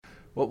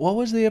What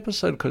was the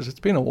episode? Because it's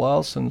been a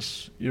while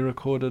since you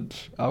recorded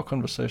our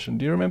conversation.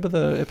 Do you remember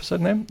the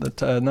episode name,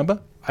 the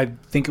number? I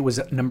think it was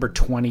at number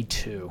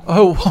 22.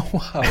 Oh,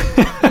 wow.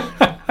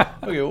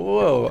 Okay,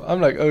 whoa.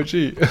 I'm like,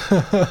 OG.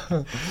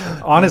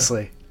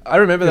 Honestly. I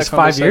remember that conversation.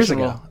 5 years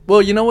ago.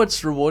 Well, you know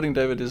what's rewarding,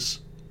 David,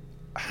 is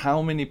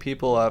how many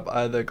people I've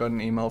either got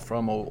an email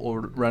from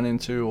or run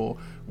into, or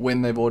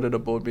when they've ordered a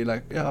board, be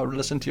like, yeah, I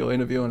listened to your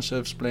interview on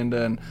Surf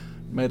Splendor and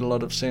made a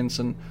lot of sense.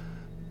 And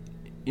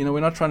you know,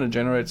 we're not trying to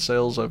generate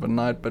sales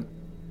overnight, but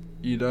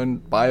you don't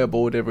buy a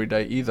board every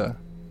day either.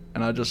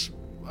 And I just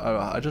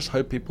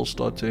hope people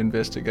start to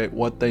investigate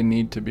what they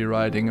need to be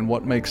riding and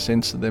what makes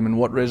sense to them and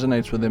what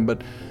resonates with them.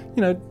 But,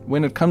 you know,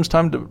 when it comes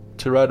time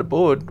to ride a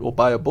board or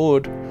buy a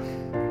board,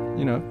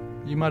 you know,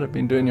 you might have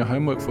been doing your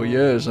homework for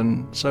years.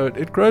 And so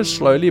it grows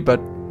slowly,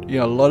 but, you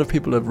know, a lot of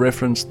people have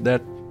referenced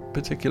that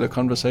particular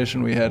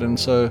conversation we had. And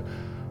so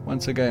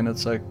once again,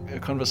 it's like a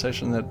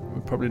conversation that we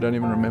probably don't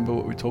even remember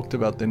what we talked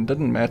about then.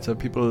 Didn't matter.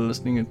 People are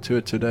listening to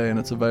it today and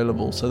it's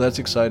available. So that's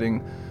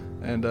exciting.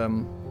 And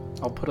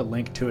I'll put a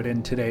link to it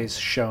in today's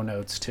show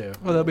notes too.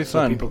 Oh, that'll be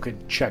fun. So people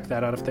could check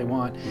that out if they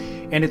want.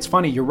 And it's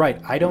funny, you're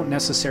right. I don't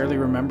necessarily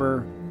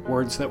remember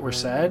words that were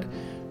said,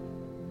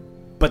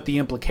 but the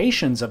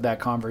implications of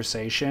that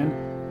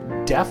conversation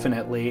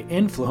definitely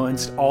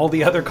influenced all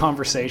the other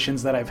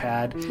conversations that I've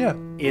had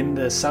in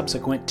the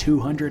subsequent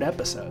 200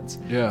 episodes.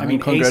 Yeah, I mean,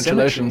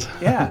 congratulations.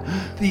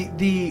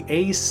 The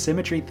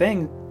asymmetry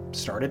thing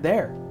started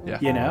there,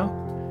 you know?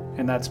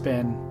 And that's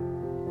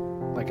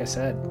been, like I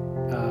said,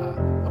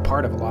 a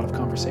part of a lot of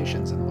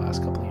conversations in the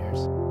last couple of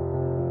years.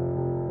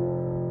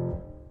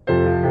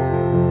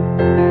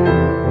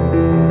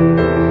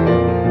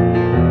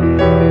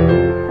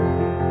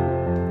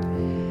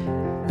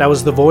 That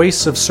was the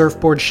voice of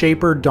surfboard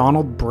shaper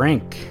Donald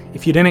Brink.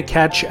 If you didn't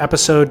catch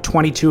episode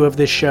 22 of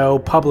this show,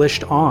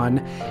 published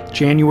on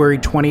January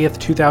 20th,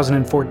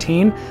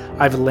 2014,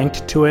 I've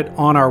linked to it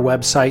on our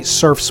website,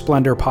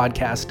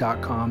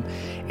 surfsplendorpodcast.com.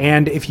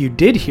 And if you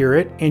did hear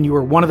it, and you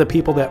were one of the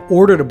people that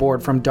ordered a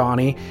board from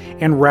Donnie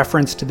and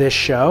referenced this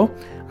show,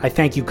 I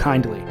thank you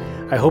kindly.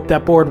 I hope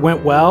that board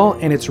went well,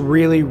 and it's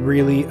really,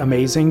 really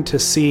amazing to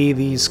see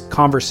these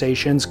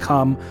conversations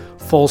come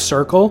full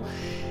circle.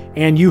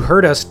 And you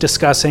heard us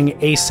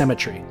discussing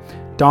asymmetry.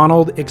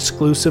 Donald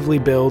exclusively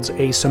builds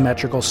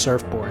asymmetrical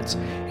surfboards.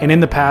 And in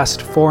the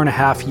past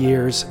 4.5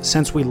 years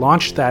since we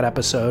launched that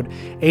episode,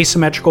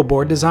 asymmetrical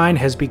board design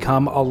has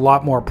become a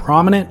lot more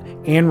prominent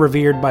and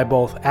revered by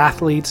both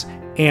athletes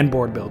and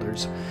board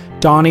builders.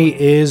 Donnie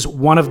is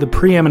one of the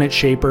preeminent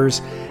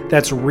shapers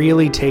that's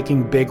really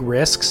taking big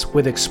risks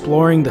with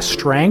exploring the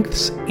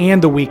strengths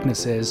and the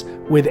weaknesses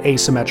with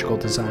asymmetrical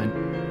design.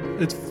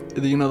 It's,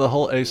 you know, the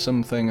whole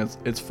ASIM thing,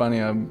 it's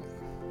funny.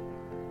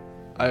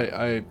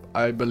 I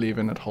believe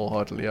in it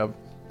wholeheartedly. I've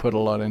put a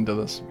lot into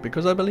this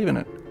because I believe in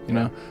it, you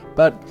know.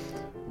 But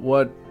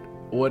what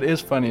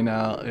is funny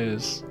now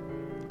is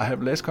I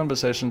have less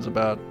conversations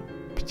about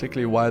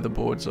particularly why the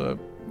boards are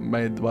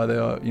made, why they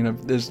are, you know,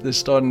 there's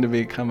starting to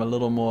become a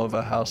little more of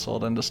a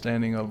household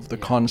understanding of the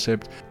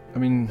concept. I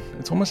mean,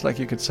 it's almost like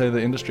you could say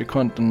the industry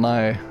can't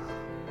deny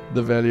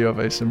the value of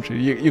asymmetry.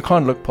 You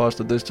can't look past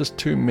it. There's just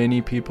too many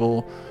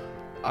people,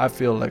 I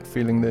feel like,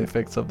 feeling the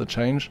effects of the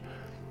change.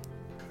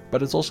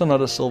 But it's also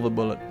not a silver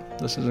bullet.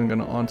 This isn't going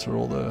to answer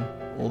all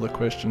the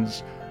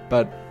questions,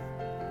 but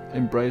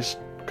embraced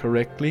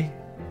correctly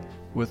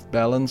with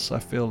balance, I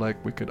feel like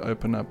we could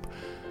open up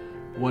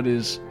what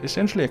is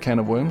essentially a can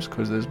of worms,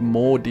 because there's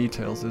more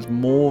details, there's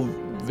more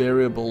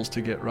variables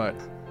to get right.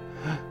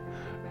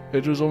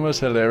 It was almost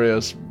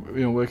hilarious,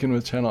 you know, working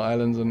with Channel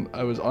Islands, and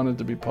I was honored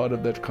to be part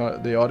of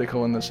the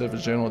article in the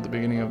Surface Journal at the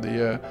beginning of the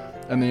year.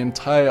 And the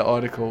entire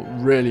article,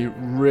 really,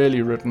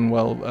 really written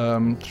well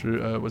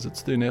through, was it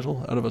Stu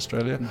Nettle out of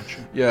Australia? I'm not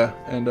sure. Yeah,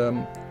 and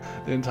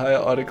the entire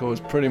article was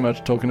pretty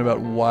much talking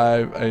about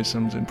why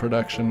ASIMs in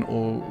production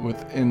or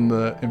within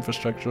the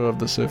infrastructure of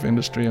the surf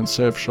industry and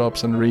surf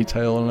shops and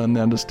retail and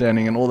the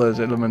understanding and all those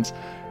elements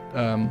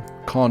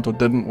can't or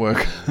didn't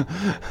work.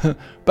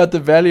 But the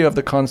value of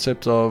the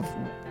concept of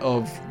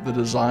the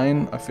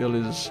design, I feel,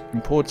 is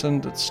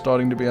important. It's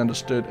starting to be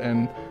understood,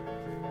 and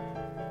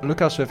look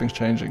how surfing's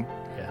changing.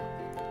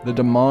 The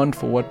demand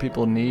for what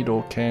people need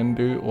or can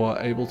do or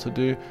are able to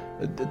do,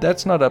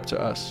 that's not up to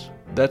us.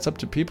 That's up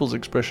to people's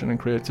expression and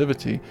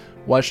creativity.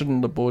 Why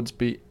shouldn't the boards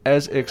be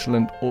as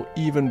excellent or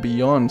even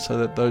beyond so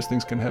that those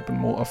things can happen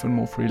more often,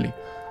 more freely?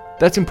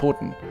 That's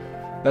important.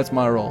 That's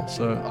my role.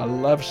 So I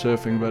love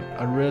surfing, but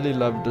I really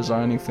love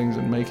designing things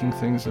and making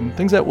things and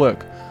things that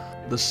work.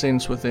 The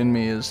sense within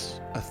me is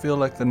I feel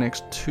like the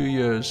next 2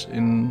 years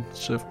in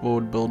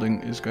surfboard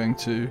building is going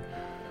to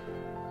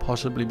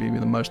possibly be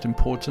the most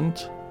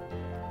important.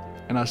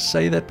 And I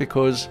say that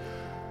because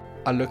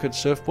I look at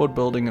surfboard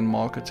building and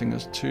marketing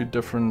as two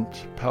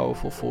different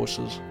powerful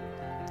forces.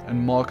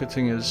 And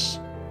marketing is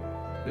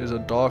a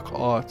dark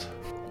art.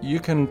 You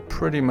can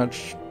pretty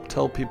much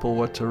tell people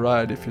what to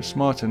ride if you're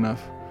smart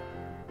enough.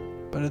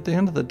 But at the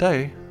end of the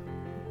day,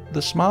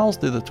 the smiles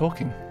do the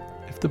talking.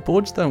 If the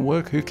boards don't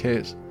work, who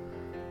cares?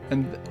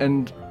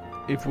 And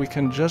if we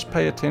can just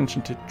pay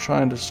attention to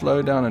trying to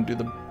slow down and do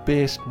the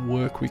best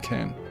work we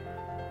can,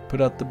 put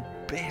out the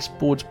best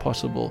boards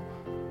possible,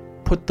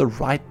 put the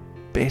right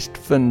best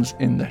fins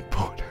in that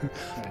board.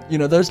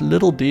 Those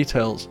little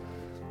details.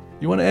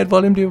 You want to add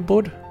volume to your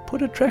board?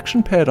 Put a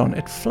traction pad on.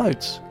 It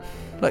floats.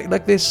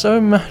 Like there's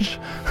so much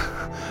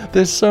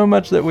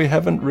that we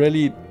haven't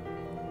really,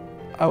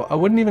 I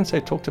wouldn't even say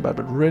talked about,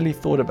 but really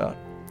thought about.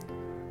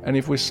 And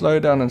if we slow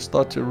down and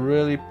start to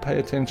really pay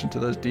attention to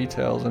those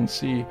details and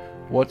see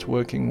what's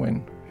working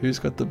when, who's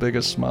got the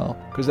biggest smile,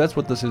 because that's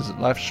what this is.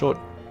 Life's short.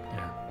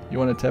 Yeah. You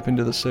want to tap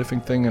into the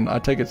surfing thing, and I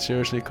take it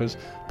seriously because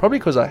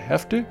I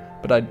have to,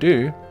 but I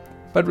do.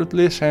 But with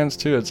less hands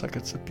too, it's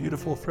a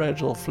beautiful,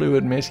 fragile,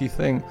 fluid, messy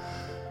thing.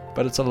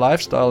 But it's a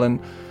lifestyle, and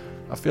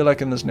I feel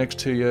like in this next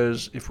 2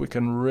 years, if we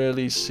can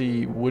really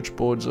see which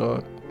boards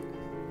are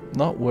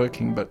not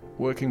working, but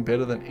working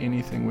better than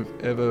anything we've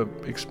ever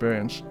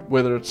experienced,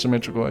 whether it's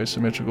symmetrical or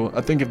asymmetrical,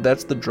 I think if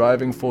that's the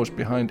driving force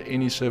behind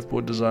any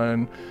surfboard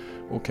design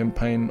or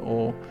campaign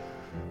or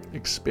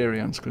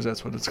experience, because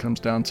that's what it comes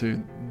down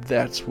to,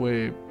 that's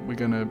where we're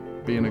going to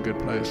be in a good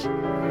place.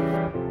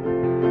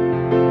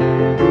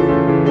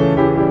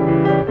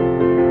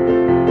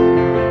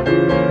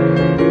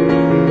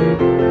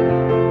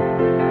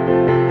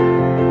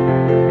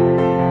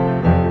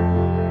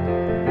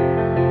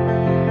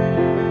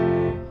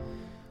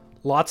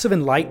 Lots of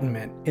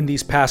enlightenment in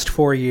these past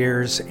 4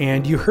 years,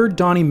 and you heard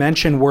Donnie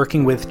mention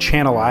working with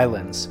Channel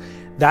Islands.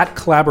 That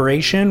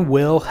collaboration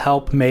will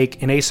help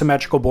make an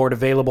asymmetrical board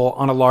available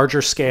on a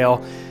larger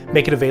scale,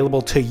 make it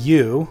available to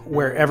you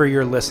wherever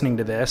you're listening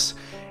to this,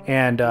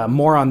 and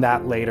more on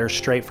that later,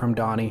 straight from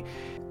Donnie.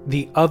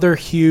 The other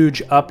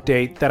huge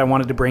update that I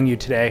wanted to bring you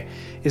today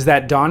is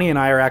that Donnie and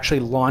I are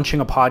actually launching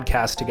a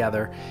podcast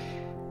together.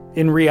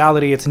 In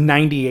reality, it's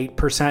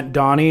 98%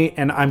 Donnie,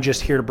 and I'm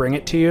just here to bring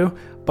it to you.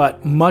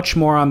 But much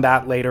more on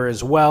that later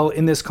as well.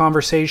 In this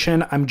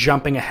conversation, I'm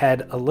jumping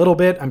ahead a little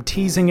bit. I'm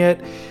teasing it.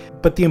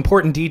 But the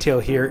important detail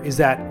here is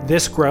that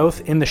this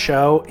growth in the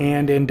show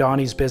and in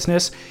Donnie's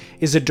business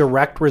is a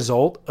direct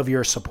result of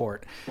your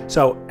support.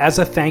 So as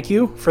a thank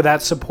you for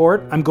that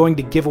support, I'm going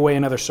to give away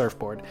another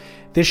surfboard.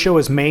 This show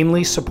is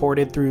mainly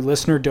supported through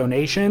listener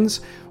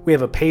donations. We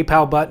have a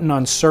PayPal button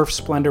on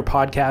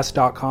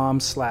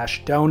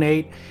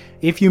surfsplendorpodcast.com/donate.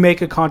 If you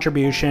make a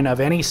contribution of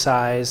any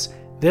size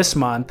this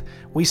month,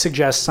 we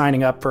suggest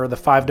signing up for the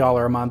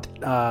 $5 a month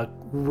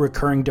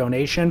recurring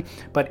donation,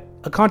 but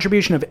a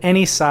contribution of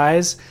any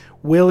size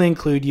will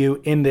include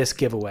you in this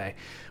giveaway.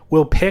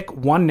 We'll pick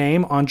one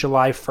name on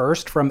July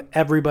 1st from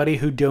everybody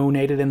who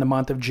donated in the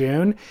month of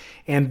June,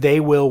 and they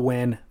will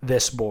win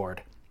this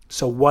board.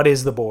 So what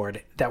is the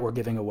board that we're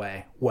giving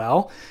away?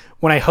 Well,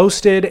 when I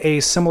hosted a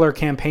similar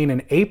campaign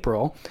in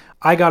April,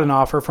 I got an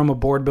offer from a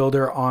board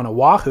builder on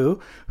Oahu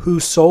who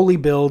solely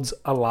builds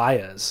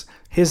Alayas.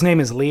 His name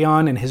is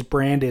Leon, and his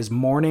brand is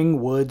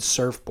Morning Wood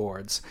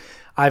Surfboards.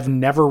 I've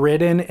never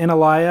ridden an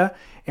Alaya,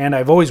 and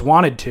I've always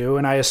wanted to,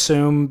 and I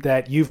assume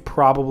that you've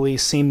probably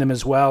seen them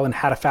as well and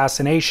had a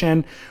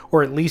fascination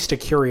or at least a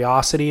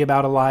curiosity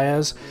about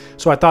Alayas.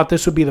 So I thought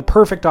this would be the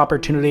perfect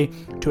opportunity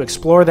to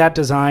explore that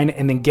design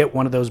and then get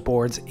one of those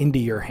boards into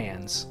your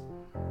hands.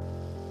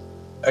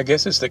 I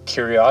guess it's the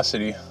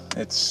curiosity.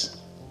 It's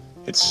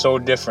so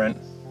different.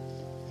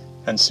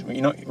 And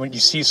when you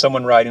see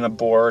someone riding a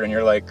board and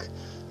you're like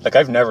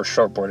I've never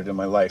shortboarded in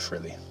my life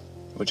really,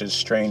 which is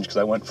strange because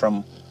I went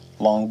from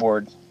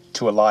longboard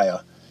to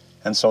Alaya.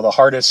 And so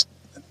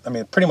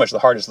pretty much the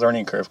hardest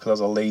learning curve, because I was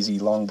a lazy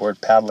longboard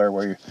paddler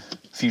where you're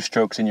a few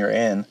strokes and you're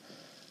in,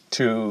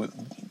 to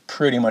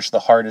pretty much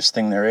the hardest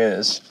thing there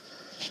is.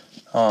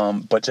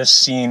 But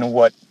just seeing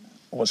what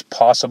was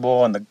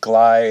possible and the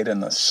glide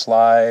and the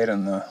slide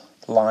and the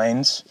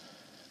lines,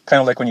 kind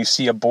of like when you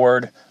see a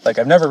board, like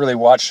I've never really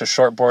watched a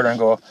shortboarder and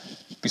go,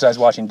 besides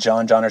watching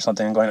John or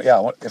something and going,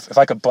 yeah, if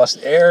I could bust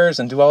airs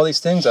and do all these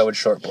things, I would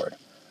shortboard.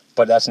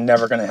 But that's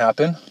never going to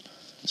happen.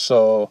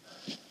 So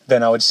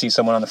then I would see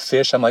someone on the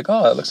fish. I'm like,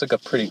 oh, that looks like a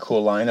pretty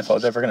cool line. If I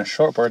was ever going to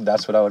shortboard,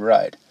 that's what I would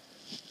ride.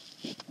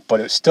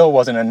 But it still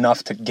wasn't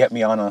enough to get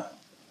me on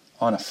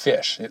a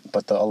fish.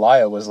 But the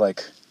Alaya was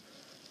like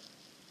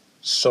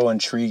so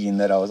intriguing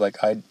that I was like,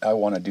 I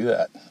want to do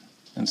that.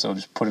 And so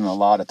just put in a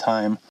lot of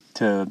time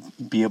to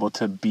be able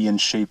to be in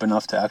shape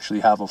enough to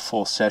actually have a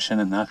full session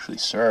and actually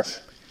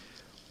surf.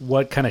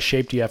 What kind of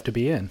shape do you have to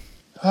be in?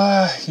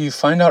 You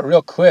find out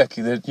real quick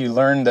that you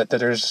learn that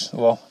there's,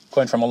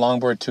 going from a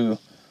longboard to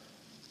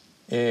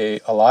a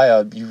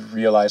Alaya, you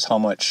realize how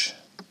much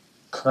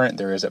current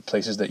there is at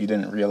places that you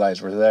didn't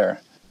realize were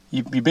there.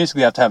 You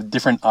basically have to have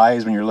different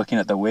eyes when you're looking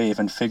at the wave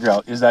and figure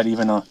out, is that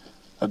even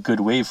a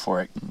good wave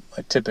for it?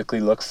 I typically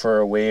look for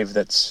a wave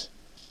that's,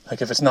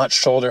 like if it's not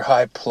shoulder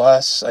high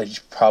plus, I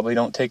probably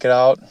don't take it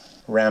out.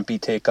 Rampy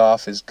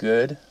takeoff is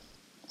good.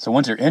 So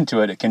once you're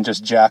into it, it can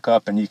just jack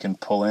up and you can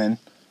pull in.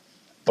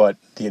 But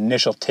the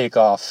initial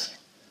takeoff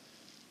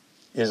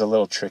is a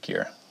little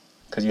trickier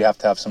because you have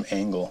to have some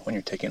angle when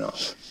you're taking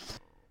off.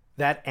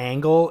 That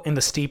angle and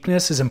the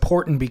steepness is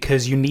important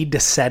because you need to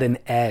set an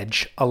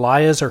edge.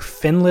 Alayas are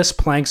finless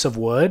planks of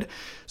wood,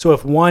 so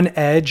if one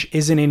edge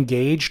isn't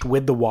engaged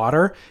with the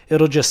water,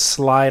 it'll just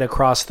slide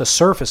across the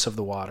surface of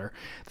the water.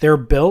 They're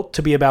built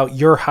to be about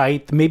your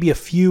height, maybe a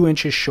few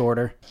inches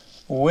shorter.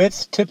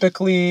 Width,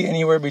 typically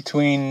anywhere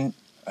between,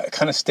 I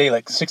kind of stay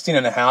like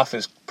 16.5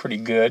 is pretty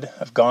good.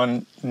 I've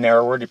gone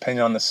narrower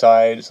depending on the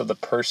size of the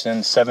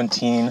person,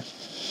 17.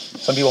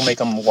 Some people make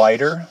them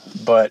wider,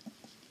 but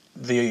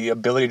the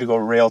ability to go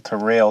rail to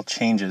rail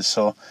changes.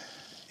 So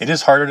it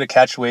is harder to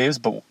catch waves,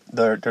 but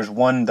there's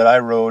one that I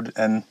rode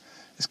and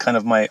is kind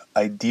of my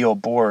ideal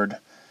board,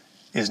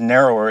 is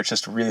narrower. It's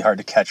just really hard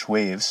to catch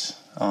waves.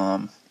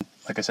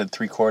 Like I said,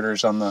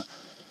 3/4 on the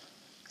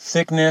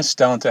thickness,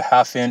 down to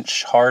 1/2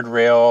 inch hard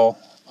rail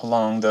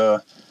along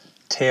the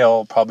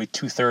tail, probably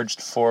 2/3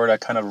 forward. I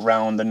kind of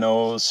round the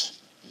nose,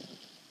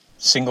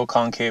 single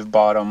concave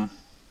bottom.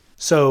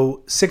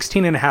 So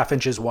 16.5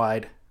 inches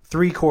wide,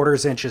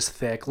 3/4 inches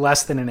thick,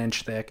 less than an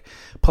inch thick.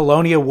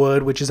 Paulownia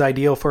wood, which is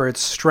ideal for its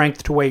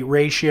strength to weight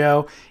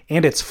ratio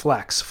and its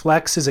flex.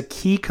 Flex is a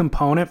key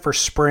component for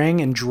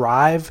spring and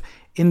drive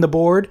in the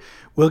board.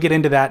 We'll get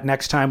into that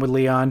next time with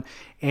Leon.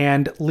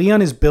 And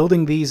Leon is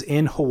building these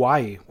in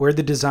Hawaii, where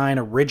the design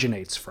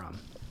originates from.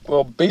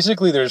 Well,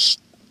 basically there's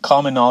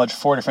common knowledge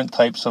 4 different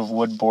types of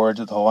wood boards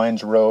that the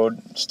Hawaiians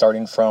rode,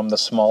 starting from the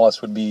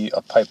smallest would be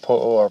a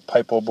paipo'o or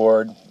paipo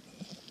board.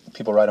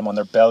 People ride them on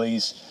their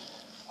bellies.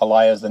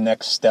 Alaya is the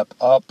next step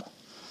up.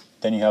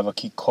 Then you have a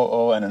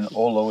kiko'o, and an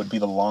olo would be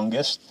the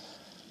longest.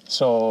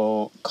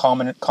 So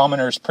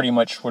commoners pretty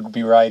much would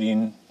be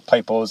riding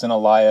paipos and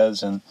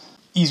alayas, and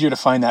easier to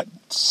find that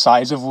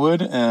size of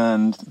wood,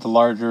 and the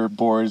larger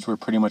boards were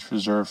pretty much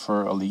reserved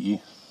for ali'i.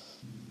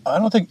 I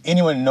don't think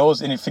anyone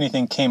knows if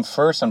anything came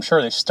first. I'm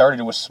sure they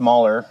started with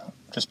smaller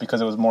just because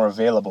it was more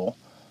available,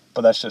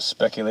 but that's just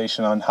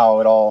speculation on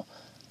how it all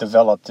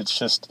developed. It's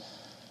just,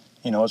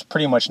 it's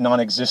pretty much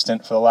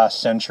non-existent for the last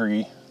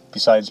century.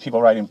 Besides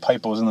people riding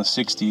paipos in the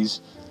 60s,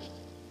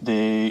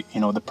 the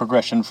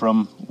progression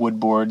from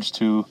wood boards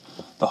to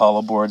the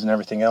hollow boards and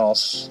everything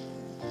else,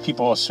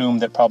 people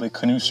assumed that probably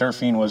canoe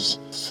surfing was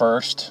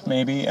first,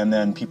 maybe, and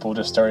then people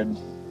just started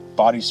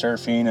body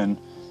surfing and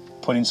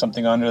putting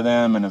something under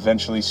them and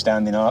eventually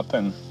standing up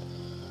and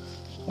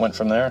went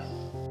from there.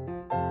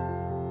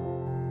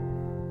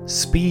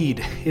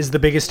 Speed is the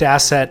biggest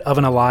asset of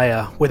an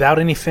alaya. Without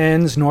any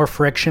fins nor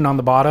friction on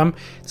the bottom,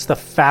 it's the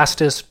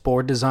fastest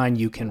board design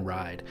you can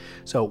ride.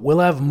 So we'll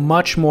have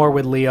much more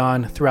with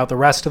Leon throughout the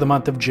rest of the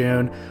month of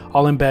June.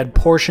 I'll embed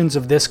portions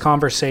of this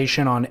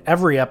conversation on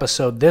every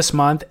episode this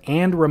month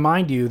and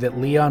remind you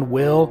that Leon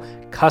will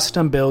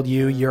custom build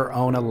you your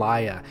own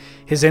alaya.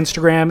 His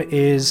Instagram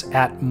is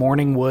at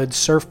Morningwood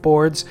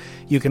Surfboards.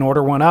 You can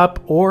order one up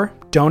or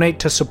donate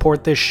to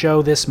support this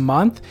show this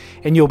month,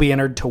 and you'll be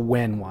entered to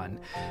win one.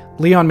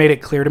 Leon made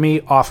it clear to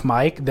me off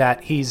mic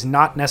that he's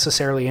not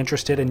necessarily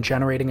interested in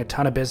generating a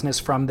ton of business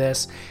from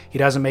this. He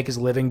doesn't make his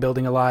living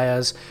building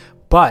alayas,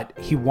 but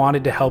he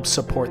wanted to help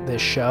support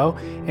this show,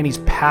 and he's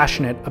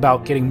passionate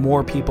about getting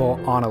more people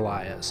on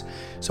alayas.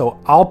 So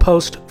I'll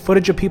post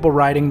footage of people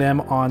riding them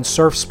on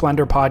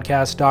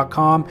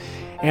surfsplendorpodcast.com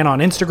and on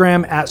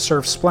Instagram at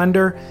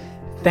surfsplendor.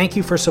 Thank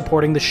you for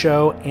supporting the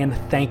show, and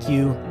thank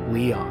you,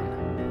 Leon.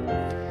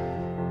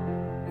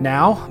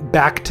 Now,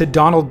 back to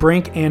Donald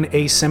Brink and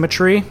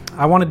asymmetry.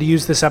 I wanted to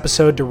use this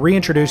episode to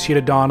reintroduce you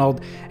to Donald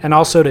and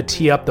also to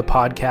tee up the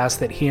podcast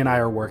that he and I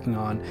are working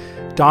on.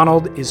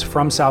 Donald is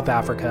from South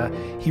Africa.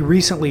 He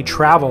recently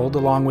traveled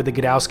along with the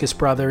Gdauskas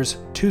brothers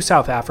to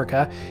South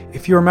Africa.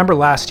 If you remember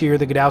last year,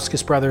 the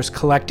Gdauskas brothers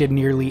collected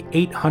nearly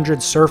 800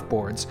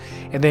 surfboards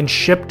and then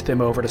shipped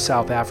them over to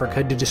South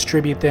Africa to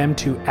distribute them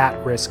to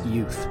at-risk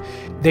youth.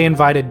 They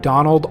invited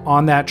Donald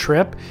on that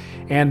trip,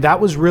 and that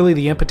was really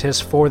the impetus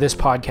for this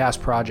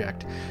podcast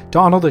project.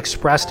 Donald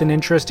expressed an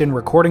interest in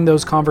recording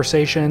those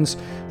conversations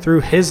through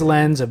his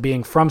lens of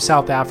being from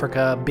South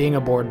Africa, being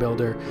a board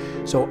builder.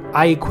 So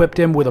I equipped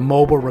him with a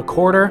mobile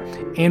recorder,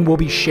 and we'll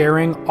be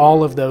sharing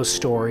all of those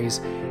stories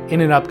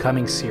in an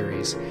upcoming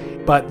series.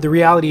 But the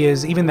reality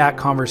is, even that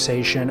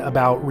conversation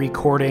about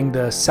recording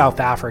the South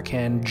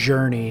African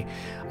journey,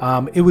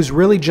 it was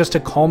really just a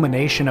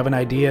culmination of an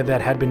idea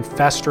that had been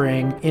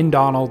festering in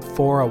Donald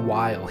for a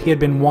while. He had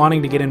been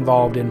wanting to get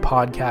involved in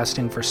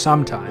podcasting for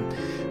some time.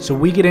 So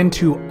we get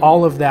into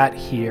all of that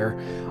here.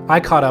 I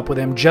caught up with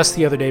him just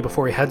the other day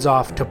before he heads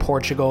off to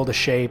Portugal to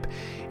shape,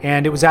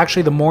 and it was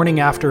actually the morning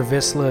after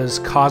Whistler's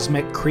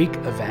Cosmic Creek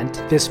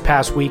event this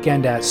past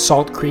weekend at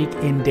Salt Creek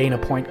in Dana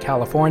Point,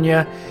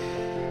 California.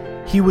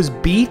 He was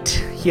beat.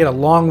 He had a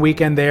long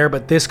weekend there,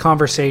 but this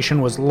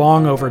conversation was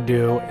long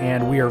overdue,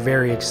 and we are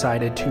very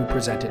excited to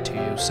present it to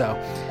you. So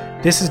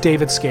this is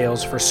David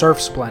Scales for Surf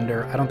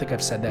Splendor. I don't think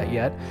I've said that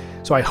yet.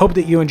 So I hope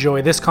that you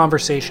enjoy this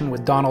conversation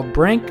with Donald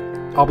Brink.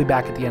 I'll be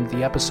back at the end of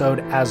the episode,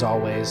 as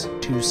always,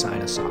 to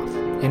sign us off.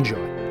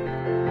 Enjoy.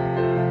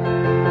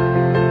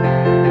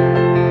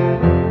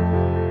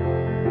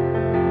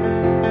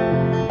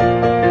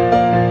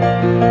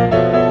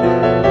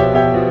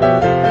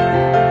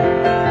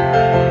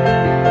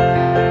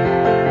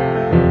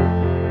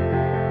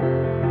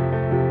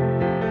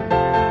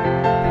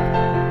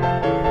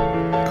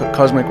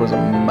 Cosmic was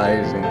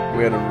amazing.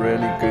 We had a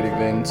really good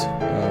event.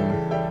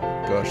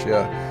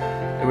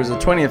 It was the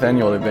 20th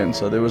annual event,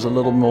 so there was a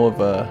little more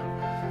of a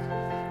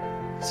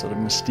sort of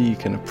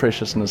mystique and a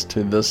preciousness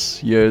to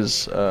this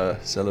year's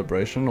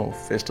celebration or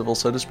festival,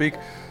 so to speak.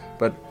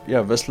 But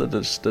yeah, Whistler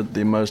just did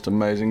the most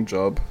amazing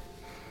job.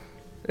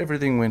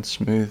 Everything went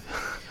smooth.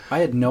 I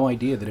had no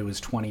idea that it was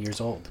 20 years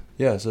old.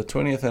 Yeah, it's a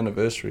 20th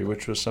anniversary,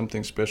 which was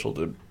something special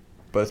to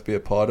both be a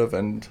part of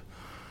and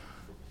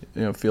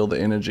feel the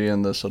energy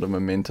and the sort of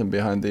momentum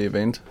behind the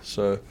event.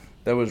 So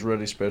that was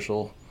really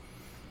special.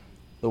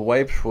 The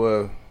waves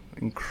were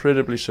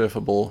incredibly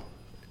surfable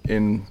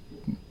in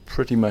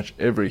pretty much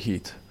every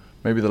heat.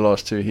 Maybe the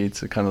last two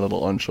heats are kind of a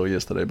little onshore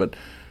yesterday, but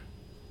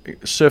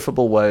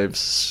surfable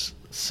waves,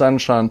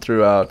 sunshine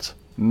throughout,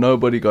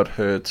 nobody got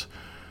hurt.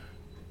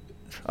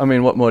 I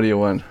mean, what more do you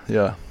want?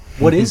 Yeah.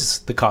 What is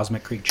the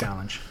Cosmic Creek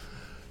Challenge?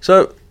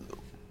 So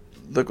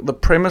the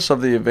premise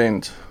of the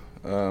event,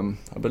 I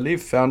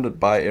believe founded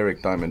by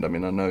Eric Diamond. I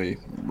mean, I know he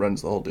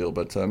runs the whole deal,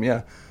 but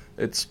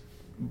it's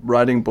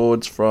riding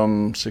boards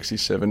from 60s,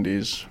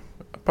 70s,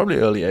 probably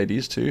early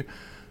 80s too.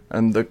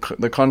 And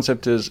the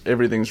concept is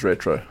everything's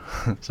retro.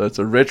 So it's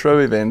a retro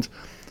event,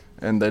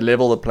 and they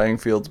level the playing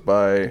fields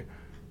by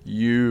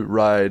you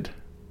ride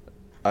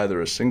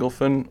either a single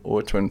fin or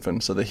a twin fin.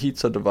 So the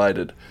heats are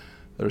divided.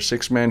 There are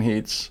 6-man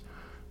heats,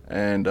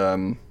 and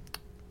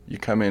you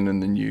come in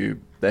and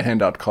then they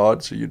hand out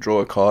cards. So you draw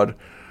a card.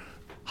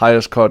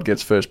 Highest card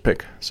gets first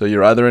pick. So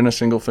you're either in a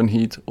single fin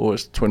heat or a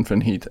twin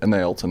fin heat, and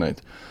they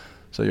alternate.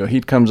 So your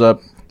heat comes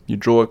up, you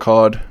draw a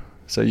card.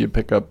 Say you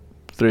pick up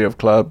 3 of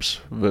clubs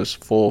versus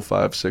 4,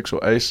 5, 6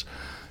 or ace.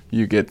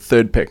 You get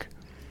third pick.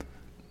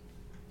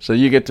 So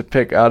you get to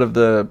pick out of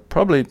the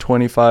probably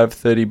 25,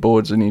 30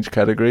 boards in each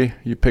category.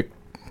 You pick.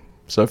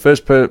 So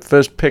first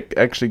pick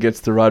actually gets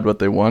to ride what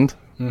they want.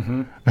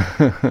 Mm-hmm.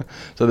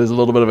 So there's a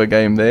little bit of a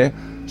game there.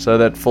 So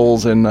that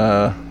falls in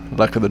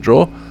luck of the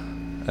draw.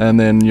 And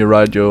then you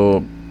ride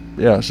your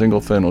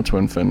single fin or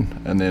twin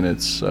fin, and then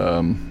it's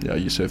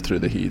you surf through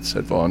the heats,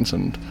 advance,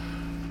 and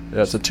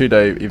it's a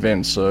 2-day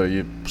event. So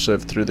you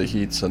surf through the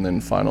heats, and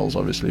then finals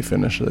obviously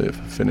finish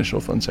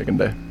off on second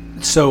day.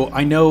 So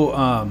I know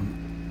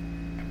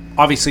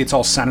obviously it's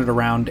all centered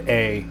around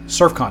a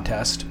surf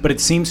contest, but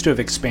it seems to have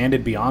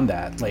expanded beyond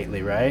that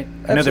lately, right?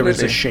 I know there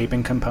was a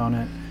shaping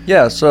component.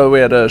 Yeah, so we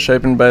had a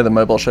shaping bay, the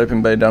mobile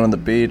shaping bay down on the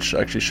beach.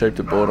 I actually shaped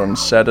a board on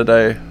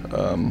Saturday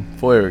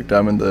for Eric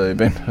Diamond, the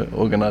event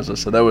organizer,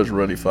 so that was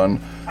really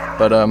fun.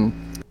 But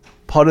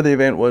part of the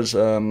event was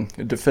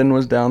Defin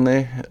was down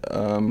there,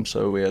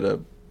 so we had a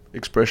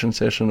expression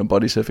session, a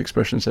body surf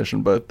expression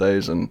session both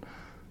days, and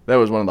that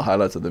was one of the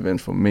highlights of the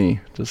event for me,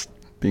 just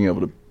being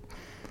able to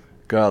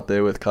go out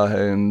there with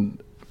Kahe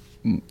and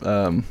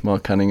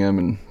Mark Cunningham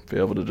and be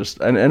able to just...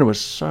 And it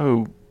was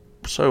so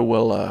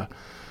well...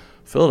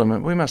 filled. I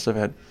mean, we must have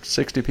had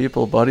 60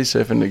 people body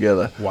surfing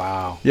together.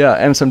 Wow. Yeah,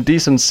 and some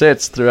decent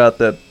sets throughout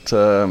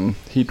that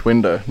heat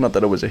window. Not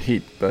that it was a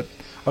heat, but...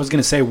 I was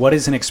going to say, what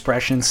is an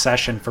expression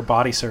session for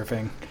body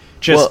surfing?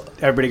 Just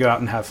everybody go out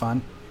and have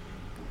fun?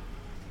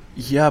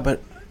 Yeah, but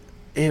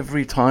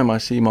every time I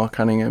see Mark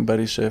Cunningham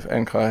body surf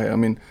and Kai, I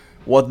mean,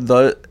 what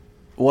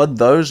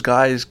those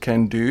guys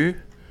can do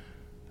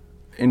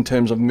in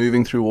terms of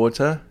moving through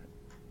water,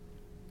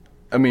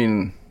 I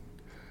mean...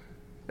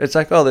 It's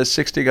like, there's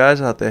 60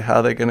 guys out there. How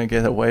are they going to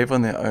get a wave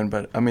on their own?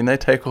 But, I mean, they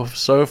take off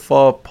so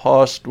far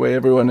past where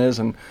everyone is,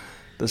 and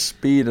the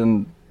speed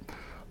and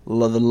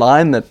the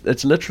line that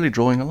it's literally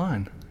drawing a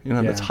line.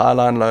 That's high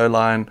line, low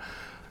line.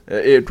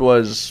 It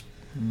was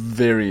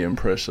very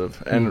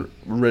impressive and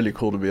really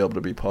cool to be able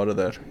to be part of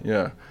that.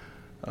 Yeah.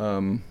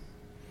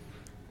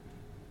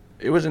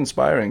 It was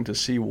inspiring to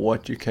see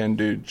what you can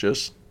do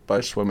just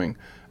by swimming.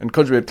 And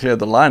because we had cleared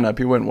the line up,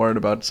 you weren't worried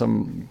about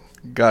some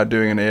guy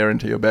doing an air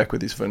into your back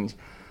with his fins.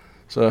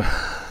 So,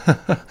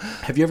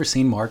 have you ever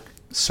seen Mark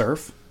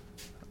surf?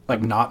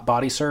 Like not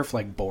body surf,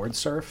 like board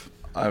surf?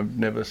 I've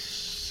never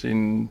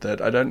seen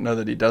that. I don't know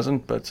that he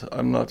doesn't, but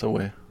I'm not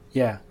aware.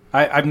 Yeah,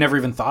 I've never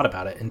even thought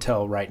about it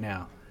until right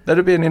now.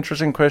 That'd be an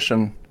interesting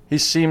question. He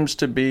seems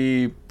to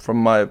be, from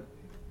my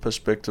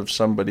perspective,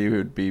 somebody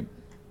who'd be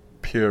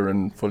pure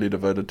and fully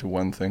devoted to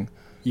one thing.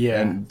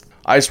 Yeah. And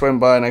I swam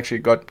by and actually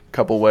got a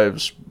couple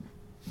waves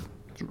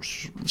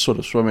sort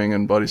of swimming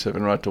and body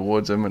surfing right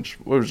towards him, which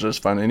was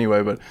just fun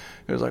anyway. But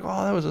he was like,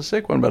 that was a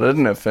sick one, but I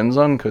didn't have fins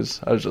on because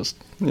I was just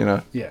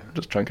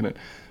just trunking it.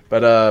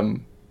 But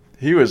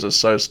he was just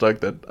so stoked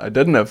that I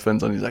didn't have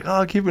fins on. He's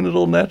like, keeping it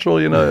all natural,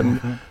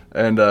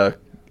 and I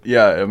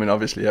mean,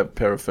 obviously a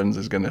pair of fins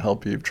is going to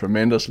help you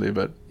tremendously,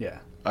 but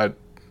I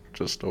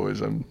just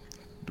always am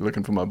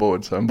looking for my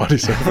board, so I'm body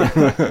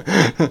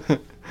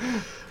surfing.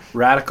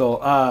 Radical.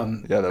 I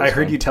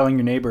heard fun. You telling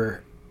your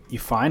neighbor you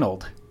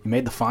finaled. You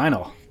made the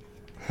final.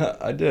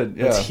 I did,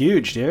 yeah. That's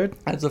huge, dude.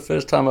 That's the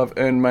first time I've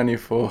earned money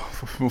for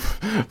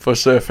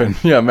surfing.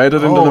 Yeah, made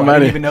it into the money. I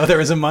didn't even know there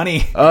was a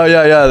money. Oh,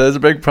 yeah, there's a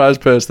big prize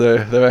purse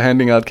there. They were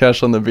handing out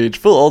cash on the beach.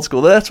 Full old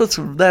school. That's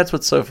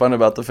what's so fun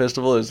about the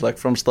festival is like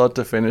from start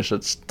to finish,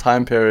 it's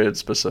time period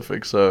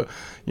specific. So,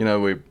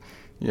 we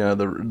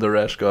the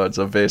rash guards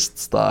are vest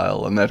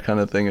style and that kind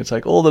of thing. It's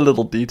like all the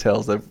little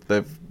details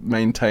they've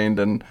maintained,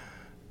 and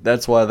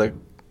that's why the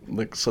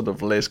sort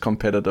of less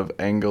competitive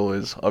angle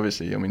is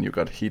obviously, I mean, you've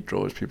got heat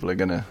draws, people are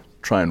going to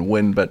try and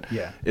win, but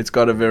it's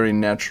got a very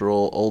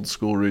natural, old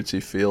school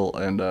rootsy feel,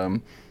 and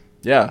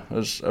I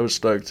was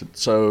stoked.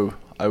 So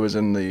I was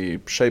in the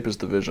Shapers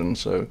division,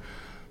 so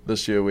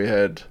this year we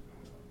had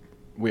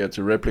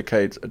to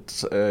replicate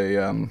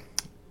a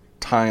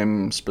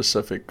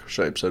time-specific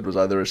shape, so it was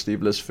either a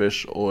sleeveless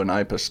fish or an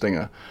Iper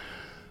stinger,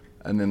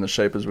 and then the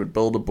Shapers would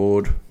build a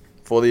board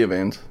for the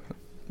event.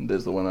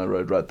 There's the one I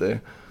rode right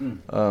there.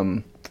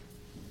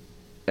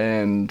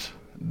 And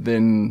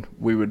then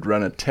we would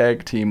run a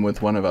tag team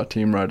with one of our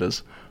team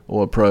riders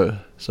or a pro.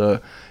 So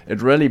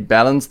it really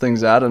balanced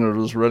things out, and it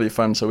was really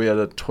fun. So we had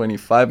a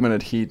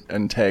 25-minute heat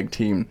and tag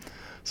team.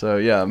 So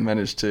I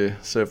managed to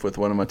surf with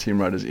one of my team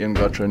riders, Ian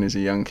Gottran. He's a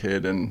young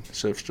kid and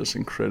surfs just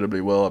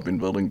incredibly well. I've been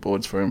building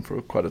boards for him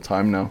for quite a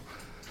time now.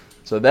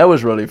 So that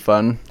was really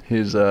fun.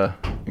 His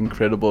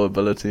incredible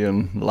ability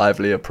and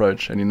lively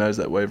approach, and he knows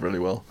that wave really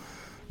well.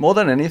 More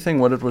than anything,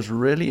 what it was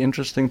really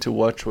interesting to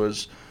watch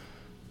was,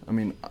 I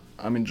mean,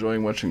 I'm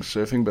enjoying watching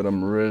surfing, but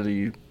I'm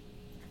really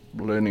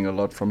learning a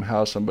lot from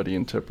how somebody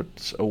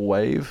interprets a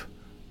wave,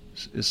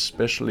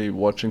 especially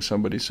watching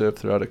somebody surf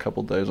throughout a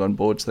couple days on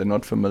boards they're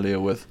not familiar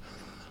with.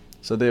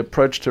 So the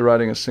approach to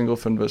riding a single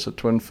fin versus a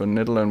twin fin,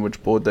 let alone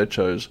which board they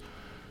chose,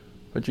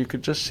 but you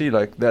could just see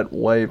like that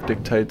wave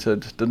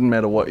dictated, didn't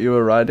matter what you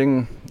were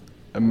riding,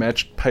 a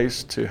matched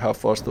pace to how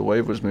fast the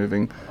wave was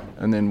moving,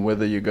 and then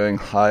whether you're going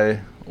high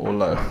or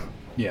low.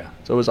 Yeah.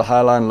 So it was a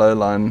high line, low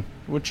line,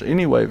 which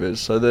any wave is.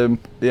 So the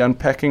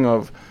unpacking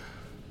of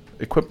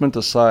equipment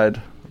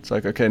aside, it's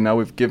like, okay, now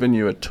we've given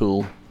you a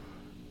tool.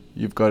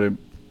 You've got to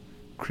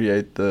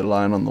create the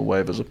line on the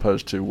wave as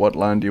opposed to what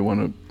line do you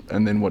want to,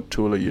 and then what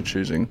tool are you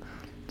choosing.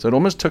 So it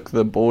almost took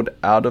the board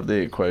out of the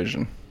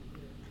equation,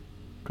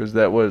 because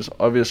that was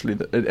obviously,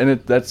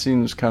 that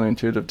seems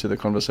counterintuitive to the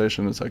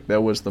conversation. It's like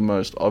that was the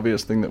most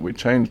obvious thing that we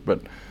changed,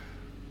 but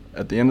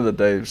at the end of the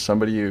day,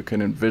 somebody who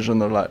can envision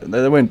the light,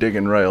 they weren't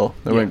digging rail,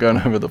 they weren't going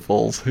over the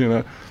falls,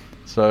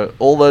 So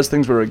all those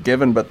things were a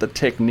given, but the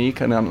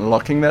technique and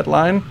unlocking that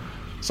line,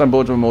 some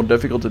boards were more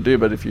difficult to do,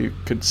 but if you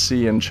could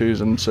see and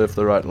choose and surf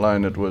the right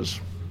line, it was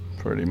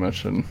pretty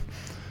much,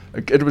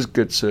 it was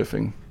good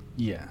surfing.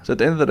 Yeah. So at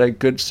the end of the day,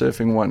 good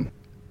surfing won.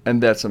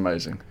 And that's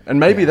amazing. And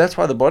maybe that's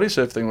why the body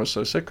surf thing was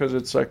so sick, because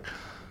it's like,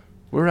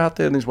 we're out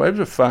there and these waves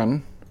are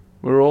fun.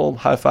 We're all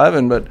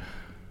high-fiving, but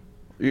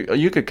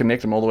you could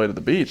connect them all the way to the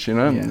beach,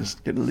 and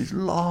just get these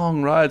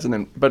long rides. And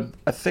then, but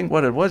I think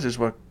what it was is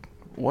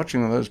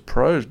watching those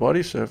pros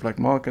body surf like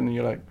Mark, and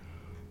you're like,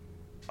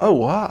 oh,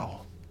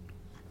 wow.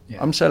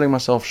 Yeah. I'm selling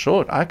myself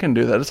short. I can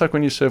do that. It's like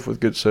when you surf with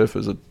good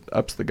surfers, it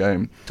ups the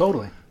game.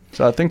 Totally.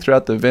 So I think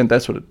throughout the event,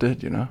 that's what it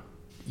did,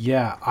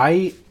 Yeah,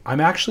 I'm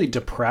actually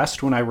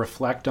depressed when I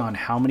reflect on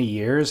how many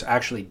years,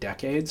 actually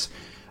decades,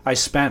 I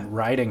spent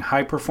riding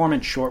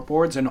high-performance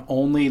shortboards and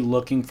only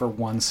looking for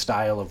one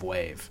style of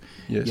wave.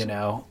 Yes.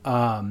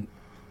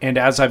 And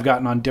as I've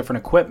gotten on different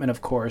equipment,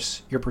 of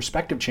course, your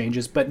perspective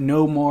changes, but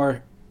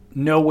nowhere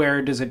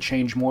does it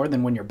change more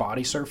than when you're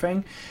body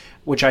surfing,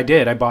 which I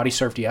did. I body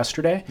surfed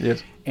yesterday.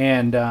 Yes.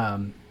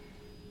 And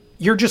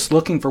you're just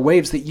looking for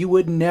waves that you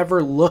would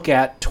never look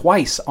at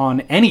twice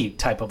on any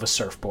type of a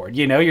surfboard.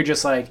 You're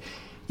just like,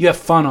 you have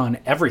fun on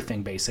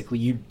everything, basically.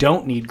 You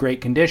don't need great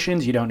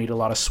conditions. You don't need a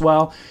lot of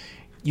swell.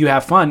 You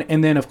have fun.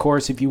 And then, of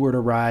course, if you were to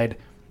ride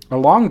a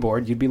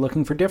longboard, you'd be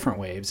looking for different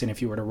waves. And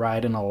if you were to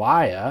ride an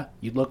Alaya,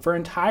 you'd look for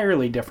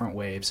entirely different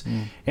waves.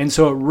 And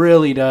so it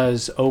really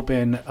does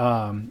open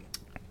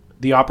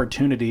the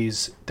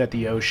opportunities that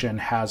the ocean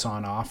has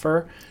on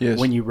offer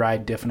when you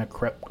ride different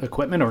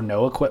equipment or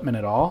no equipment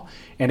at all.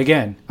 And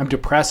again, I'm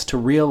depressed to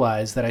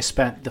realize that I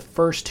spent the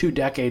first 2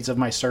 decades of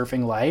my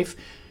surfing life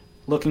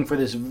looking for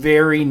this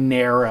very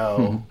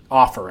narrow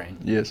offering.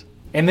 Yes.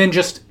 And then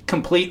just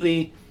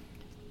completely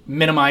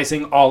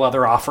minimizing all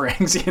other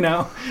offerings,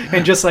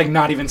 and just like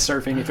not even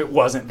surfing if it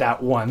wasn't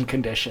that one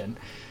condition.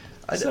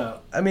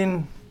 I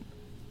mean,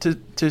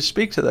 to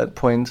speak to that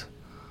point,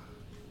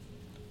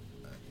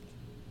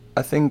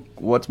 I think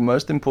what's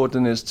most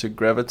important is to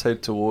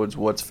gravitate towards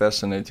what's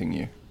fascinating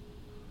you.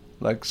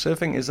 Like,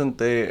 surfing isn't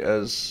there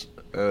as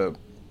a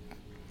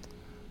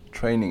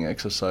training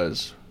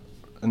exercise,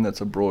 and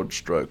that's a broad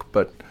stroke,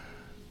 but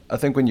I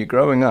think when you're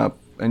growing up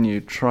and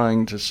you're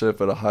trying to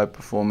surf at a high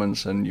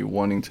performance and you're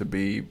wanting to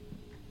be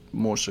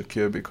more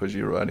secure because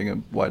you're riding a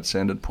white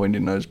sanded pointy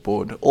nose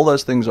board, all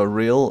those things are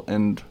real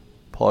and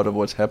part of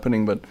what's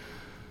happening, but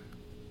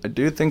I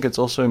do think it's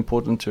also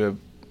important to have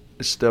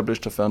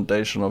established a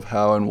foundation of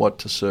how and what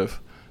to surf.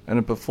 And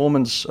a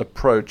performance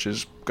approach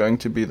is going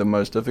to be the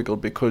most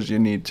difficult because you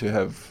need to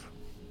have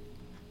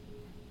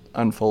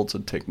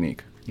unfaltered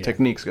technique. Yeah.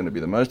 Technique's going to be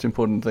the most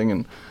important thing.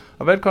 And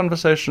I've had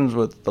conversations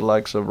with the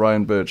likes of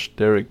Ryan Birch,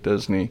 Derek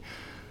Disney.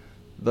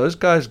 Those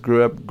guys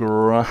grew up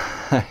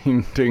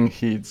grinding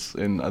heats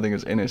in, I think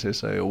it's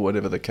NSSA or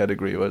whatever the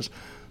category was.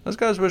 Those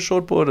guys were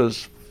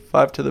shortboarders,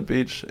 5 to the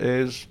beach,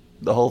 airs,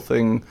 the whole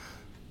thing,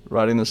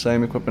 riding the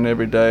same equipment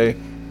every day,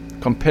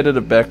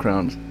 competitive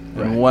background.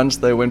 Right. And once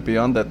they went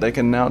beyond that, they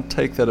can now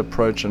take that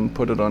approach and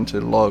put it onto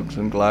logs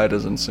and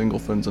gliders and single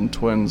fins and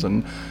twins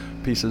and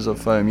pieces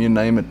of foam, you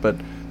name it. But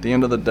at the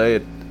end of the day,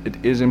 it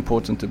is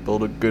important to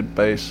build a good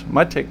base.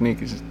 My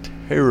technique is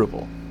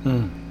terrible.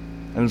 And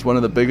it's one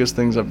of the biggest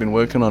things I've been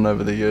working on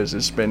over the years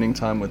is spending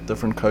time with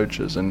different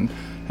coaches and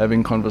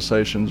having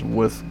conversations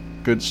with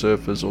good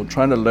surfers, or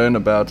trying to learn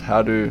about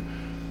how to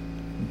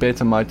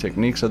better my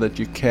technique so that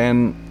you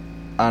can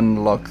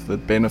unlock the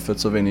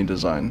benefits of any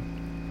design.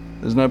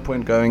 There's no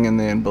point going in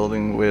there and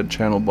building weird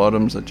channel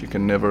bottoms that you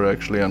can never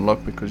actually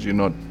unlock because you're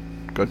not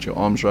got your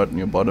arms right in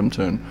your bottom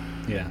turn.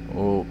 Yeah.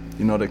 Or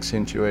you're not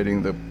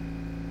accentuating the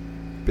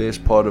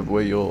best part of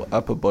where your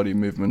upper body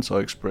movements are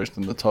expressed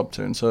in the top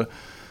turn. So,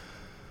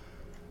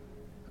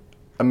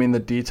 I mean, the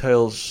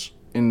details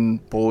in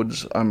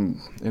boards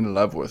I'm in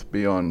love with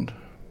beyond,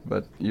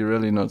 but you're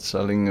really not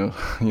you're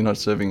not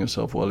serving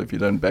yourself well if you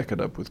don't back it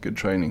up with good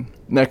training.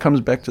 And that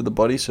comes back to the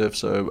body surf.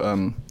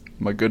 So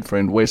my good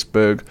friend Wes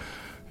Berg,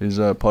 he's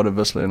part of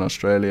Whistler in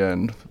Australia,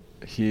 and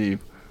he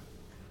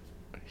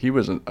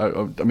was,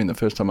 I mean, the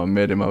first time I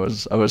met him, I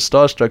was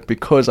starstruck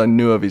because I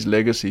knew of his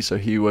legacy. So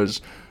he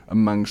was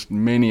amongst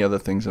many other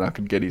things, and I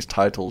could get his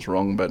titles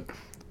wrong, but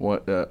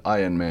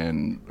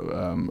Ironman,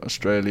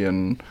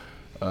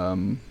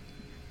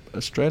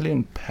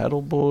 Australian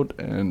paddleboard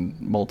and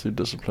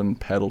multidiscipline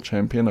paddle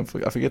champion. I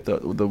forget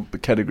the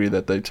category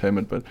that they term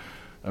it, but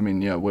I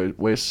mean, yeah,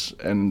 Wes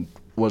and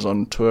was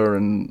on tour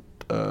and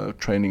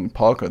training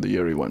Parker the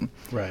year he won.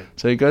 Right.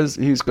 So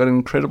he's got an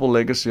incredible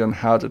legacy on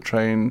how to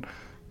train.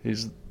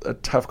 He's a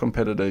tough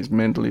competitor. He's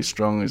mentally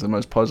strong. He's the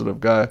most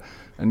positive guy.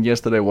 And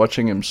yesterday,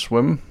 watching him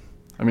swim,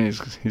 I mean,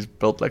 he's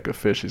built like a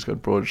fish. He's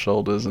got broad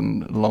shoulders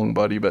and long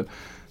body, but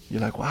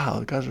you're like, wow,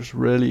 the guy's just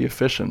really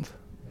efficient.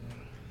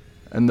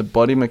 And the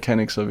body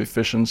mechanics of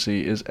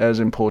efficiency is as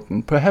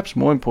important, perhaps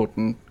more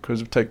important,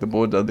 because if you take the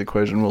board out of the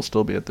equation, we'll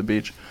still be at the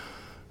beach.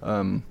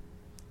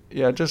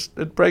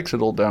 It breaks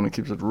it all down. It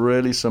keeps it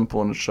really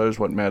simple, and it shows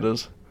what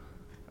matters.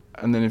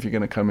 And then if you're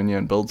going to come in here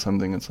and build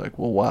something, it's like,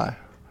 well, why?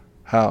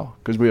 How?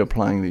 Because we're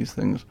applying these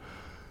things.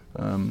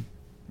 And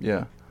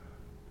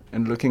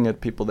looking at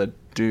people that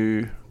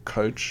do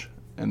coach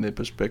and their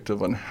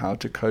perspective on how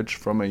to coach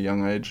from a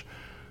young age,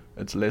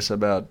 it's less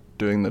about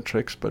doing the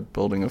tricks, but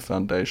building a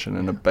foundation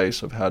and a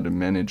base of how to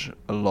manage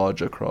a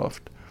larger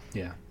craft.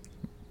 Yeah.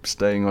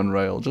 Staying on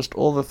rail, just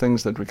all the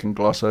things that we can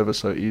gloss over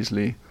so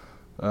easily.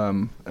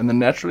 And the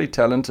naturally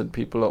talented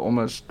people are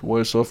almost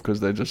worse off because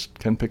they just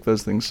can pick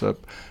those things up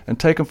and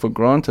take them for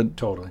granted.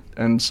 Totally.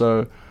 And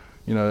so,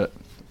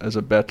 as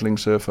a battling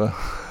surfer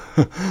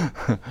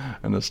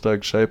and a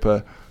Stoke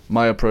shaper,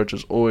 my approach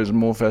is always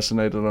more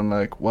fascinated on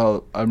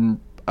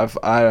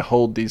I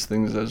hold these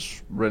things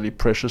as really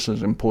precious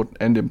as important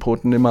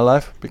in my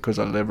life because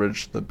I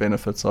leverage the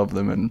benefits of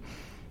them and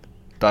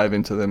dive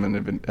into them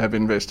and have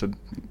invested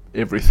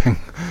everything.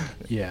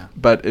 Yeah.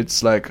 But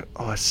it's like,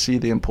 I see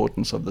the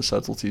importance of the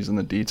subtleties and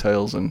the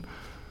details, and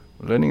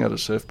learning how to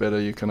surf better,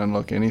 you can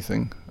unlock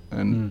anything,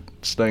 and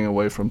staying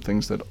away from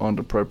things that aren't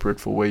appropriate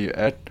for where you're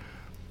at.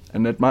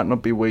 And it might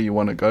not be where you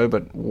want to go,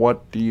 but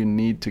what do you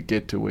need to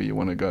get to where you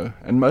want to go?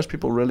 And most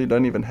people really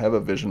don't even have a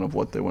vision of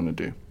what they want to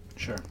do.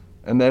 Sure.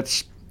 And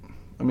that's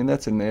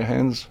in their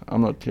hands.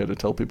 I'm not here to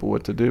tell people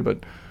what to do, but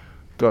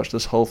gosh,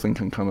 this whole thing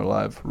can come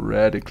alive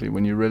radically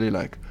when you're really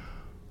like,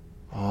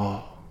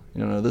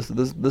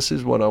 this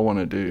is what I want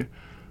to do.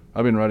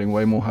 I've been riding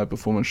way more high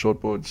performance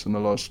shortboards in the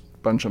last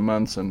bunch of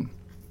months, and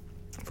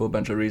for a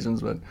bunch of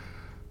reasons, but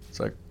it's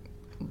like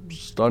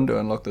starting to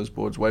unlock those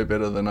boards way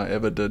better than I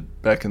ever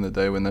did back in the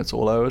day when that's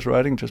all I was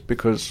riding, just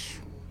because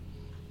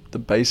the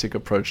basic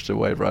approach to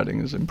wave riding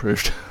has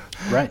improved.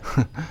 Right.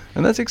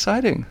 And that's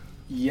exciting.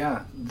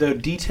 Yeah. The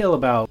detail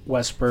about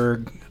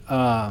Westberg,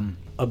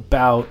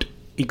 about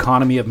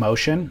economy of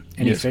motion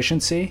and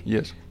efficiency.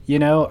 Yes.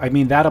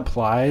 That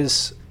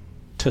applies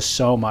to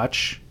so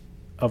much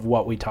of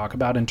what we talk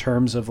about in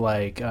terms of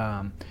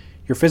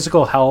your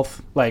physical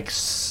health,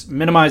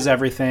 minimize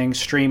everything,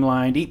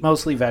 streamlined, eat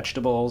mostly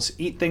vegetables,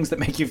 eat things that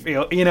make you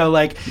feel,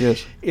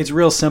 yes. It's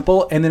real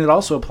simple. And then it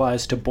also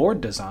applies to board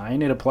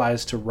design. It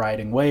applies to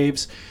riding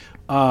waves.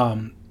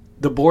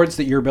 The boards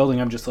that you're building,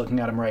 I'm just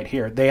looking at them right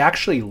here, they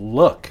actually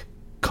look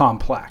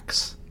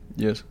complex.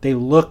 Yes. They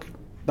look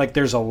like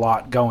there's a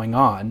lot going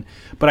on.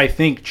 But I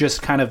think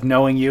just kind of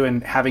knowing you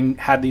and having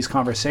had these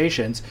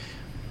conversations,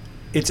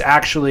 it's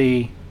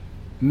actually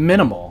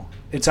minimal.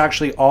 It's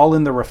actually all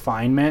in the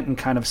refinement and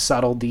kind of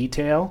subtle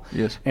detail.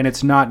 Yes. And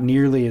it's not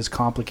nearly as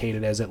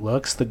complicated as it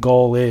looks. The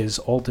goal is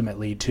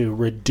ultimately to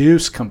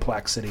reduce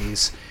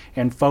complexities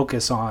and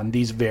focus on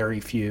these very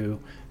few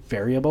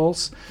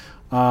variables.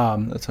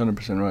 That's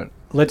 100% right.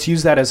 Let's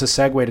use that as a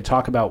segue to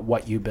talk about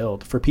what you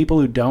build. For people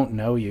who don't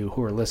know you,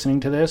 who are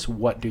listening to this,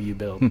 what do you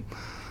build?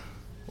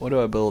 What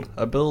do I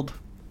build?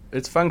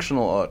 It's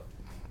functional art.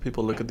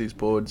 People look at these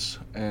boards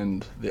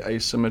and the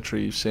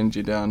asymmetry sends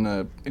you down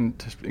an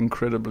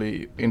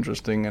incredibly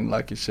interesting and,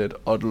 like you said,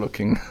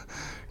 odd-looking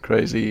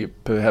crazy.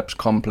 Perhaps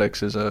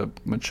complex is a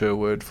mature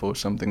word for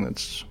something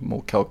that's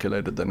more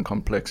calculated than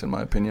complex, in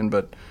my opinion.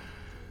 But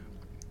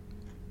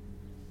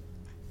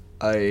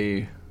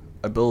I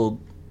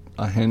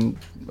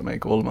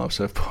make all of my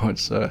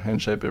surfboards,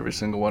 hand shape every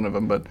single one of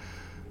them. But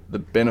the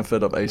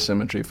benefit of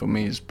asymmetry for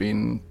me has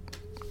been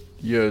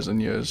years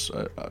and years.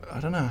 I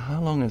don't know,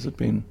 how long has it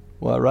been?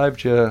 Well, I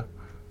arrived here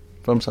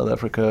from South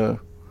Africa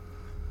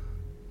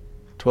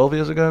 12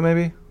 years ago,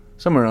 maybe?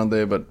 Somewhere around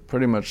there, but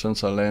pretty much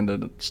since I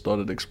landed,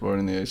 started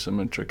exploring the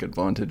asymmetric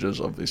advantages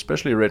of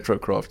especially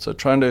retrocraft. So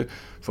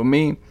for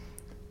me,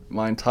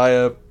 my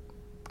entire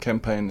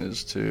campaign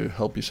is to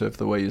help you surf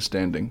the way you're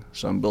standing.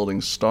 So I'm building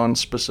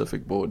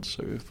stance-specific boards.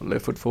 So for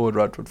left foot forward,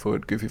 right foot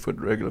forward, goofy foot,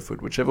 regular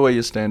foot, whichever way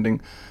you're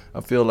standing.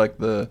 I feel like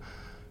the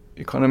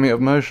economy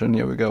of motion,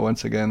 here we go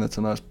once again, that's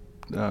a nice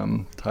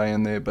tie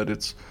in there, but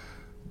it's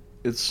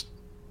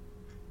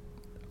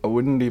I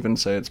wouldn't even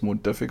say it's more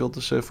difficult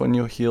to surf on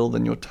your heel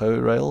than your toe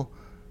rail,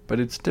 but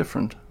it's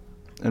different.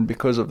 And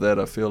because of that,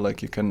 I feel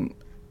like you can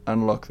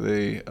unlock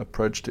the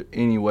approach to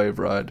any wave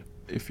ride.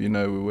 If you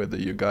know whether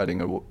you're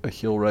guiding a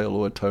heel rail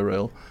or a toe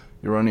rail,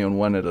 you're only on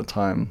one at a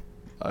time.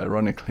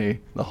 Ironically,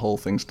 the whole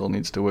thing still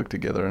needs to work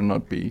together and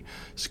not be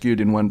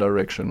skewed in one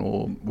direction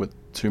or with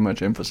too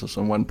much emphasis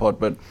on one part.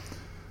 But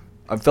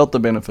I've felt the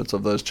benefits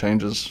of those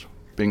changes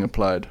being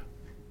applied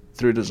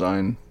through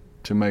design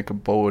to make a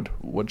board,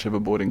 whichever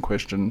board in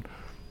question,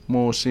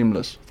 more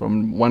seamless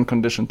from one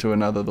condition to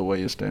another the way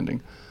you're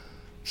standing.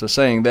 So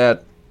saying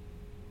that,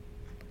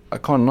 I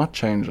can't not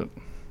change it.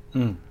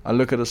 I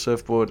look at a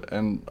surfboard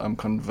and I'm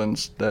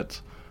convinced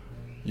that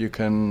you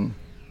can,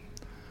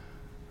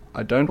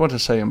 I don't want to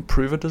say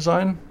improve a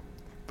design,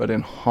 but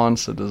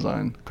enhance a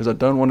design, because I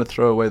don't want to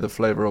throw away the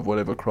flavor of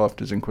whatever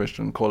craft is in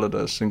question. Call it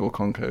a single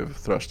concave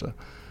thruster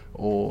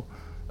or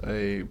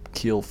a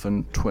keel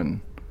fin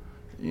twin.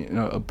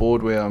 A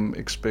board where I'm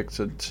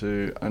expected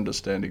to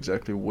understand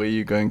exactly where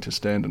you're going to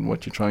stand and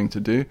what you're trying to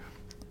do.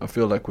 I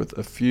feel like with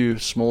a few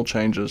small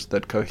changes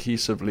that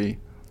cohesively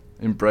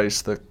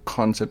embrace the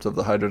concept of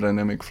the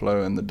hydrodynamic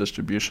flow and the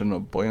distribution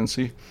of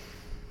buoyancy,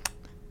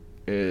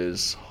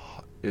 it's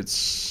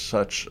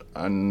such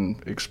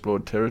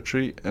unexplored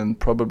territory, and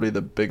probably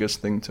the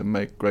biggest thing to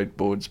make great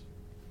boards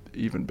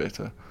even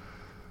better.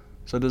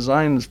 So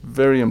design is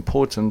very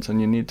important,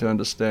 and you need to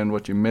understand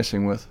what you're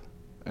messing with.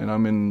 And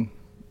I'm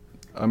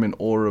in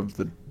awe of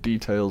the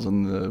details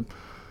and the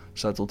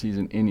subtleties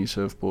in any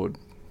surfboard,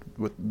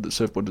 with the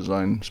surfboard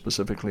design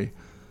specifically.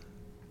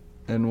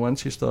 And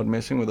once you start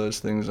messing with those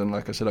things, and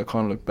like I said, I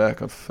can't look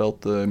back, I've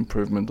felt the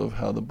improvement of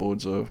how the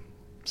boards are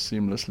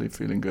seamlessly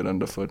feeling good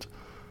underfoot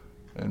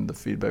and the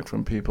feedback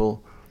from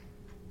people.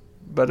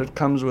 But it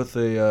comes with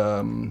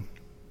the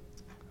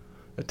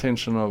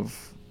attention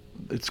of,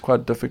 it's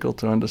quite difficult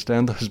to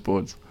understand those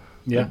boards.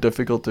 Yeah.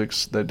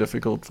 They're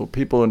difficult for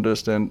people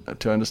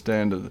to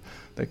understand.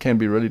 They can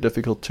be really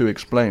difficult to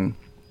explain.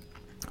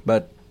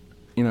 But,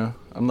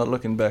 I'm not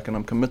looking back, and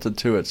I'm committed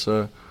to it.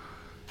 So,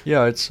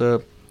 yeah, it's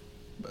a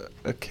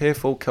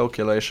careful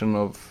calculation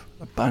of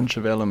a bunch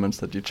of elements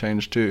that you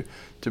change to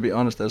be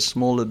honest, as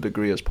small a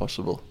degree as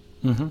possible.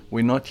 Mm-hmm.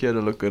 We're not here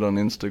to look good on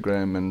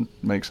Instagram and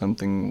make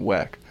something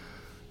whack.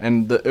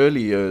 And the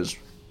early years,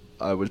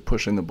 I was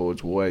pushing the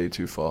boards way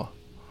too far.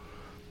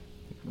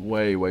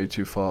 Way, way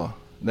too far.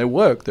 They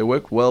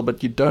work well,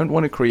 but you don't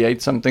want to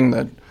create something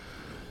that,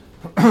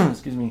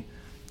 excuse me,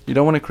 you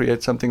don't want to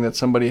create something that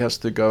somebody has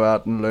to go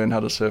out and learn how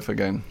to surf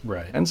again.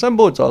 Right. And some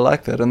boards are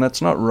like that, and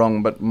that's not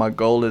wrong, but my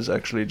goal is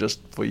actually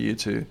just for you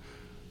to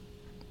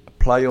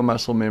apply your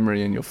muscle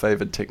memory and your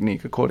favored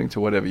technique according to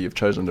whatever you've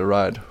chosen to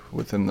ride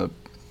within the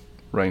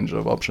range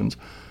of options,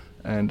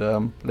 and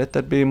let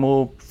that be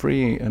more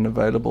free and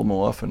available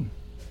more often.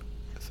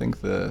 I think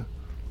the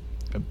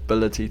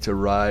ability to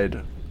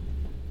ride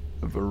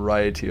a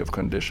variety of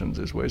conditions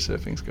is where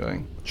surfing's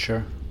going.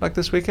 Sure. Like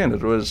this weekend,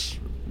 it was,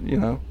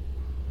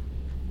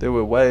 there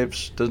were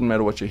waves. Doesn't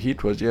matter what your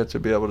heat was, you had to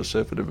be able to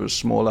surf it. If it was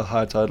smaller,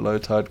 high tide, low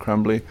tide,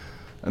 crumbly.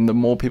 And the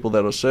more people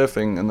that are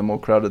surfing and the more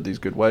crowded these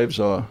good waves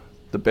are,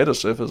 the better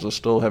surfers are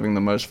still having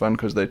the most fun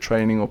because they're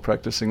training or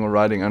practicing or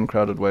riding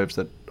uncrowded waves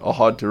that are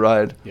hard to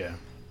ride. Yeah.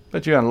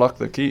 But you unlock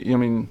the key.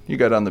 You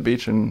go down the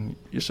beach and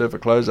you surf a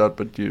closeout,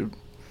 but you're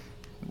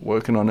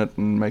working on it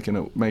and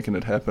making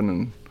it happen.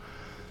 And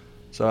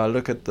so I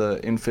look at the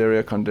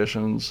inferior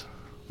conditions.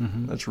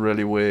 Mm-hmm. That's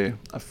really where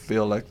I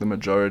feel like the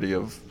majority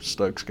of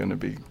Stoke's going to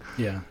be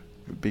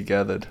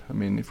gathered.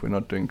 If we're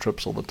not doing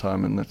trips all the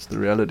time, and that's the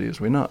reality, is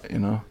we're not,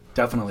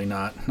 Definitely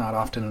not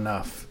often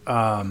enough.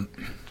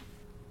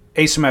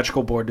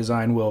 Asymmetrical board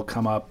design will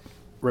come up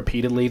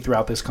repeatedly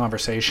throughout this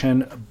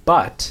conversation,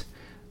 but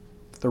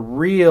the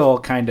real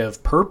kind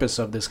of purpose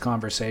of this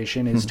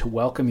conversation is to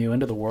welcome you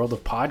into the world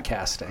of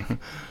podcasting.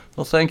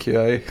 Well, thank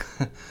you.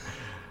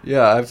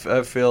 I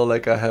feel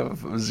like I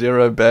have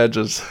 0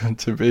 badges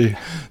to be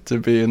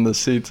in the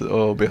seat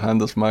or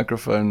behind this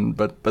microphone,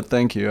 but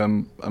thank you.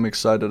 I'm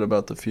excited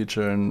about the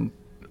future and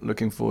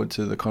looking forward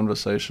to the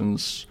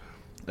conversations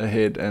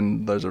ahead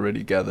and those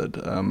already gathered.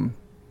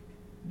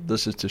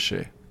 This is to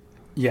share.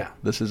 Yeah.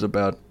 This is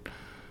about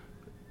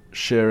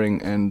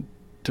sharing and,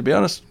 to be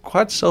honest,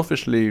 quite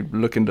selfishly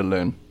looking to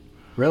learn.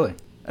 Really?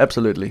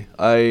 Absolutely.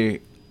 I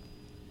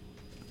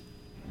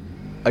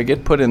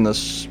get put in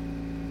this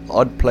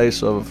odd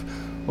place of,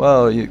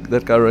 well,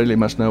 that guy really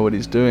must know what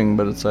he's doing,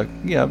 but it's like,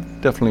 yeah,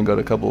 I've definitely got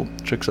a couple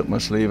tricks up my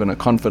sleeve and a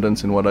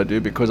confidence in what I do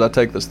because I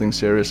take this thing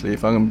seriously.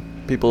 If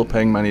people are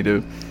paying money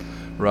to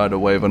ride a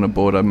wave on a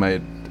board I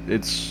made,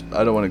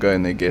 I don't want to go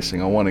in there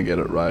guessing. I want to get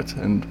it right,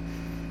 and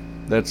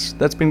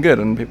that's been good,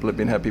 and people have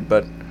been happy.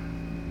 But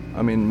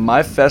I mean,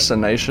 my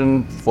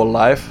fascination for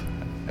life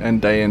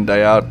and day in,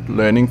 day out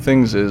learning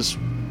things is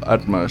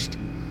utmost.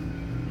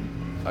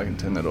 I can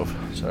turn that off.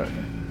 Sorry.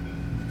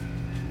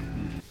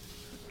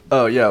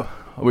 Oh yeah,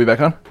 are we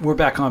back on? We're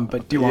back on,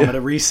 but do you want me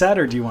to reset,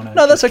 or do you want to?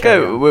 No, that's okay.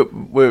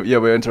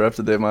 We're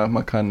interrupted there.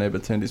 My kind neighbor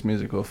turned his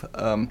music off.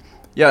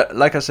 Yeah,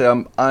 like I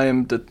say, I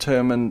am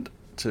determined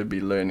to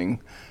be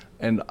learning,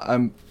 and I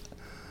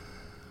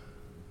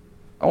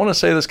want to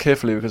say this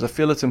carefully because I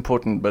feel it's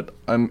important, but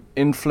I'm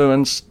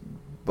influenced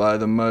by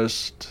the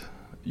most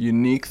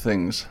unique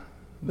things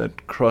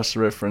that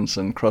cross-reference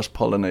and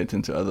cross-pollinate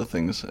into other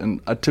things.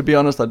 And to be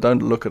honest, I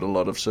don't look at a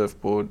lot of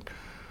surfboard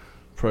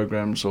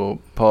programs or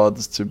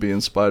paths to be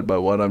inspired by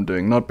what I'm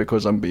doing, not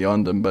because I'm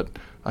beyond them, but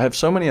I have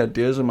so many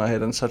ideas in my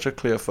head and such a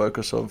clear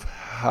focus of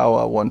how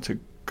I want to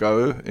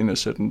go in a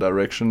certain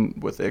direction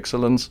with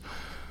excellence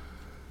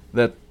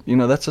that,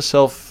 that's a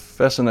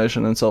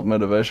self-fascination and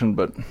self-motivation,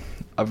 but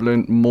I've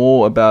learned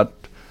more about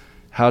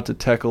how to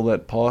tackle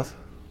that path,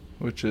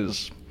 which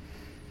is,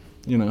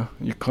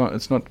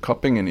 it's not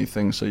copying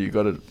anything, so you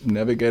got to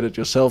navigate it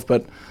yourself,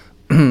 but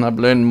I've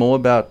learned more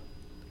about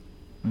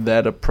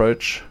that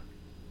approach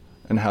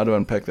and how to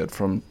unpack that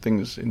from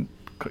things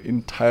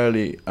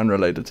entirely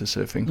unrelated to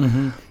surfing.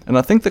 Mm-hmm. And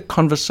I think the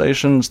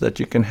conversations that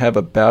you can have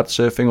about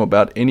surfing or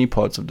about any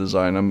parts of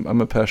design,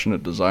 I'm a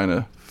passionate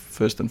designer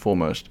first and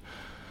foremost.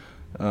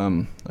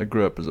 I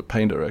grew up as a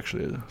painter,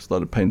 actually. I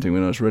started painting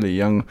when I was really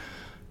young,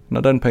 and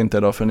I don't paint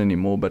that often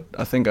anymore, but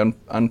I think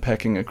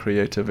unpacking a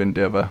creative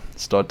endeavor,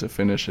 start to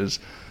finish, is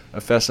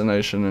a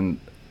fascination, and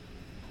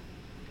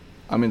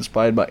I'm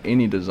inspired by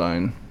any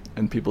design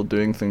and people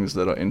doing things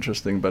that are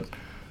interesting, but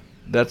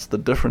that's the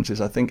difference, is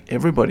I think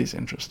everybody's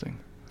interesting.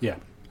 Yeah,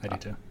 I do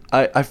too.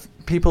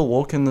 People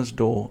walk in this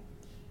door,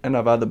 and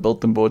I've either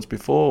built them boards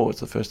before, or it's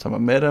the first time I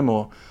met them,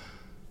 or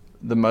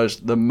the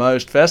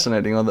most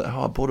fascinating are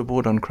I bought a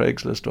board on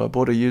Craigslist, or I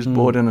bought a used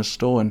board in a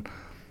store, and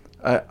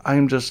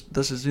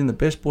this has been the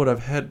best board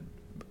I've had.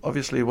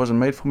 Obviously it wasn't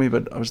made for me,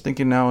 but I was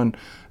thinking now, and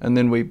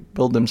then we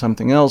build them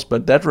something else,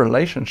 but that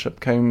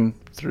relationship came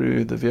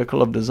through the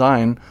vehicle of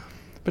design.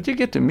 But you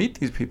get to meet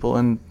these people,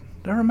 and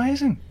they're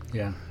amazing.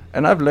 Yeah.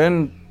 And I've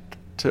learned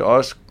to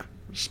ask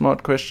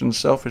smart questions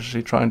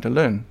selfishly, trying to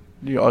learn.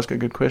 You ask a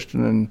good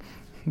question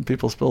and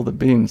people spill the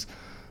beans.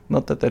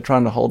 Not that they're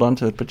trying to hold on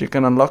to it, but you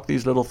can unlock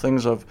these little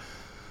things of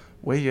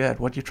where you're at,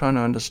 what you're trying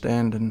to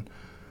understand. And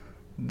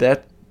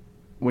that,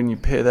 when you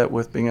pair that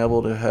with being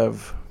able to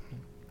have,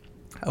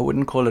 I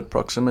wouldn't call it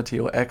proximity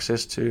or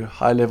access to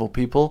high-level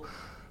people,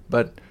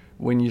 but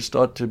when you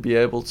start to be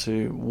able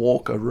to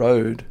walk a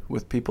road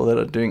with people that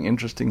are doing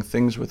interesting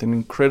things with an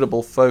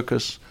incredible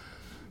focus,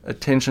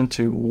 attention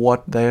to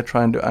what they're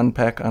trying to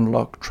unpack,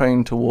 unlock,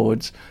 train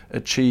towards,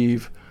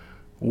 achieve,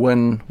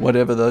 win,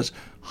 whatever those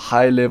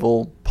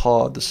high-level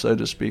paths, so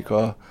to speak,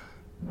 are,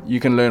 you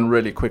can learn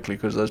really quickly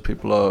because those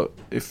people are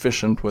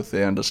efficient with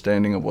their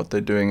understanding of what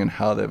they're doing and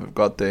how they've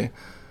got there.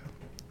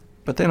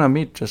 But then I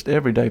meet just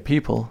everyday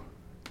people,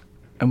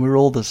 and we're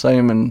all the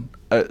same.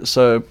 And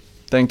so,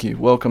 thank you.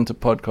 Welcome to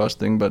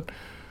podcasting. But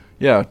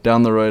yeah,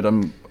 down the road,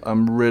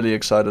 I'm really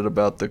excited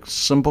about the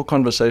simple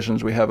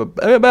conversations we have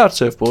about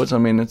surfboards. I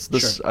mean, it's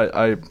this. Sure.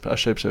 I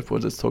shape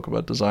surfboards. Let's talk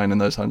about design and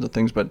those kinds of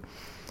things. But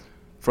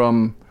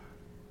from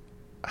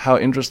how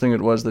interesting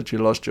it was that you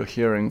lost your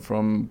hearing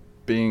from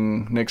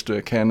being next to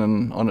a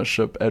cannon on a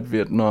ship at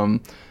Vietnam,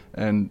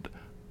 and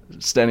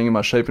standing in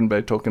my shaping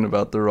bay talking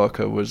about the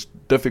rocker was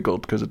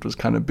difficult because it was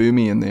kind of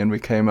boomy in there, and we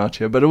came out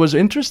here. But it was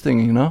interesting,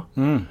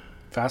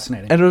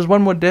 Fascinating. And it was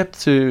one more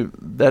depth to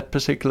that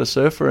particular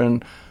surfer,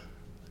 and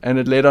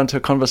it led on to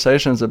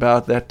conversations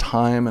about that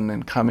time, and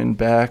then coming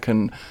back,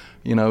 and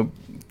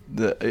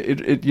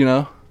it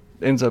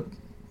ends up,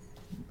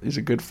 he's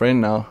a good friend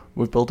now.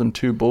 We've built him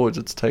 2 boards.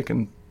 It's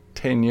taken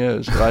 10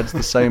 years, rides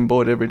the same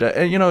board every day.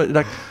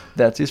 And,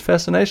 that's his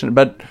fascination.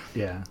 But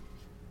yeah,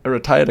 a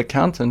retired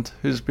accountant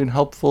who's been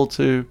helpful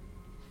to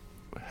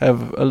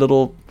have a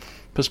little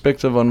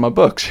perspective on my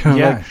books.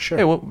 Yeah, sure.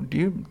 Hey,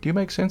 do you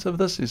make sense of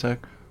this? He's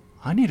like,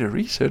 I need to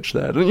research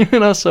that.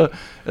 And, so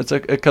it's a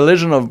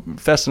collision of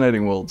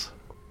fascinating worlds.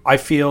 I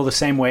feel the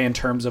same way in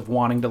terms of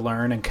wanting to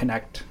learn and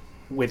connect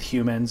with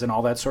humans and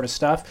all that sort of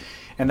stuff.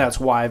 And that's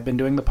why I've been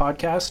doing the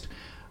podcast.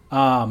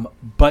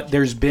 But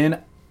there's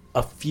been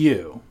a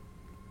few,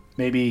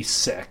 maybe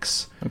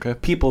 6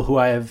 people who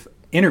I have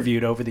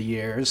interviewed over the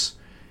years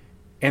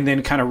and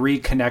then kind of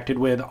reconnected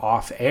with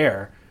off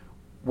air,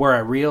 where I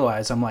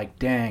realize I'm like,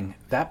 dang,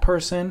 that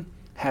person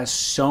has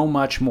so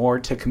much more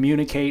to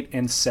communicate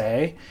and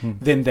say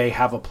than they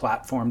have a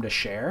platform to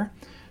share.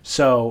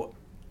 So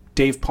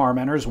Dave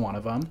Parmenter is one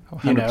of them,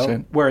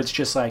 100%. where it's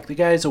just like the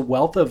guy's a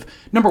wealth of,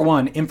 number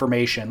one,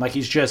 information. Like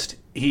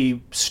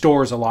he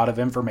stores a lot of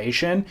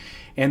information,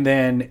 and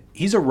then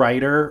he's a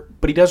writer,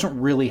 but he doesn't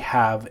really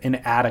have an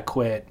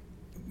adequate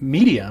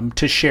medium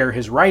to share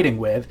his writing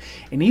with.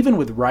 And even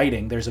with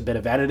writing, there's a bit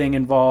of editing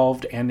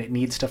involved, and it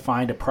needs to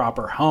find a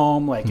proper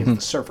home. Like, is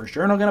the Surfer's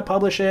Journal going to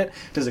publish it?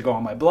 Does it go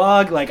on my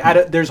blog? Like,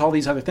 there's all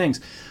these other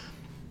things.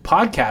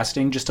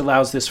 Podcasting just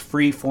allows this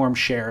free form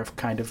share of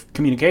kind of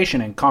communication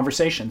and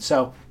conversation.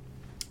 So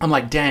I'm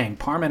like, dang,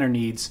 Parmenter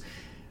needs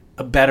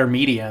a better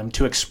medium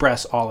to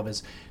express all of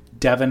his.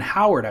 Devin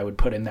Howard, I would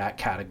put in that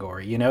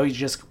category. He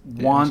just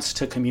wants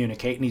to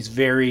communicate, and he's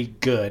very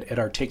good at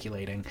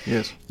articulating.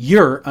 Yes.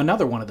 You're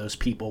another one of those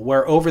people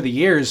where over the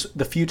years,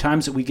 the few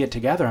times that we get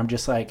together, I'm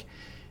just like,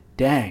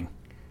 dang,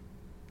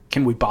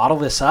 can we bottle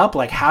this up?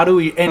 Like, how do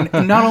we, and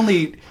not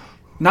only,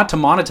 not to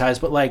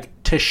monetize, but like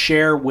to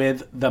share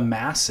with the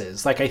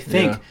masses. Like, I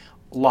think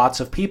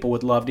lots of people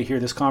would love to hear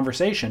this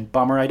conversation.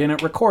 Bummer I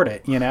didn't record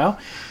it,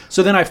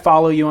 So then I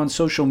follow you on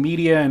social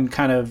media and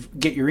kind of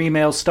get your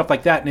emails, stuff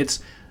like that. And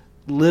it's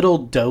little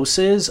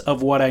doses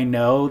of what I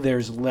know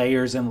there's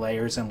layers and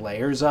layers and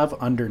layers of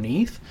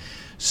underneath.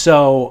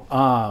 So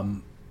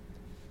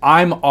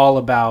I'm all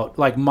about,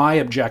 like, my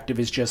objective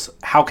is just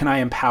how can I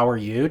empower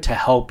you to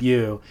help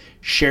you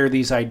share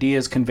these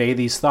ideas, convey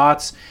these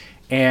thoughts.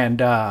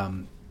 And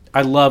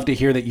I love to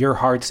hear that your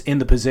heart's in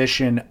the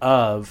position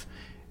of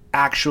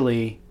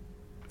actually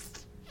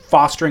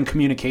fostering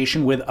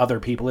communication with other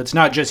people. It's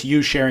not just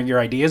you sharing your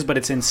ideas, but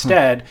it's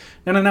instead,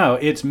 no,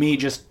 it's me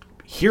just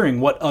hearing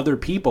what other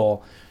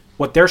people,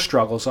 what their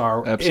struggles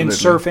are in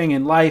surfing,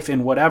 in life,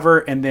 in whatever,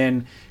 and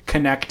then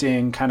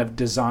connecting kind of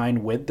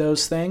design with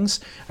those things.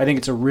 I think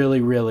it's a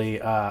really,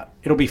 really,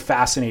 it'll be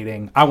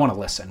fascinating. I want to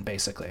listen,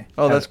 basically.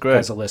 Oh, that's great.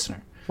 As a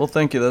listener. Well,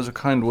 thank you. Those are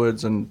kind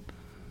words, and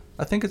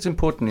I think it's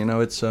important,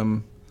 it's,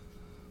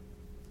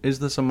 is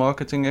this a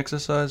marketing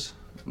exercise?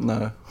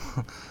 No.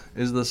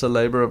 Is this a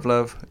labor of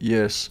love?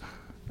 Yes.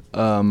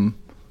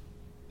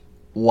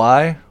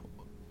 Why?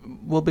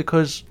 Well,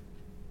 because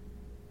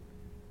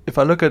if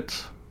I look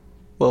at,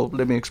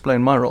 let me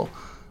explain my role.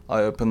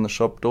 I open the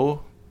shop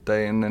door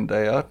day in and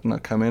day out, and I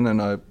come in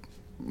and I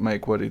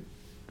make what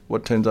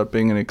turns out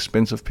being an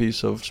expensive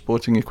piece of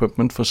sporting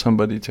equipment for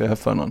somebody to have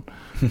fun on.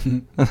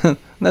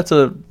 That's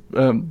a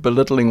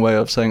belittling way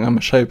of saying I'm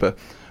a shaper.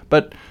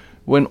 But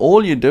when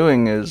all you're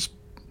doing is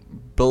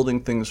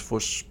building things for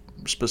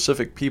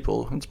specific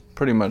people, it's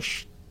pretty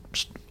much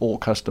all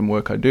custom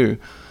work I do.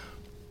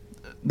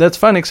 That's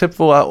fun, except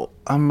for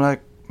I'm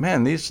like,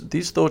 man,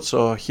 these thoughts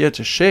are here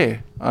to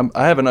share.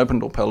 I have an open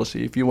door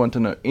policy. If you want to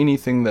know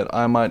anything that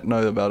I might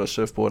know about a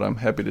surfboard, I'm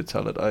happy to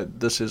tell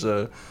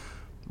it.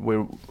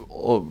 We're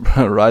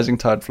rising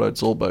tide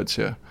floats all boats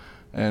here.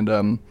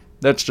 And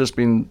that's just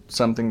been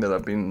something that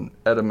I've been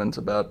adamant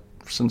about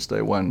since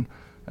day one.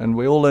 And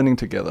we're all learning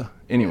together.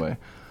 Anyway,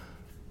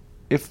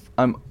 if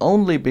I'm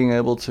only being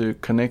able to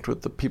connect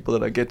with the people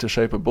that I get to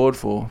shape a board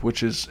for,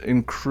 which is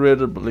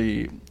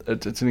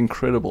it's an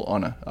incredible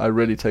honor. I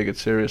really take it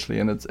seriously,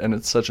 and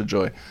it's such a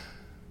joy.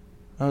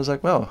 I was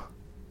like, well,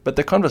 but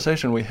the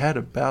conversation we had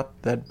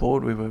about that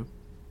board we were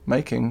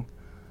making,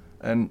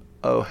 and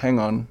oh, hang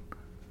on,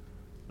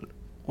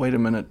 wait a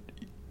minute,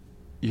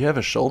 you have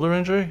a shoulder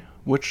injury?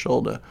 Which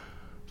shoulder?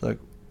 It's like,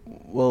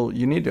 well,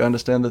 you need to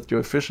understand that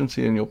your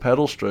efficiency in your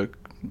paddle stroke,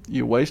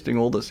 you're wasting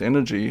all this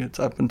energy. It's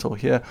up until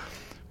here.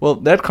 Well,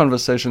 that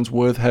conversation's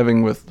worth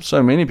having with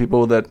so many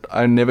people that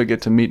I never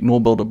get to meet nor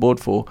build a board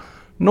for,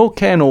 nor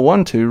can or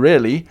want to,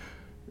 really.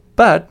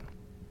 But,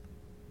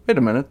 wait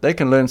a minute, they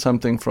can learn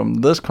something from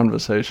this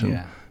conversation.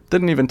 Yeah.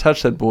 Didn't even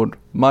touch that board,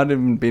 might have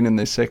even been in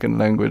their second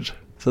language.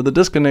 So the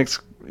disconnects,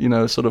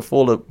 sort of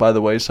fall by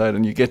the wayside,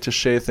 and you get to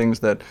share things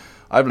that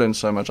I've learned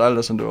so much. I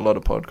listen to a lot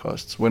of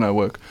podcasts when I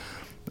work.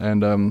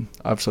 And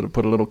I've sort of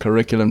put a little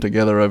curriculum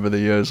together over the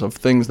years of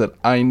things that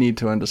I need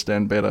to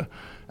understand better.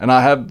 And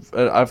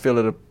I feel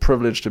it a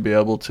privilege to be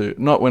able to,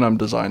 not when I'm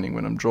designing,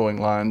 when I'm drawing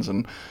lines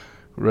and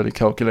really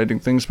calculating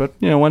things, but,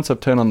 once I've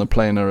turned on the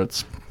planer,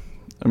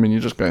 you're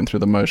just going through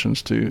the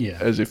motions to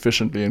as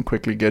efficiently and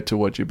quickly get to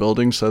what you're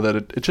building so that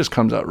it just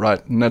comes out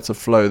right. And that's a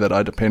flow that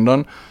I depend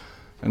on.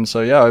 And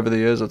so, over the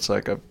years, it's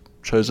like I've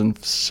chosen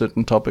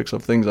certain topics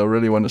of things I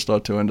really want to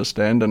start to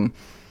understand. And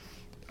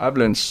I've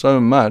learned so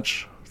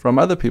much from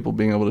other people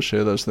being able to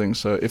share those things.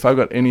 So if I've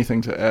got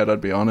anything to add,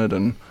 I'd be honored.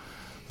 And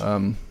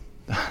I'm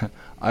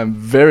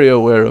very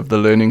aware of the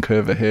learning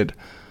curve ahead.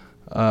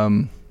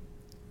 I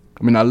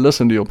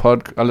listen to your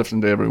I listen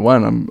to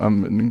everyone.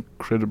 I'm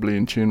incredibly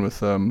in tune with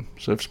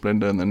Surf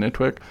Splendor and the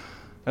network.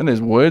 And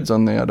there's words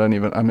on there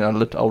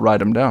I'll write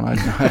them down.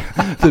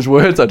 There's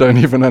words I don't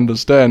even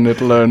understand, let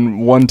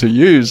alone one to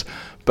use.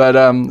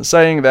 But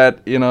saying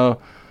that,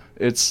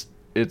 it's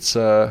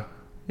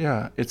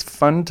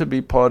fun to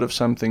be part of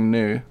something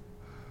new.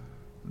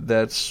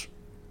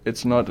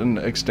 It's not an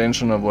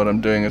extension of what I'm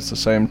doing. It's the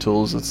same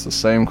tools. It's the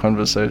same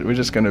conversation. We're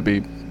just going to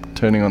be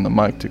turning on the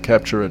mic to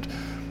capture it,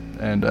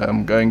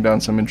 and going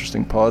down some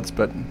interesting paths.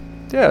 But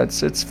yeah,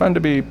 it's fun to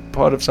be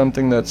part of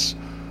something that's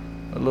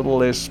a little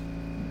less,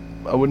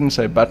 I wouldn't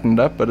say buttoned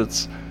up, but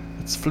it's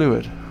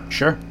fluid.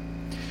 Sure.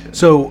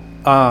 So,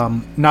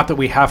 not that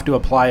we have to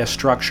apply a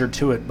structure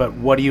to it, but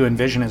what do you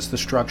envision as the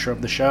structure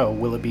of the show?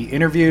 Will it be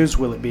interviews?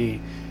 Will it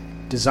be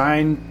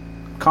design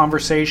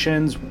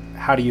conversations?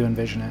 How do you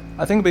envision it?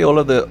 I think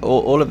it'll be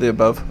all of the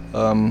above.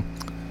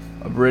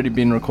 I've already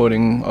been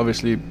recording,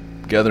 obviously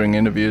gathering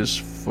interviews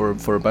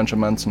for a bunch of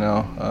months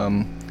now.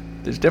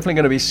 There's definitely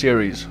going to be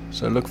series,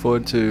 so look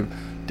forward to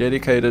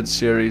dedicated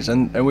series,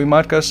 and we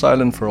might go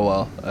silent for a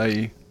while.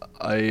 I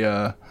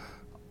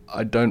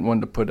don't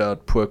want to put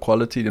out poor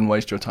quality and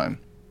waste your time.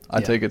 I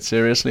take it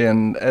seriously,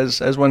 and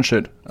as one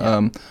should.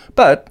 Yeah.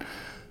 But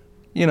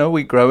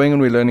we're growing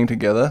and we're learning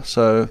together,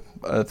 so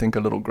I think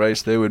a little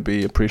grace there would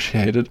be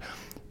appreciated.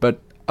 But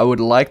I would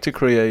like to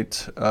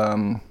create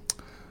a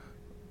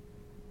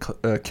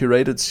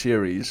curated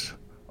series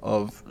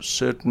of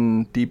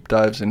certain deep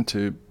dives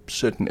into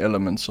certain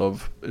elements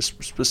of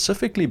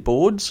specifically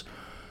boards,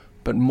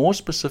 but more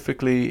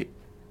specifically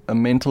a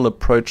mental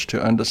approach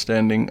to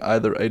understanding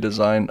either a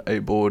design, a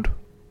board,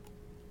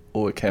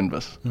 or a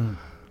canvas.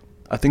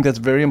 I think that's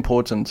very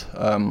important.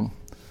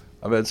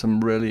 I've had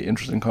some really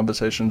interesting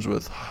conversations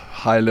with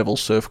high-level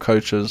surf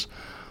coaches,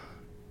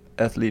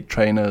 athlete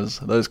trainers,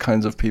 those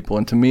kinds of people.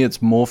 And to me,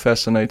 it's more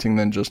fascinating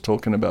than just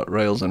talking about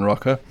rails and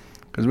rocker,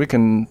 because we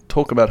can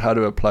talk about how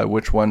to apply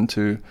which one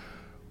to,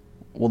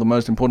 well, the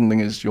most important thing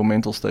is your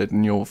mental state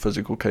and your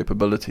physical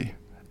capability.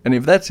 And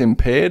if that's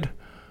impaired,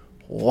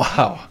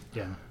 wow.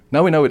 Yeah.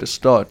 Now we know where to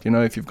start.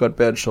 If you've got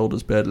bad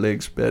shoulders, bad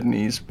legs, bad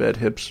knees, bad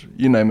hips,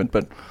 you name it.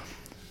 But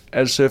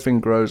as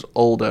surfing grows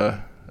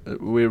older,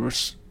 we're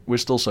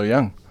still so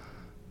young.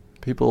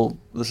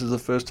 This is the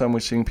first time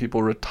we're seeing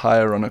people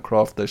retire on a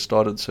craft they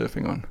started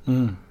surfing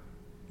on,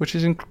 which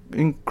is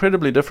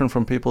incredibly different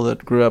from people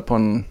that grew up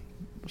on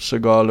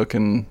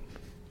cigar-looking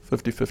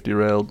 50-50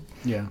 railed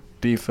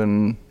deep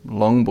and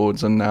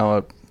longboards and now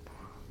are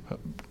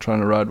trying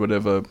to ride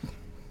whatever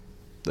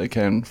they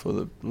can for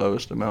the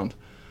lowest amount.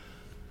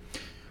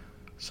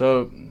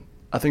 So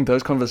I think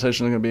those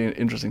conversations are going to be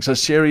interesting. So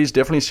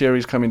definitely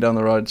series coming down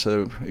the road,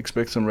 so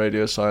expect some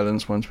radio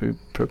silence once we're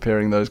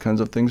preparing those kinds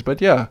of things.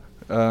 But yeah,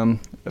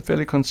 a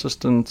fairly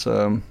consistent,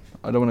 I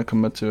don't want to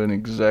commit to an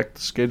exact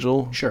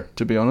schedule, sure,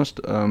 to be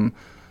honest.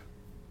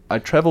 I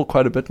travel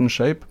quite a bit in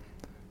shape,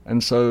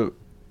 and so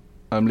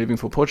I'm leaving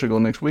for Portugal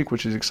next week,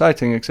 which is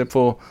exciting, except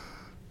for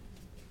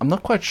I'm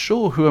not quite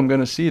sure who I'm going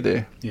to see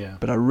there. Yeah.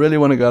 But I really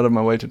want to go out of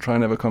my way to try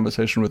and have a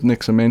conversation with Nick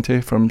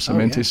Semente from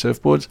Semente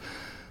Surfboards.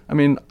 I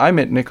mean, I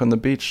met Nick on the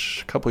beach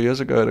a couple of years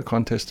ago at a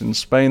contest in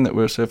Spain that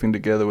we were surfing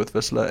together with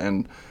Whistler,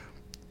 and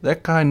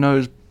that guy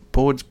knows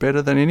boards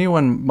better than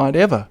anyone might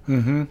ever.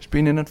 Mm-hmm. He's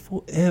been in it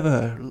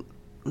forever,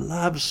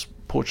 loves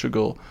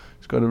Portugal.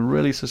 He's got a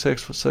really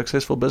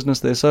successful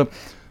business there. So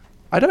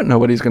I don't know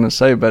what he's going to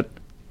say, but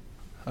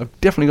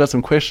I've definitely got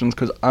some questions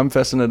because I'm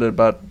fascinated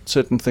about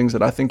certain things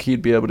that I think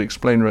he'd be able to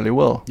explain really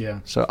well. Yeah.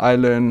 So I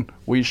learn,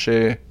 we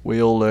share,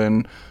 we all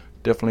learn.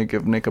 Definitely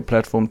give Nick a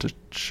platform to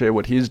share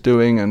what he's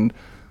doing, and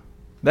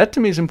that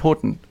to me is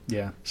important.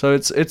 Yeah. So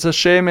it's a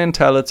share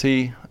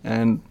mentality,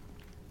 and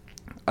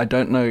I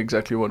don't know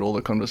exactly what all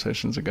the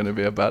conversations are going to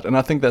be about, and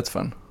I think that's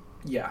fun.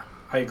 Yeah,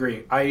 I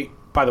agree.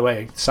 By the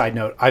way, side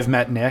note, I've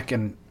met Nick,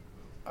 and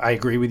I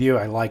agree with you.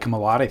 I like him a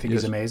lot. I think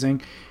he's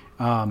amazing.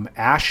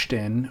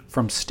 Ashton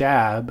from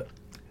Stab,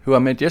 who I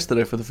met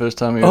yesterday for the first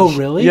time.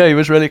 Really? Yeah, he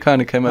was really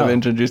kind. He came over,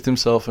 introduced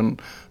himself,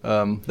 and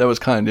that was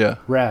kind, yeah.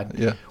 Rad.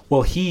 Yeah.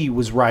 Well, he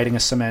was riding a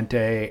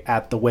Semente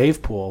at the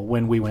wave pool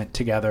when we went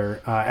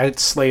together at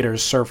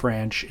Slater's Surf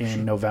Ranch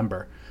in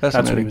November. That's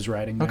what he was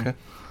riding there. Okay.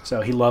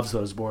 So he loves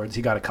those boards.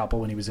 He got a couple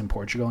when he was in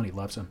Portugal, and he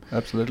loves them.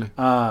 Absolutely.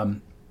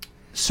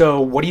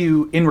 So what do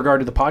you, in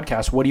regard to the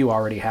podcast, what do you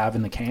already have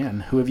in the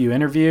can? Who have you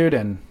interviewed?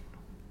 And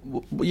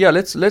yeah,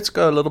 let's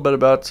go a little bit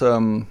about.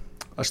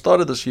 I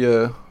started this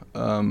year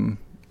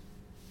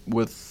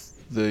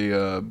with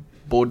the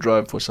board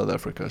drive for South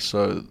Africa.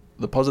 So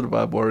the Positive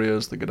Vibe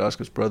Warriors, the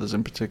Gadaskas brothers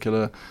in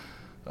particular,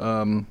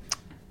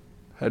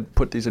 had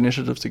put these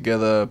initiatives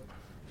together,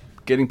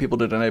 getting people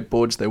to donate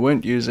boards they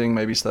weren't using,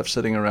 maybe stuff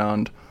sitting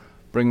around,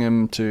 bring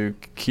them to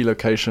key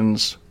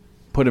locations,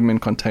 put them in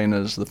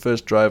containers. The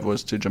first drive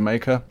was to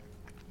Jamaica,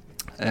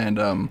 and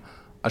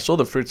I saw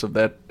the fruits of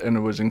that, and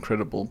it was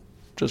incredible.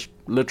 Just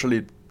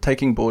literally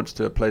taking boards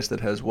to a place that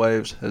has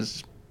waves,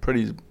 has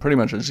pretty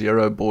much a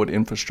zero board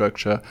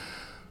infrastructure,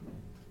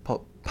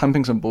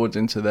 pumping some boards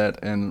into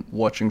that and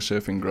watching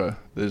surfing grow.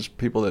 There's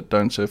people that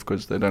don't surf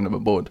because they don't have a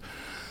board.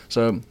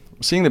 So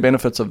seeing the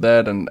benefits of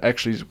that, and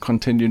actually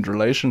continued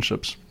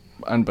relationships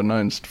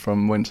unbeknownst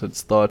from whence it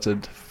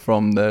started,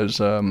 from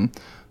those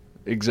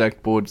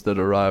exact boards that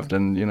arrived,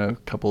 and a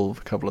couple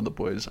of the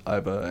boys,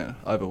 Ivor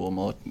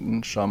Wilmot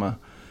and Shama.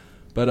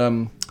 But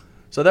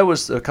so that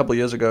was a couple of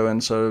years ago,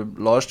 and so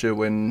last year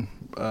when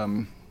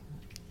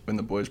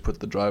the boys put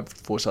the drive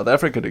for South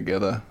Africa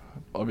together,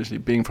 obviously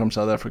being from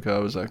South Africa, I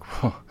was like,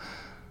 whoa,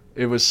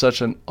 it was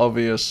such an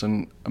obvious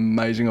and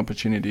amazing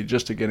opportunity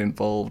just to get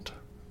involved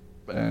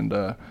and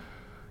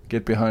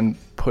get behind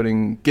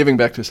giving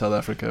back to South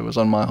Africa. It was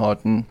on my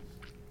heart, and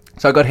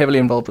so I got heavily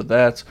involved with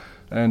that,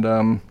 and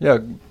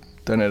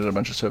donated a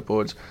bunch of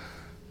surfboards,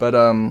 but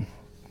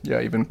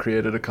even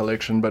created a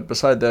collection. But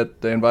beside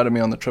that, they invited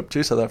me on the trip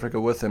to South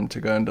Africa with them to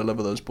go and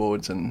deliver those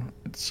boards, and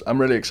I'm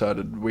really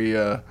excited.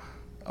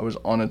 I was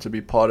honored to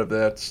be part of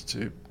that,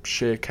 to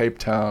share Cape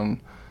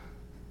Town,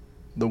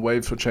 the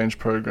Waves for Change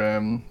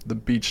program, the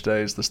beach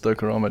days, the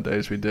Stokerama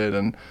days we did,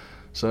 and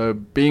so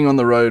being on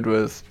the road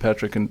with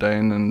Patrick and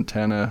Dane and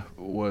Tanner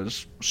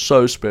was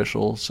so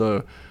special.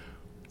 So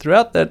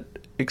throughout that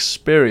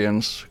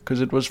experience,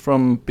 because it was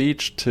from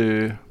beach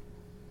to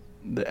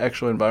the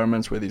actual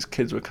environments where these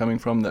kids were coming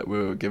from that we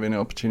were given the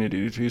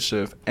opportunity to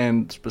surf,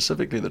 and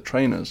specifically the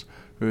trainers,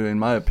 who in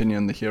my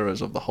opinion the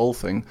heroes of the whole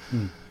thing,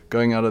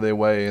 going out of their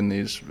way in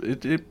these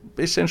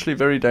essentially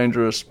very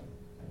dangerous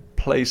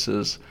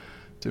places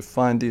to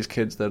find these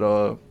kids that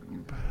are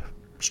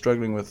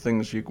struggling with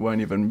things you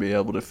won't even be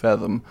able to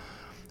fathom,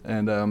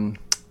 and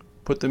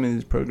put them in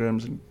these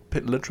programs and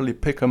literally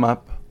pick them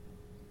up,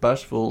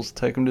 busfuls,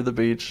 take them to the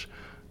beach,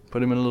 put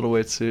them in a little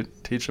wetsuit,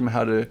 teach them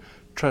how to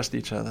trust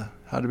each other,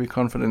 how to be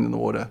confident in the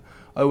water.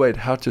 Oh wait,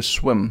 how to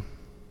swim.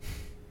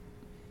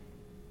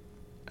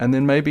 And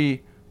then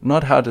maybe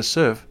not how to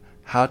surf,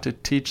 how to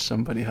teach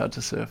somebody how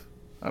to surf.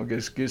 I'll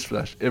get a goose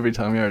flash every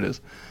time, here it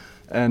is.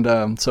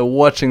 And so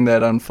watching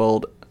that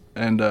unfold,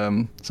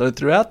 and so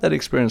throughout that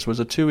experience was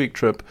a 2-week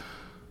trip.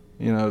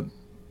 You know,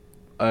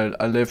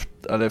 I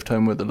left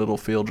home with a little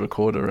field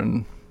recorder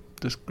and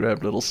just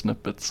grabbed little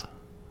snippets.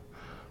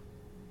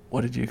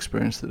 What did you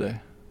experience today?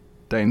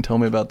 Dane, tell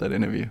me about that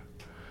interview.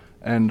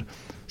 And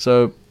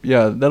so,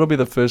 yeah, that'll be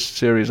the first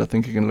series I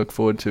think you can look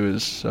forward to,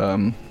 is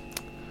the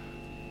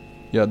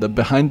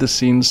behind the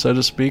scenes, so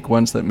to speak,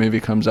 once that movie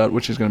comes out,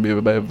 which is going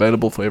to be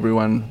available for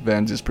everyone.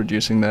 Vans is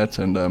producing that,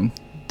 and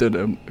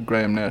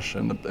Graham Nash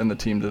and the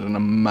team did an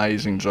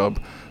amazing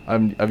job.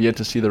 I've yet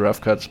to see the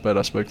rough cuts, but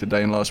I spoke to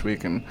Dane last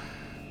week, and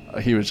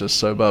he was just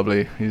so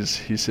bubbly.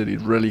 He said he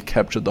really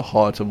captured the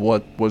heart of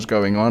what was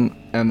going on,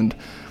 and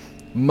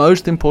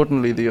most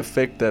importantly, the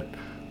effect that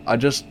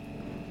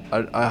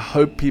I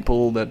hope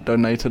people that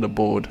donated a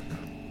board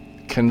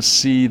can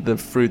see the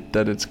fruit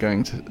that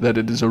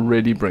it is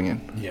already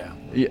bringing. Yeah.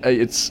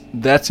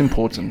 That's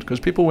important,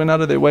 because people went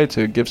out of their way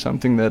to give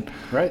something that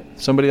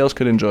somebody else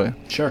could enjoy.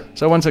 Sure.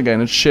 So once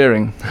again, it's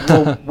sharing.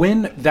 Well,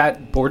 when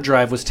that board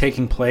drive was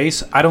taking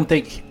place, I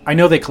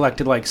know they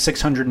collected like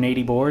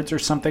 680 boards or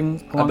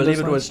something. I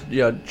believe it was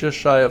just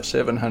shy of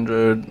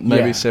 700,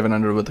 maybe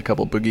 700 with a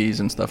couple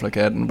boogies and stuff like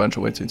that, and a bunch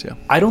of wetsuits. Yeah.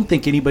 I don't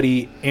think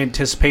anybody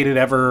anticipated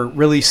ever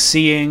really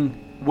seeing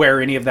where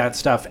any of that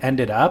stuff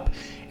ended up,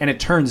 and it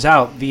turns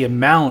out the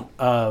amount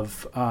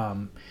of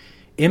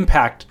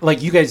impact,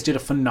 like, you guys did a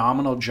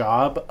phenomenal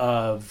job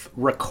of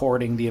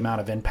recording the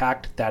amount of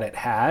impact that it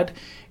had,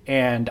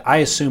 and I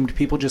assumed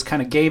people just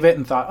kind of gave it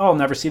and thought, oh, I'll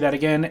never see that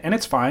again, and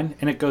it's fine,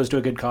 and it goes to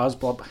a good cause,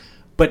 blah, blah.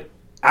 But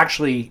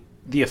actually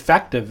the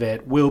effect of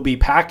it will be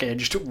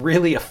packaged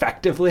really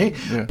effectively,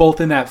 both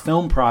in that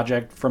film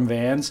project from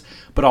Vans,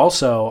 but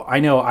also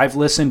I know I've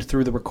listened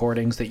through the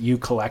recordings that you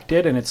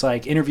collected, and it's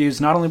like interviews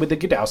not only with the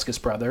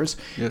Gudauskas brothers,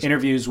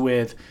 interviews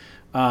with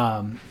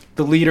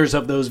the leaders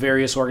of those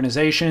various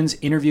organizations,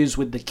 interviews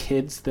with the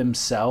kids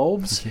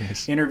themselves,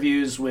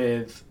 interviews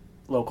with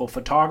local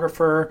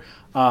photographer,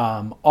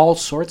 all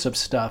sorts of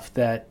stuff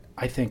that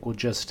I think will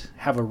just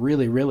have a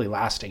really, really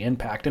lasting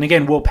impact. And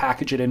again, we'll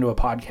package it into a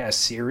podcast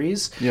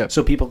series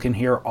so people can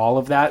hear all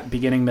of that,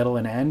 beginning, middle,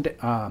 and end.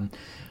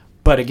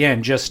 But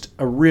again, just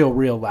a real,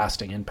 real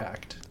lasting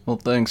impact. Well,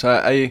 thanks.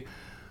 I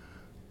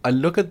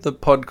look at the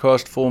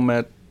podcast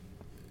format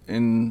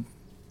in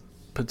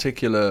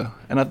particular,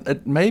 and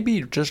it may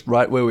be just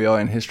right where we are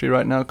in history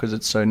right now, because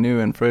it's so new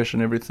and fresh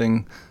and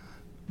everything,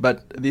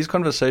 but these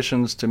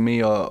conversations to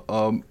me are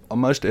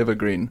most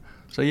evergreen.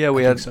 So yeah,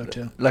 we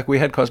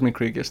had Cosmic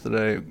Creek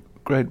yesterday,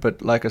 great,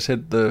 but like I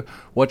said, the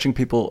watching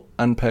people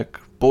unpack,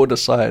 board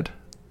aside,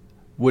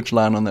 which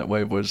line on that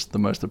wave was the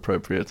most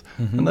appropriate,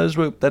 and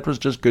that was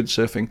just good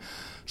surfing.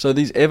 So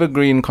these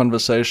evergreen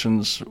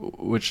conversations,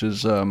 which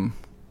is I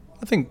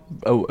think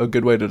a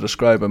good way to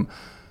describe them,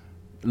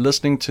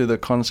 listening to the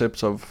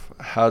concepts of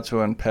how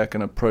to unpack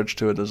an approach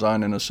to a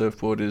design in a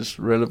surfboard is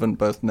relevant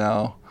both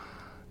now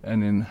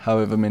and in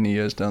however many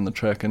years down the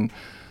track. And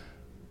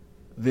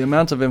the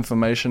amount of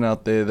information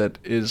out there that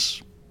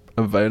is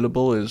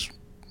available is,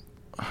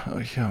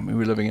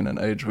 we're living in an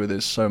age where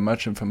there's so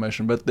much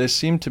information, but there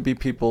seem to be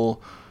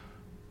people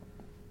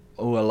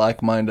who are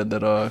like-minded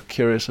that are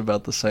curious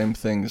about the same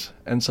things.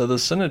 And so the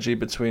synergy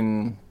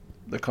between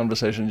the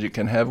conversations you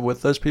can have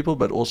with those people,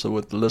 but also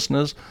with the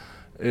listeners,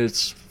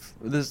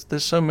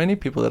 there's so many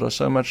people that are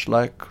so much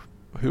like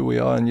who we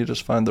are, and you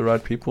just find the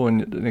right people,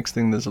 and the next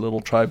thing there's a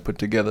little tribe put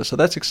together. So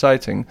that's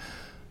exciting.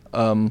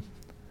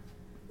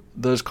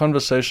 Those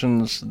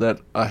conversations that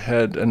I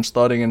had, and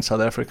starting in South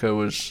Africa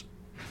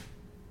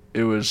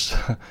it was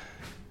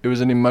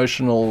an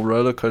emotional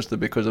roller coaster,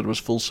 because it was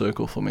full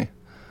circle for me.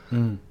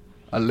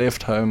 I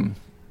left home,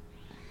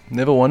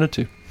 never wanted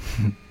to.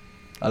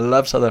 I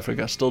love South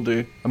Africa, still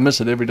do. I miss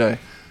it every day.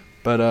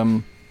 But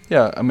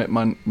yeah, I met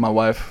my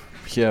wife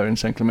here in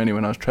St. Clemente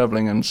when I was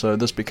traveling, and so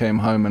this became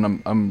home,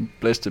 and I'm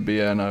blessed to be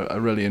here, and I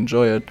really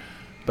enjoy it.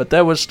 But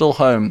that was still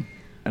home,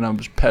 and I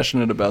was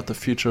passionate about the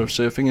future of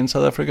surfing in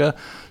South Africa.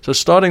 So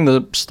starting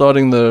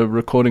the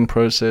recording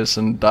process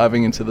and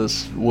diving into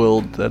this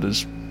world that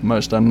is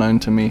most unknown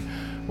to me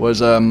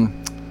was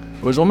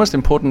almost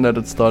important that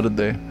it started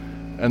there.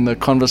 And the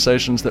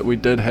conversations that we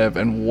did have,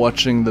 and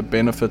watching the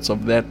benefits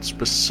of that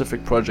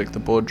specific project, the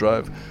board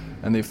drive,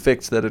 and the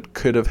effects that it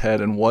could have had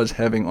and was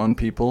having on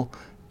people.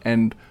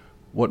 And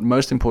what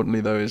most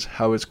importantly, though, is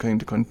how it's going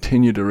to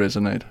continue to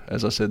resonate.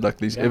 As I said, like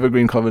these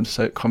evergreen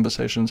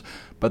conversations,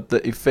 but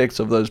the effects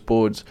of those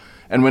boards.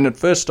 And when it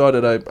first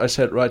started, I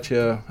sat right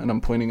here, and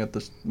I'm pointing at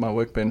my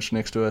workbench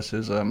next to us.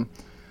 I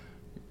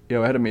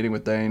had a meeting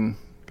with Dane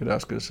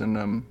Gadauskas,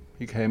 and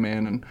he came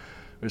in, and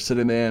we were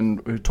sitting there,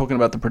 and we were talking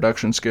about the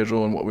production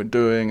schedule and what we're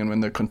doing, and when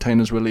the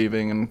containers were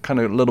leaving, and kind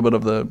of a little bit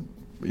of the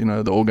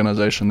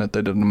organization that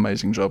they did an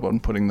amazing job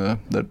on putting the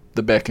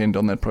back end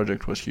on that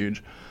project was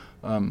huge.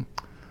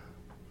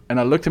 And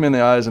I looked him in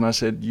the eyes and I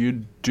said, you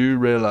do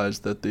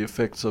realize that the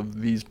effects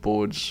of these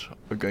boards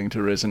are going to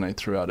resonate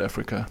throughout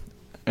Africa?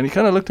 And he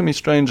kind of looked at me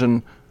strange,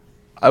 and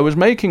I was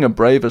making a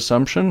brave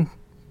assumption,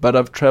 but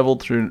I've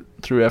traveled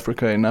through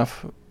Africa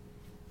enough,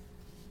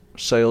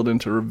 sailed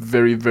into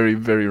very, very,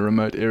 very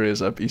remote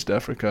areas up East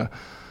Africa,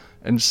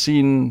 and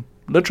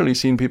literally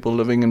seen people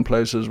living in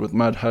places with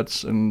mud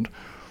huts and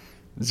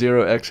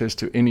zero access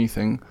to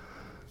anything.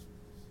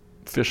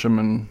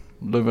 Fishermen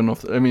living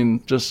off,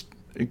 just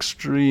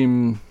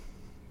extreme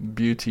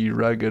beauty,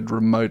 rugged,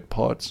 remote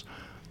parts.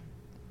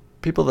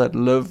 People that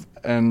live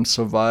and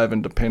survive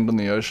and depend on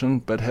the ocean,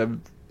 but have,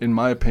 in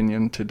my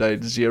opinion, to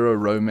date, zero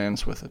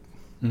romance with it.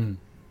 And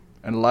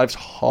life's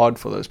hard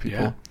for those people.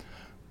 Yeah.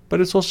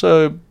 But it's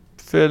also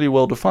fairly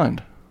well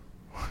defined.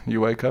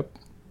 You wake up,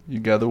 you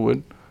gather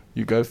wood,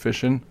 you go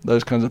fishing,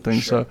 those kinds of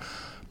things. Sure.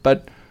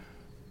 But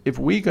if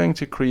we're going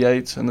to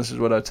create, and this is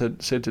what I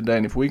said to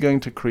Dane, if we're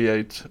going to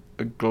create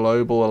a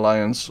global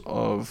alliance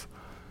of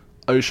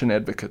ocean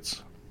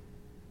advocates,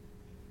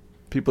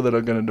 people that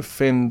are going to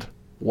defend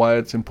why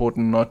it's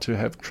important not to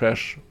have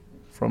trash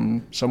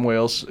from somewhere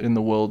else in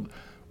the world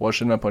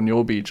washing up on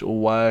your beach, or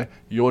why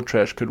your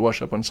trash could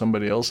wash up on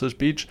somebody else's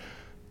beach,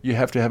 you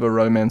have to have a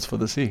romance for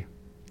the sea.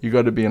 You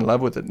got to be in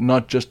love with it,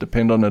 not just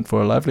depend on it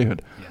for a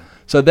livelihood. Yeah.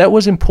 So that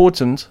was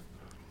important,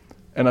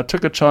 and I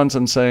took a chance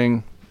on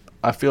saying,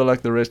 I feel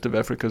like the rest of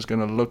Africa is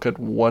going to look at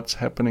what's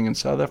happening in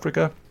South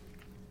Africa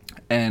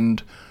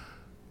and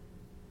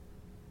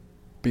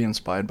be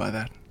inspired by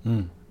that.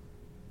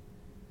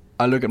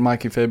 I look at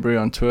Mikey February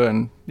on tour,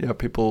 and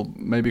people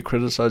maybe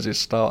criticize his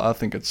style. I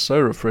think it's so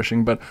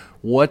refreshing, but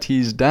what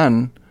he's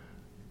done,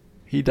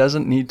 he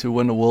doesn't need to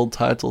win a world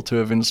title to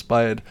have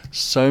inspired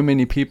so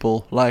many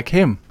people like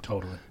him.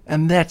 Totally.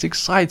 And that's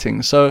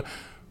exciting. So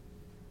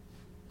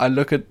I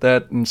look at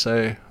that and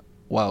say,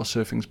 wow,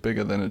 surfing's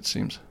bigger than it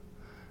seems.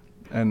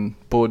 And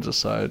boards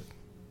aside,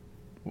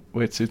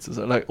 wetsuits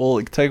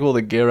aside, take all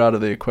the gear out of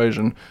the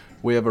equation.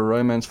 We have a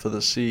romance for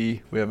the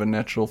sea. We have a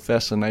natural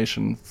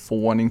fascination for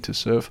wanting to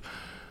surf.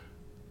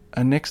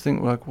 And next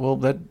thing,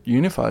 that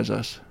unifies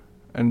us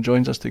and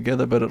joins us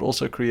together, but it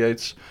also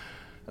creates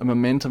a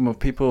momentum of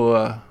people who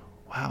are,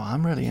 wow,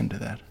 I'm really into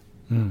that.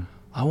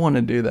 I want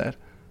to do that.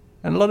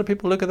 And a lot of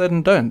people look at that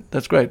and don't.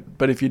 That's great.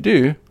 But if you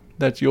do,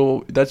 that's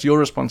your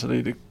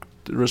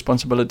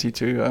responsibility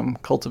to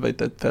cultivate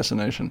that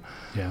fascination.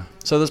 Yeah.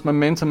 So this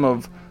momentum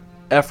of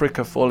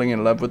Africa falling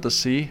in love with the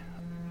sea,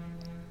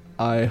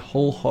 I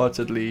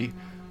wholeheartedly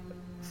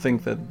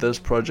think that this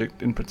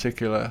project in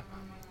particular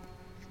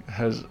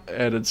has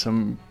added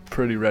some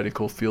pretty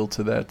radical feel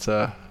to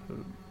that,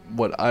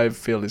 what I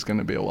feel is going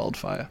to be a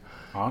wildfire.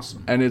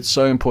 Awesome. And it's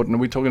so important.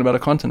 We're talking about a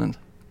continent.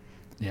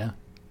 Yeah.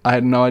 I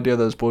had no idea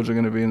those boards are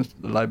going to be in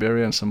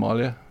Liberia and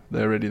Somalia.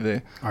 They're already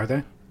there. Are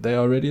they? They are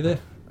already there.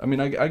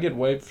 I get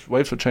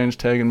Waves for Change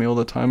tagging me all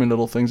the time in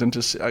little things, and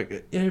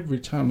every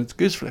time it's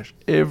gooseflesh.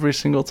 Every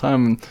single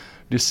time, and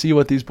to see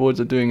what these boards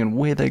are doing and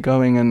where they're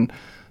going. And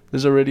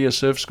there's already a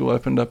surf school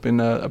opened up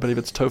in, I believe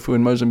it's Tofu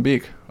in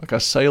Mozambique. I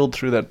sailed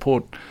through that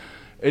port.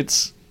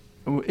 It's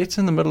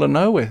in the middle of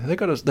nowhere. They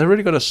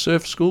already got a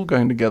surf school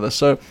going together.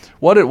 So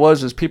what it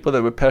was is people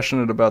that were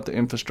passionate about the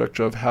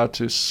infrastructure of how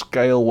to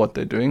scale what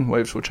they're doing.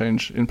 Waves for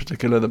Change, in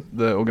particular,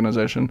 the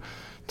organization.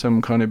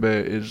 Tim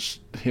Konibe,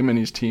 him and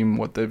his team,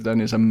 what they've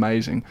done is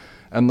amazing.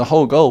 And the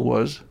whole goal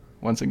was,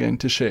 once again,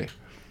 to share.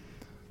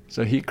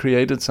 So he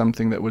created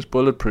something that was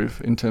bulletproof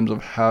in terms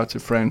of how to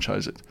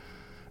franchise it.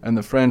 And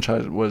the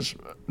franchise was,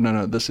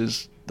 no, this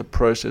is the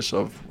process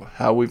of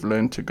how we've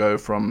learned to go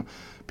from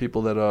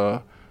people that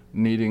are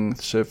needing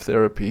surf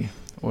therapy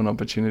or an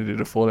opportunity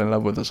to fall in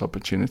love with this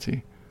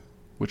opportunity,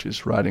 which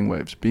is riding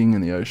waves, being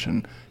in the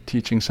ocean,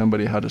 teaching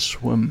somebody how to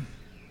swim,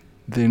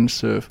 then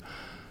surf.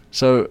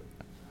 So,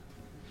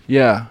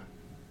 yeah,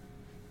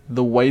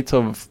 the weight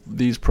of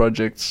these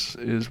projects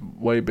is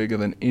way bigger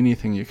than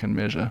anything you can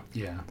measure.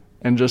 Yeah.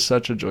 and just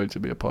such a joy to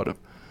be a part of.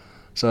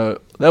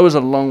 So that was a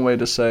long way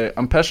to say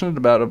I'm passionate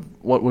about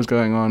what was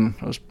going on.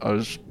 I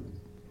was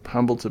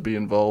humbled to be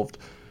involved,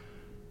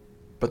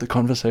 but the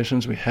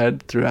conversations we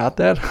had throughout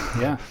that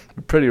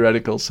were pretty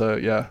radical. So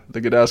yeah,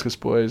 the Gdauskas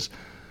boys,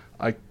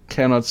 I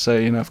cannot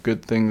say enough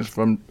good things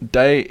from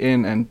day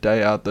in and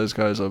day out. Those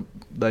guys are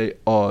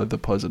the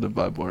positive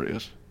vibe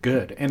warriors.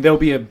 Good. And there'll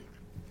be a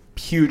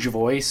huge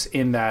voice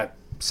in that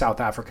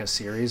South Africa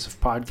series of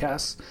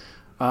podcasts.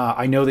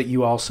 I know that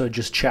you also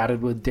just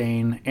chatted with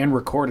Dane and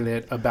recorded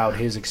it about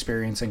his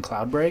experience in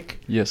Cloudbreak.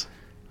 Yes.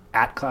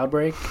 At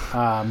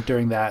Cloudbreak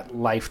during that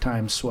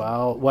Lifetime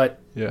Swell. What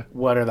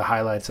are the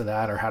highlights of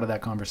that, or how did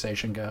that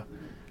conversation go?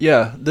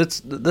 Yeah,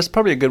 that's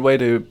probably a good way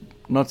to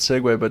not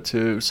segue, but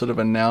to sort of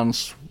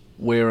announce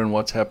where and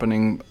what's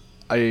happening.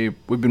 We've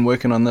been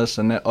working on this,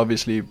 and that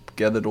obviously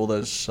gathered all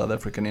those South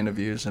African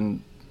interviews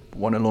and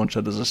want to launch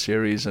it as a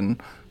series,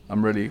 and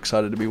I'm really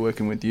excited to be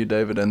working with you,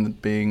 David,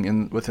 and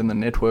being within the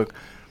network.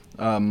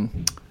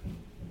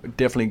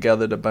 Definitely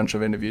gathered a bunch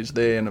of interviews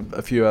there and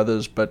a few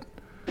others, but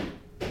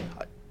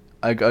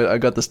I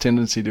got this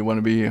tendency to want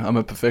to be, I'm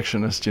a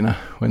perfectionist,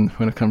 when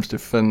it comes to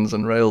fins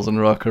and rails and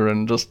rocker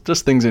and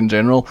just things in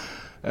general.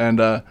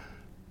 And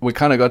we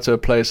kind of got to a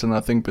place, and I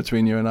think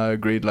between you and I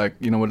agreed,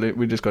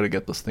 we just got to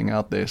get this thing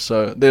out there.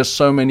 So there's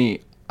so many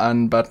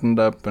unbuttoned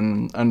up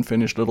and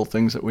unfinished little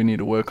things that we need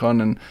to work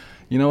on, and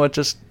you know what,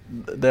 just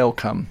they'll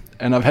come.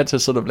 And I've had to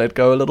sort of let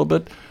go a little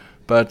bit,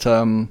 but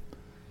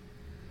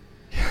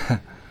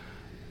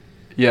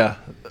yeah,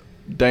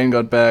 Dane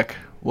got back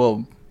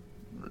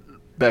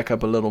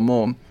up a little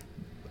more.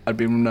 I'd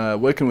been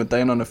working with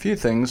Dane on a few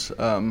things.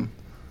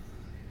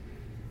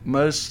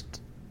 Most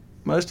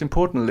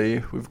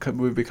importantly,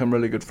 we've become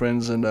really good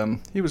friends,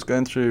 and he was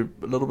going through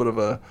a little bit of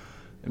a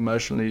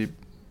emotionally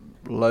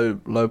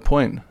low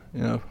point,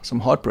 some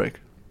heartbreak,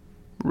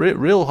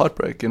 real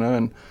heartbreak,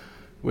 and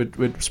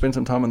we'd spent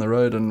some time on the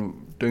road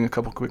and doing a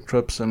couple quick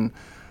trips, and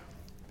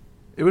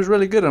it was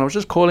really good. And I was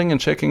just calling and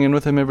checking in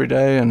with him every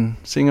day and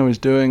seeing how he's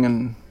doing,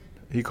 and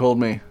he called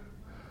me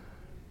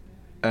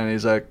and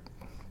he's like,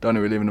 "Donnie,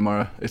 we're leaving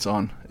tomorrow. It's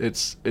on.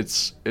 It's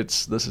this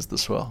is the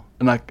Swell."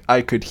 And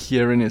I could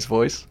hear in his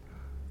voice,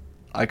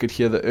 I could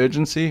hear the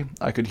urgency,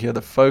 I could hear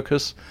the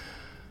focus,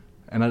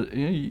 and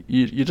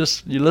you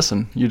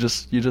listen. You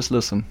just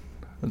listen.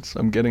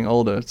 I'm getting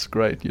older. It's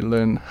great. You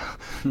learn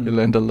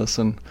to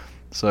listen.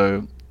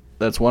 So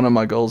that's one of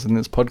my goals in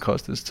this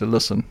podcast, is to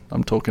listen.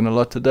 I'm talking a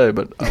lot today,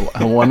 but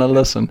I want to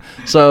listen.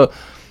 So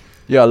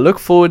yeah, look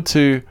forward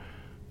to.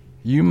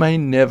 You may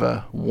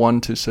never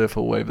want to surf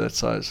a wave that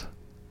size,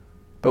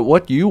 but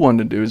what you want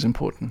to do is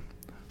important.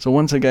 So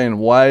once again,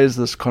 why is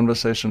this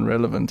conversation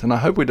relevant? And I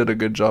hope we did a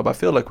good job. I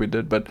feel like we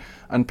did, but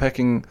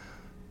unpacking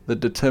the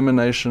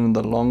determination,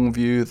 the long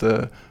view,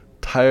 the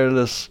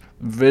tireless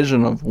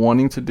vision of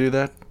wanting to do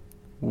that,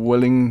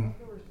 willing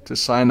to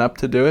sign up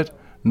to do it,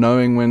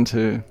 knowing when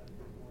to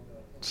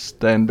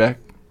stand back,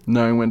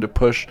 knowing when to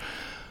push.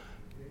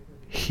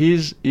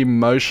 His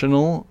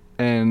emotional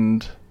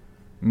and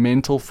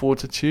mental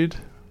fortitude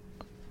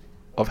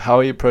of how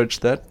he approached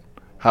that,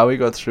 how he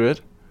got through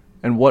it,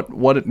 and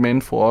what it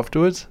meant for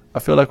afterwards. I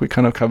feel like we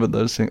kind of covered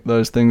those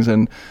things,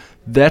 and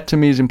that to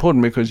me is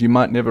important, because you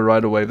might never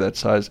ride a wave that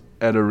size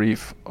at a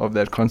reef of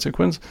that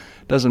consequence.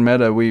 Doesn't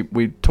matter.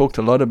 We talked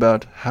a lot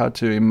about how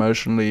to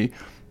emotionally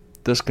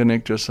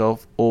disconnect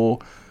yourself or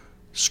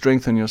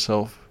strengthen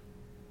yourself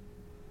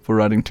for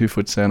riding 2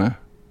 foot Santa,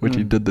 which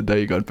he did the day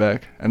he got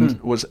back, and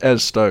was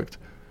as stoked,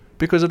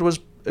 because it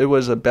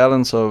was a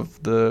balance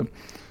of the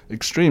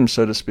extremes,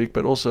 so to speak,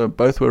 but also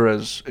both were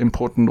as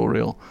important or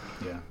real.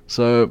 Yeah.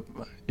 So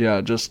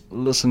yeah, just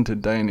listen to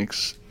Dane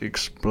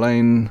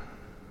explain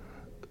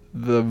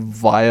the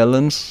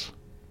violence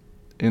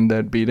in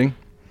that beating,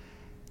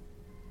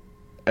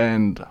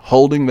 and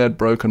holding that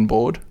broken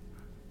board,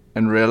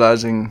 and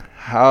realizing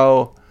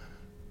how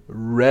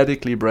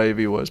radically brave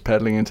he was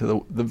paddling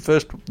into the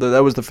first.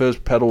 That was the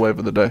first paddle wave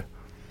of the day.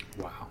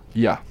 Wow.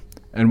 Yeah.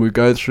 And we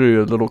go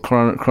through a little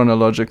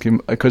chronologic,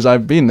 because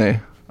I've been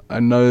there.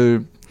 I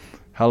know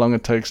how long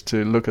it takes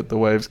to look at the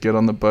waves, get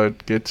on the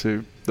boat, get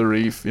to the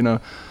reef,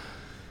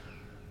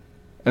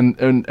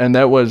 And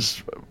that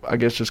was, I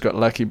guess, just got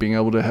lucky being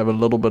able to have a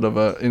little bit of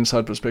a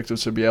inside perspective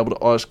to be able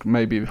to ask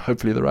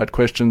hopefully the right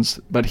questions.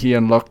 But he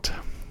unlocked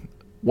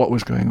what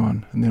was going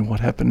on, and then what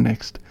happened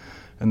next,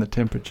 and the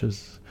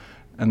temperatures,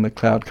 and the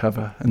cloud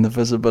cover, and the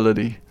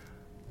visibility.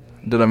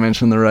 Did I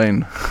mention the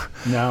rain?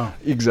 No.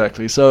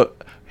 Exactly. So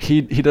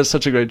he does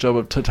such a great job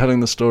of telling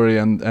the story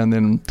and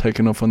then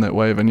taking off on that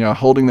wave. And yeah,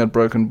 holding that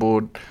broken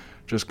board,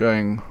 just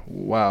going,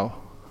 wow,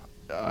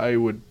 I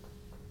would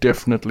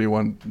definitely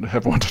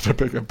have wanted a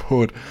bigger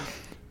board.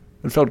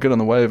 It felt good on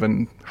the wave,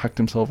 and hucked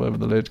himself over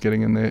the ledge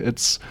getting in there.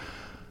 It's,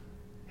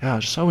 yeah,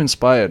 so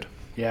inspired.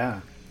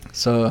 Yeah.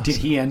 So did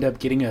he end up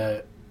getting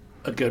a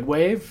good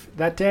wave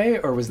that day,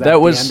 or was that the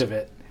end of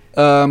it?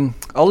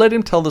 I'll let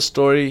him tell the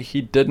story. He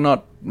did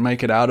not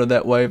make it out of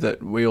that wave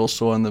that we all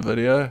saw in the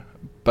video,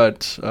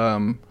 but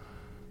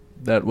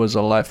that was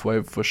a life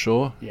wave for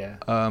sure. Yeah.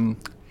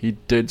 he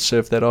did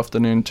surf that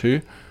afternoon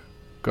too.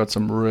 Got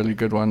some really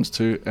good ones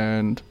too,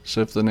 and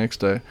surfed the next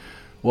day.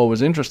 What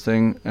was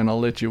interesting, and I'll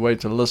let you wait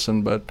to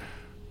listen, but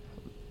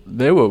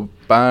there were a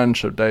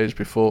bunch of days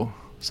before.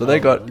 So they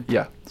got, really?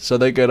 yeah, so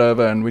they get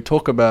over, and we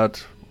talk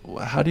about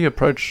how do you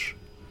approach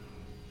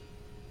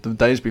the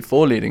days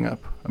before leading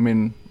up. I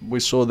mean, we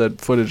saw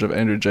that footage of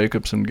Andrew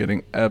Jacobson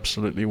getting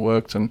absolutely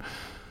worked, and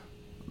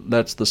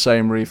that's the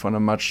same reef on a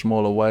much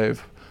smaller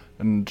wave.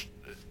 And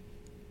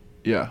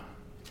yeah,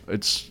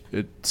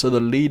 so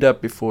the lead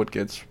up before it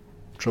gets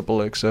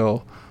triple XL,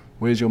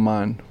 where's your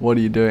mind? What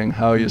are you doing?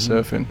 How are you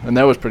surfing? And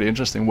that was pretty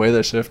interesting, where they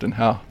surfed and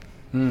how.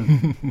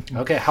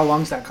 Okay, how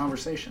long's that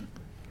conversation?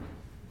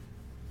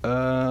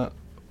 1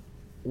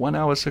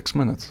 hour 6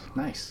 minutes.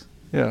 Nice.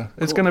 Yeah,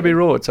 it's Cool, going to be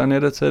raw. It's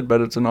unedited,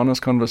 but it's an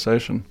honest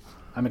conversation.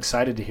 I'm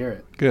excited to hear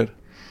it. Good.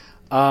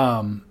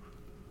 I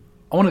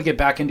want to get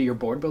back into your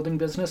board building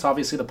business.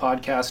 Obviously, the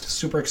podcast is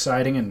super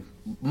exciting and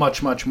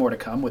much, much more to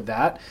come with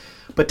that.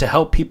 But to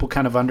help people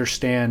kind of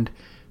understand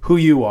who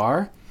you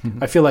are,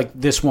 I feel like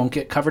this won't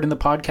get covered in the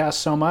podcast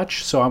so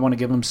much. So I want to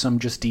give them some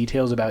just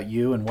details about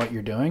you and what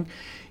you're doing.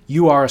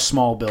 You are a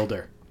small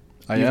builder.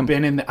 You've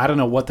been in, I don't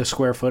know what the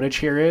square footage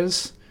here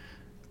is.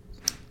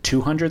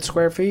 200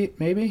 square feet,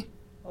 maybe?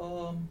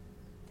 I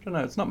don't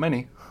know. It's not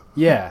many.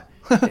 Yeah.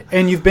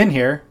 And you've been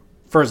here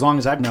for as long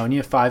as I've known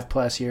you,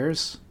 5+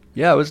 years.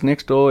 Yeah, I was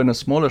next door in a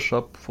smaller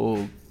shop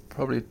for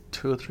probably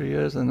 2 or 3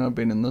 years, and I've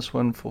been in this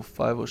one for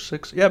 5 or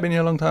 6. Yeah, I've been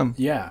here a long time.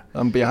 Yeah.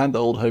 I'm behind the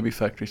old Hobie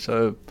factory,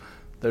 so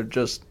they're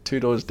just 2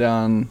 doors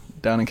down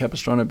in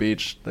Capistrano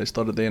Beach. They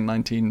started there in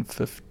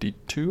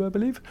 1952, I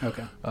believe.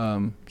 Okay.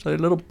 So a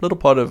little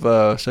part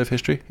of surf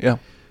history, yeah.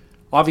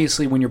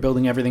 Obviously, when you're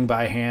building everything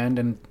by hand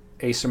and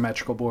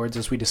asymmetrical boards,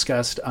 as we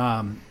discussed,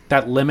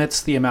 that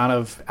limits the amount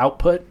of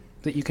output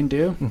that you can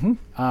do.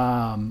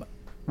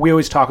 We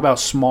always talk about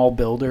small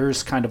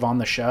builders kind of on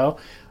the show.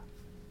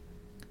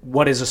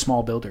 What is a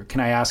small builder? Can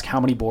I ask how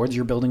many boards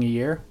you're building a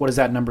year? What does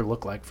that number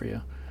look like for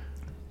you?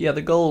 Yeah,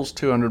 the goal's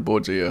 200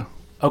 boards a year.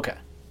 Okay.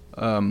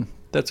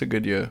 That's a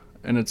good year.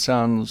 And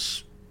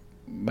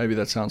maybe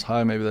that sounds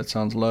high, maybe that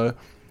sounds low.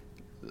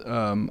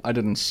 I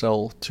didn't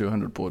sell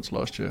 200 boards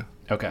last year.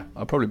 Okay.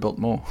 I probably built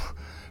more.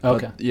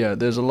 Okay. But yeah,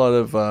 there's a lot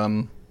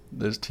of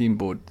there's team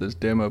board, there's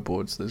demo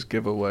boards, there's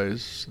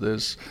giveaways,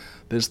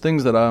 there's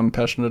things that I'm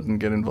passionate and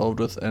get involved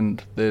with,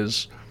 and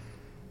there's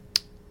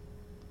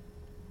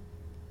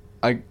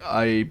I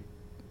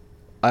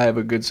have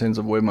a good sense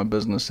of where my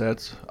business is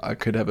at. I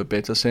could have a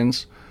better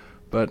sense,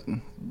 but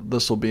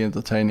this will be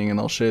entertaining, and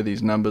I'll share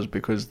these numbers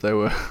because they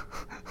were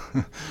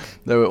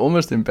they were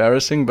almost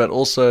embarrassing, but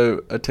also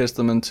a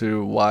testament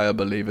to why I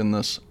believe in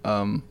this.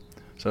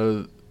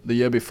 So the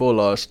year before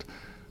last,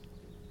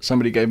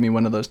 somebody gave me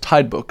one of those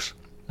Tide books.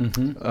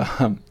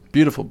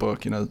 Beautiful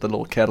book, the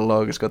little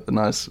catalog. It's got the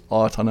nice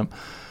art on them.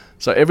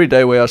 So every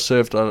day where I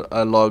surfed,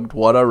 I logged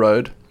what I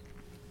rode,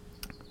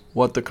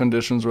 what the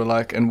conditions were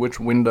like, and which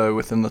window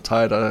within the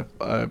tide I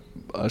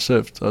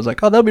surfed. So I was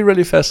like, oh, that'll be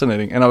really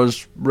fascinating. And I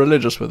was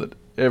religious with it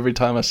every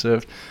time I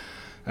surfed.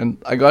 And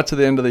I got to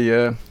the end of the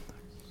year,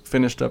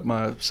 finished up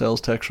my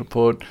sales tax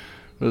report.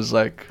 It was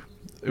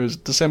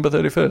December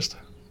 31st.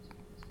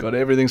 Got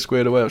everything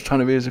squared away. I was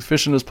trying to be as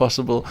efficient as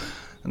possible.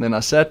 And then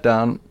I sat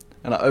down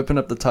and I opened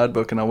up the tide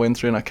book and I went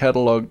through and I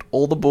cataloged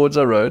all the boards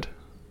I rode.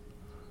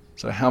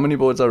 So how many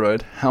boards I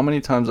rode, how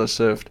many times I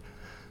surfed,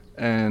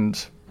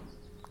 and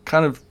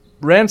kind of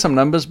ran some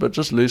numbers, but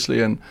just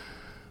loosely. And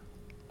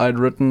I'd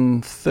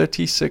written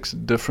 36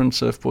 different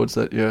surfboards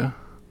that year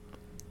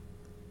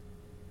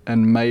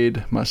and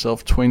made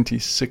myself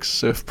 26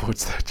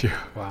 surfboards that year.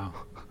 Wow.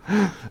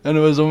 And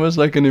it was almost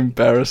like an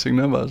embarrassing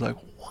number. I was like,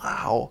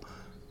 wow.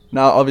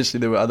 Now, obviously,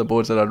 there were other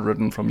boards that I'd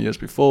written from years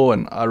before,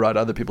 and I write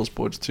other people's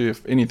boards too,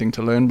 if anything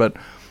to learn. But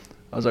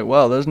I was like,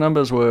 wow, those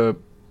numbers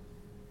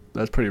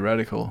that's pretty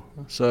radical.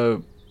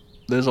 So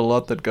there's a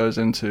lot that goes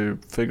into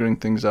figuring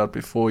things out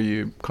before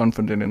you're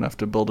confident enough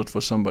to build it for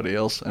somebody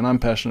else. And I'm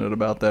passionate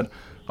about that.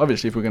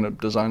 Obviously, if we're going to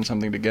design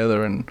something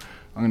together, and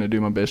I'm going to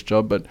do my best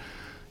job. But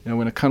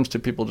when it comes to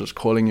people just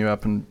calling you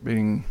up and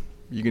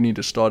you need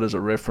to start as a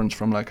reference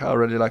from like, oh, I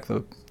really like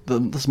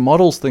this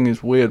models thing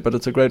is weird, but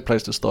it's a great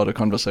place to start a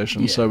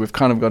conversation. Yeah. So we've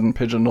kind of gotten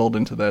pigeonholed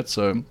into that.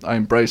 So I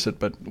embrace it,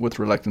 but with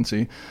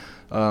reluctancy.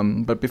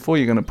 But before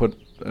you're going to put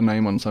a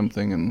name on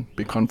something and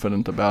be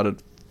confident about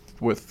it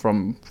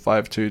from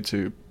 5.2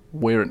 to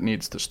where it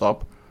needs to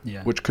stop,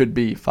 which could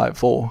be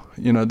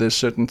 5.4, there's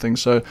certain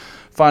things. So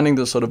finding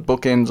the sort of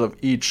bookends of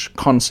each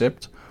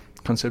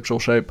conceptual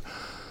shape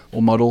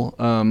or model,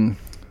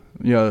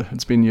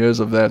 it's been years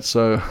of that.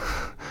 So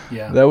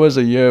that was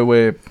a year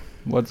where,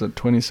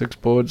 26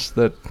 boards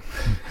that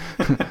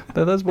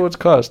those boards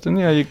cost, and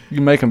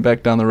you make them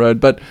back down the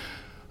road. But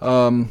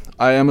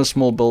I am a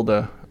small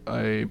builder.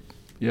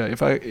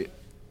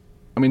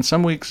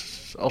 Some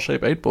weeks I'll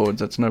shape 8 boards,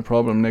 that's no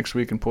problem. Next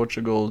week in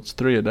Portugal it's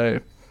 3 a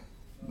day,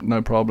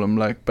 no problem.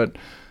 But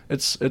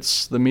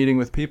it's the meeting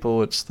with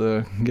people, it's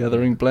the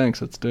gathering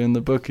blanks, it's doing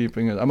the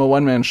bookkeeping. I'm a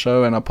one-man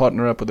show, and I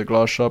partner up with a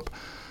glass shop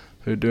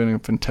who are doing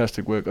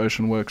fantastic work.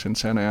 Ocean Works in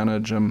Santa Ana.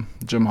 Jim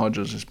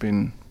Hodges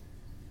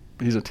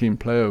he's a team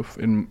player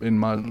in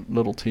my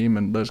little team,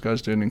 and those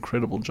guys do an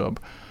incredible job.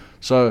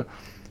 So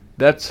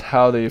that's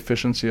how the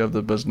efficiency of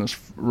the business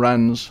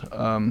runs.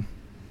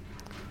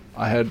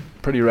 I had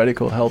pretty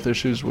radical health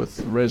issues with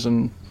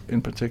resin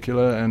in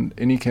particular, and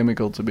any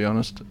chemical, to be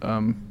honest.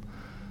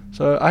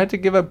 So I had to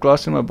give up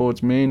glassing my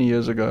boards many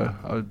years ago.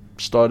 I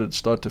started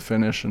start to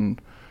finish, and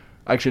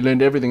I actually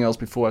learned everything else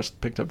before I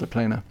picked up the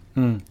planer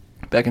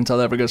back in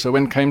South Africa. So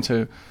when it came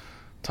to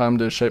time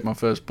to shape my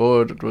first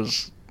board, it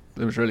was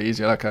really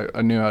easy. Like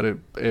I knew how to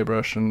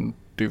airbrush and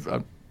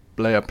do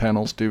layer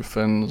panels, do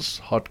fins,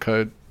 hot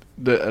coat.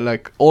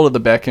 All of the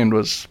back end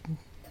was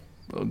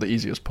the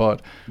easiest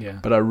part. Yeah.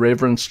 But I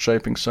reverenced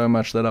shaping so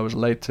much that I was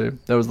late to.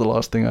 That was the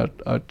last thing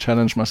I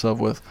challenged myself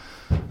with.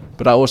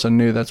 But I also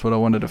knew that's what I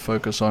wanted to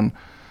focus on.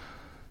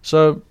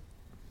 So,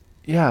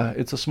 yeah,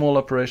 it's a small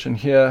operation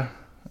here.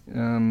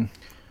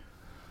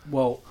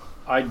 Well,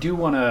 I do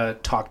want to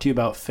talk to you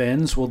about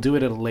fins. We'll do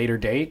it at a later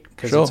date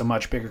because Sure. It's a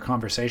much bigger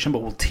conversation,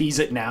 but we'll tease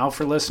it now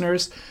for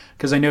listeners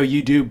because I know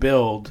you do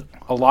build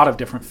a lot of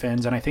different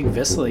fins, and I think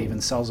Vissla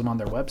even sells them on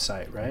their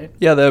website, right?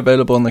 Yeah, they're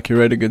available in the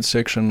curated goods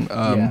section.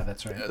 Yeah,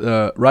 that's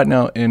right. Right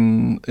now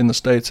in the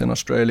States, in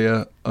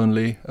Australia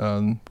only.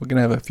 We're going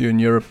to have a few in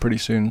Europe pretty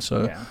soon.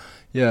 So,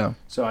 yeah.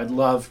 So I'd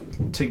love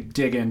to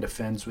dig into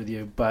fins with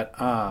you, but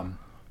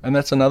and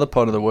that's another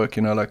part of the work,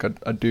 like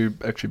I do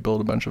actually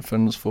build a bunch of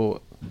fins for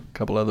a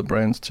couple other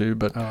brands too,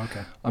 but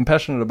I'm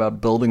passionate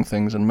about building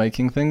things and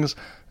making things,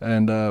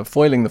 and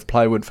foiling the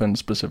plywood fins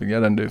specifically.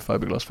 I don't do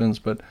fiberglass fins,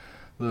 but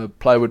the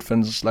plywood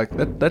fins, like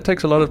that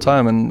takes a lot of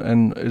time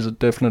and is a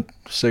definite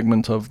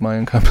segment of my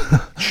income.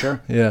 Sure.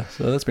 Yeah,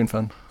 so that's been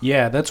fun.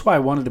 Yeah, that's why I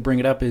wanted to bring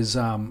it up is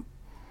I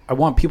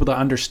want people to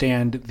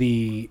understand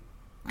the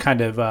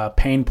kind of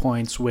pain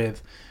points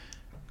with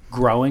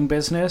growing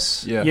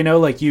business. Yeah.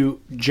 Like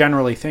you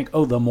generally think,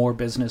 the more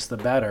business, the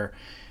better.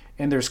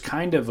 And there's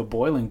kind of a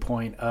boiling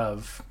point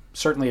of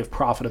certainly of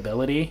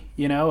profitability,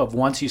 of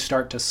once you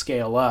start to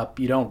scale up,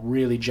 you don't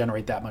really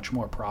generate that much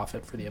more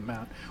profit for the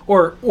amount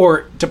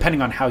or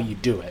depending on how you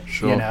do it,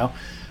 Sure.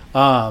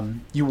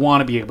 You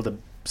want to be able to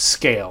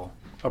scale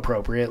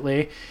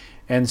appropriately.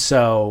 And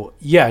so,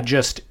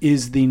 just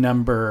is the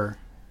number.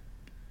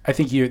 I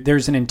think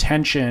there's an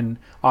intention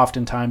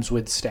oftentimes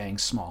with staying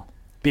small,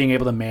 being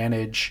able to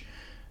manage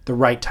the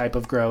right type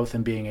of growth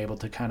and being able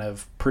to kind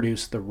of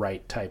produce the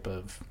right type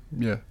of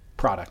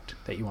product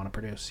that you want to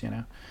produce,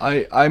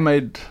 I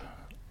made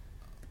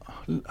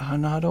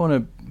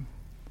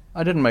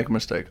I didn't make a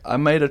mistake. I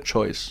made a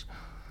choice,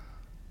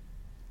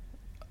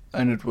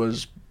 and it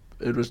was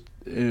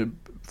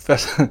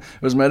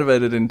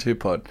motivated in two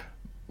parts.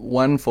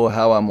 One, for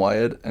how I'm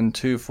wired, and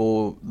two,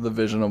 for the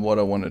vision of what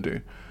I want to do.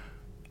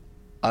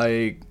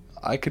 I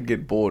could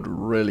get bored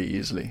really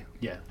easily.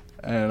 Yeah.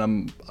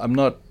 And I'm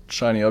not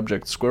shiny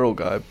object squirrel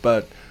guy,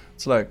 but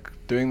it's like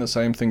doing the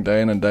same thing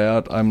day in and day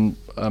out. I'm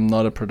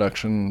not a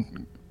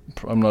production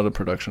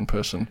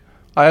person.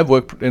 I have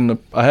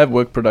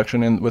worked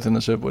production within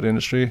the surfboard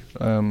industry,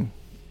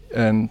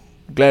 and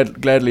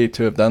gladly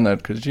to have done that,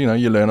 because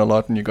you learn a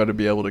lot and you got to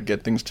be able to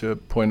get things to a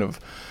point of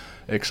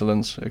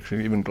excellence.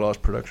 Actually, even glass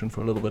production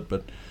for a little bit,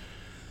 but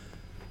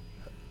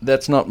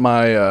that's not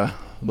my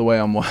the way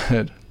I'm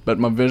wired. But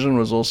my vision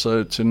was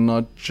also to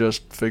not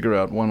just figure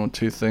out one or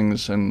two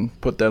things and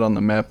put that on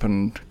the map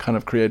and kind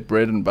of create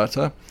bread and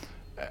butter.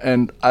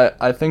 And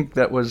I think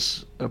that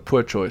was a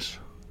poor choice.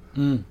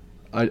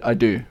 I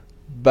do.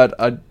 But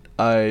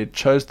I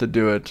chose to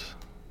do it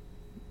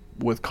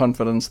with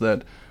confidence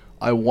that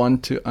I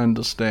want to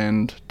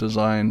understand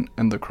design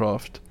and the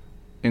craft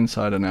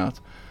inside and out.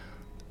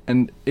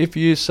 And if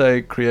you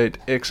say create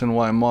X and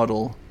Y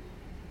model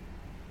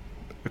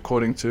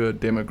according to a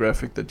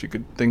demographic that you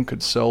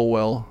could sell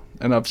well,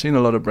 and I've seen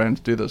a lot of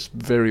brands do this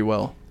very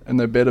well, and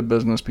they're better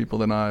business people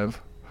than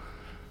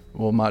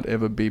might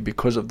ever be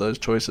because of those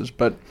choices.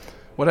 But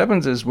what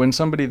happens is when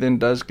somebody then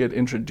does get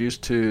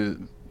introduced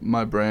to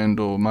my brand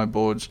or my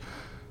boards,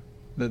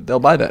 they'll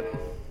buy that,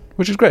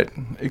 which is great,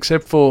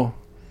 except for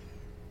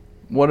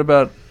what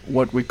about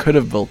what we could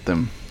have built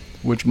them,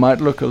 which might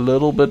look a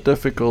little bit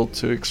difficult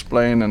to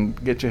explain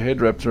and get your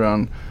head wrapped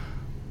around,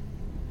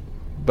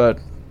 but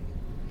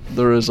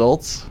the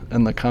results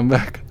and the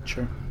comeback.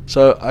 Sure.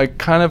 So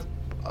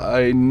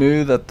I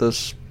knew that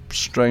this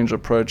strange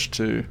approach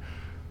to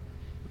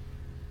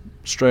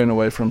straying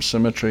away from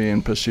symmetry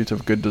in pursuit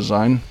of good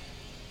design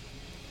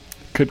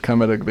could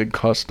come at a big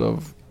cost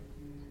of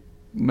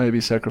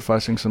maybe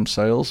sacrificing some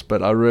sales,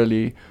 but I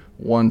really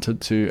wanted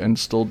to, and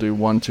still do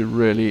want to,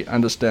 really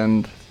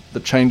understand the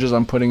changes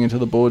I'm putting into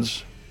the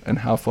boards and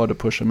how far to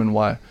push them and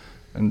why,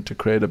 and to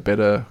create a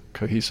better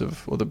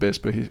cohesive, or the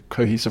best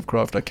cohesive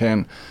craft I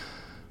can.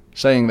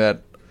 Saying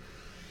that,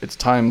 it's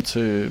time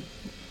to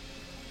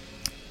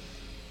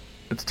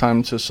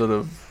sort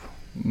of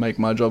make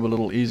my job a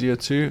little easier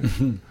too.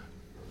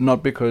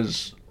 Not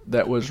because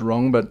that was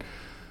wrong, but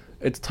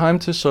it's time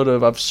to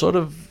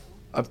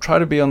I've I've tried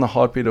to be on the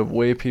heartbeat of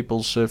where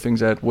people's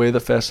surfing's at, where the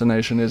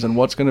fascination is, and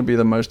what's going to be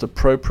the most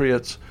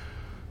appropriate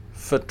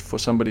fit for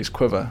somebody's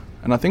quiver.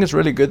 And I think it's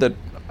really good that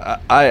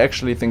I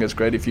actually think it's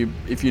great if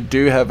you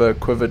do have a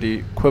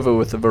quiver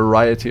with a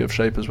variety of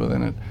shapers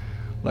within it.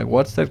 Like,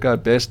 what's that guy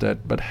best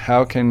at? But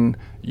how can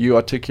you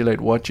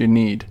articulate what you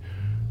need?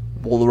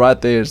 Well,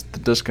 right there is the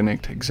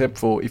disconnect. Except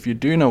for if you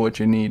do know what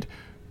you need,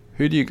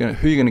 who are you going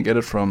to get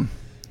it from?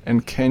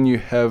 And can you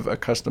have a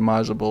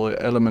customizable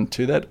element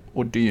to that,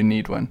 or do you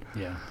need one?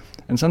 Yeah.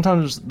 And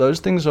sometimes those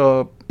things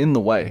are in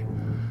the way.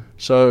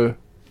 So,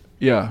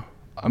 yeah,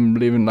 I'm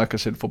leaving, like I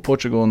said, for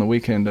Portugal on the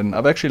weekend, and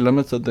I've actually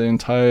limited the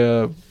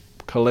entire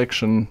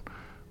collection,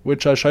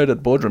 which I showed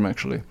at Boardroom,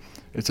 actually.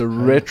 It's a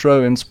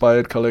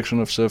retro-inspired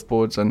collection of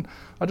surfboards, and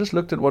I just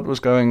looked at what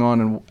was going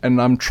on,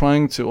 and I'm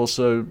trying to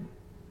also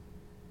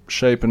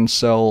shape and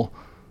sell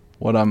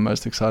what I'm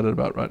most excited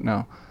about right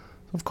now.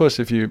 Of course,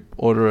 if you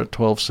order a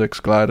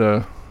 12.6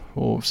 glider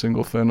or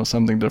single fin or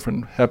something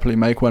different, happily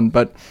make one.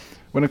 But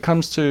when it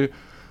comes to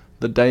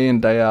the day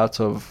in, day out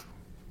of,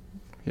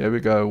 here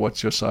we go,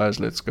 what's your size,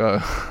 let's go,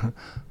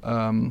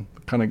 kind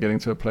of getting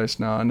to a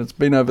place now. And it's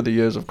been over the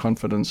years of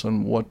confidence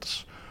on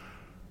what's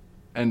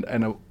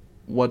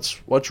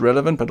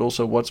relevant, but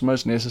also what's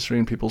most necessary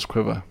in people's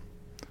quiver.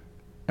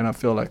 And I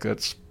feel like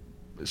that's,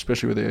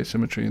 especially with the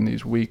asymmetry in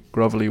these weak,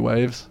 grovelly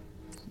waves,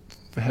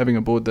 having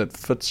a board that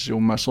fits your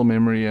muscle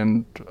memory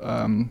and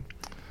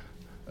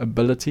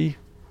ability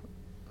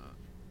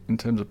in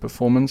terms of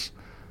performance,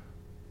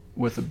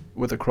 with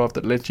a craft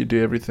that lets you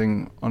do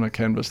everything on a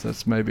canvas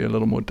that's maybe a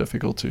little more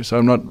difficult to. So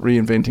I'm not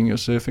reinventing your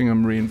surfing,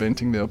 I'm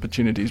reinventing the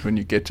opportunities when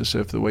you get to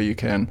surf the way you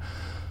can.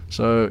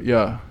 So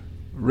yeah,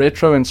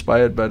 retro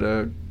inspired, but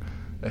a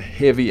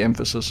heavy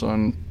emphasis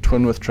on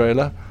twin with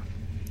trailer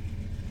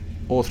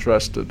or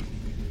thrusted.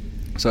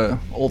 So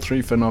all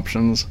 3 fin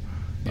options.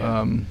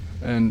 Yeah.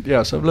 And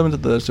yeah, so I've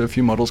limited those to a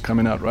few models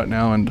coming out right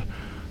now and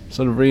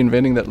sort of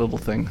reinventing that little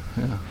thing.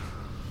 Yeah.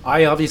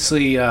 I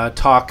obviously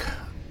talk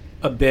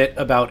a bit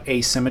about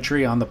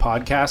asymmetry on the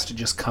podcast. It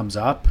just comes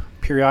up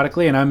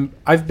periodically, and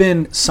I've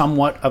been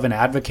somewhat of an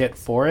advocate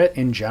for it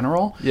in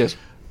general. Yes.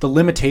 The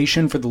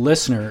limitation for the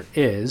listener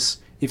is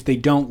if they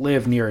don't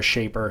live near a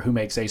shaper who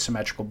makes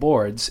asymmetrical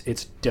boards,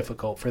 it's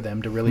difficult for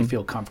them to really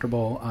feel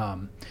comfortable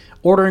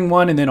ordering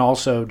one, and then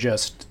also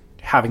just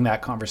having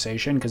that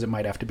conversation, because it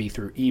might have to be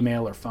through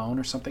email or phone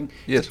or something.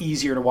 Yes. It's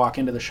easier to walk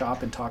into the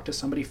shop and talk to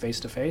somebody face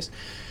to face.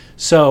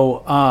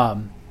 So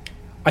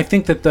I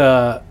think that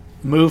the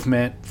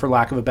movement, for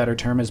lack of a better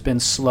term, has been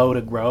slow to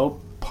grow,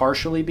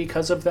 partially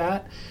because of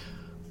that.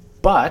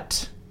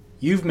 But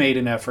you've made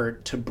an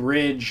effort to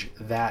bridge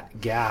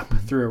that gap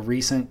through a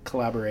recent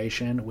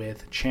collaboration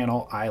with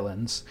Channel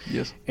Islands.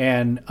 Yes.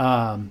 And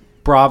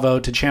bravo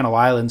to Channel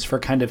Islands for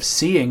kind of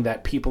seeing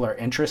that people are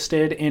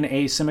interested in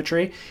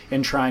asymmetry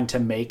and trying to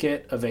make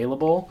it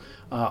available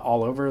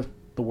all over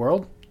the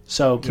world.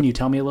 So can you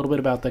tell me a little bit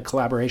about the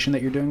collaboration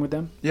that you're doing with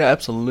them? Yeah,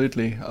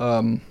 absolutely.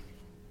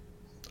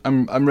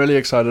 I'm really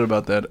excited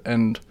about that.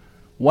 And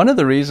one of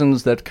the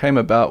reasons that came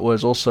about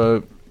was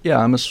also,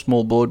 I'm a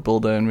small board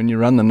builder, and when you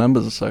run the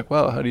numbers, it's like,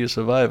 wow, how do you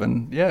survive?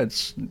 And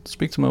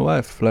speak to my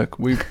wife. Like,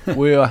 we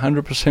are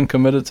 100%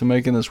 committed to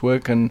making this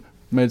work, and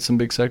made some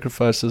big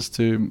sacrifices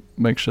to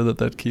make sure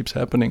that keeps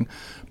happening.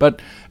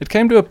 But it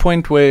came to a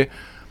point where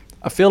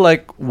I feel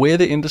like where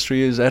the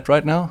industry is at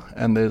right now,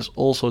 and there's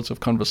all sorts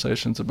of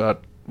conversations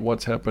about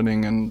what's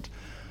happening, and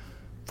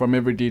from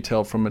every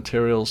detail, from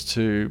materials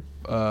to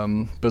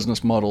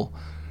business model,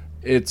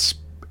 it's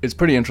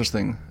pretty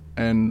interesting.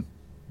 And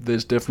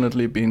there's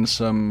definitely been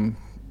some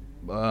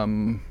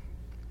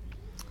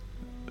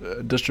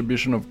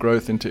distribution of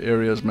growth into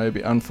areas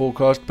maybe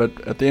unforecast,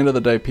 but at the end of the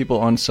day, people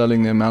aren't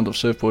selling the amount of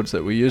surfboards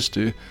that we used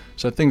to,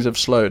 so things have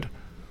slowed.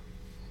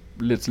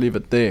 Let's leave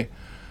it there.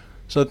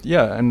 So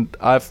and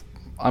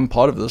I'm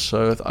part of this,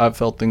 so I've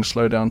felt things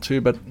slow down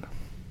too. But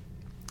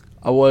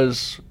I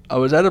was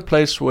at a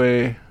place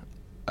where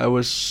I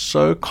was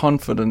so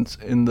confident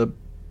in the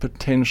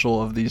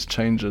potential of these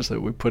changes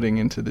that we're putting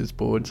into these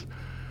boards,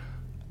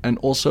 and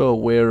also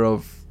aware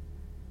of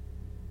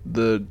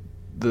the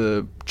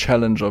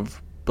challenge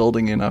of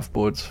building enough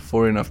boards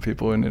for enough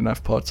people in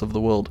enough parts of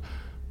the world.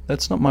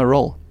 That's not my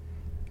role,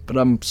 but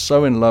I'm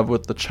so in love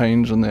with the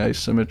change and the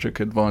asymmetric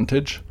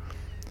advantage,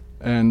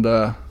 and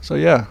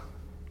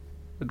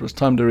it was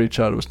time to reach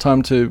out. It was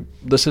time to,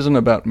 this isn't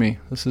about me.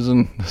 This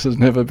has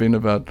never been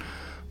about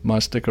my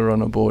sticker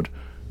on a board.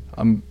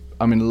 I'm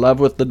in love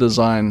with the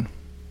design.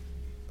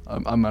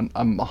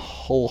 I'm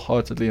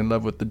wholeheartedly in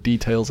love with the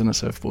details in a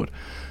surfboard,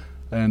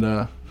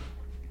 and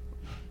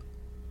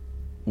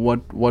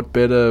what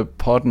better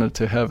partner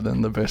to have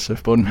than the best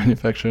surfboard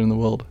manufacturer in the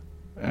world?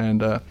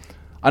 And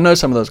I know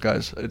some of those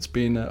guys. It's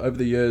been over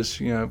the years,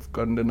 I've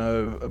gotten to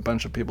know a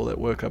bunch of people that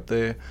work up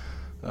there.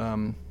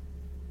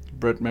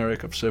 Brett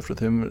Merrick, I've surfed with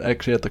him.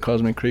 Actually, at the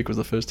Cosmic Creek was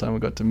the first time we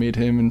got to meet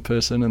him in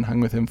person and hung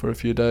with him for a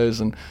few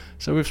days. And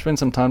so we've spent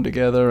some time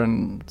together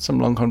and some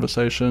long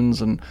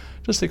conversations and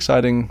just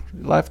exciting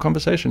life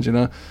conversations,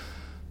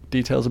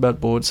 details about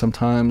boards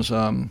sometimes.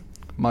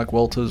 Mike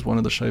Walters, one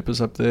of the shapers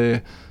up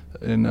there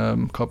in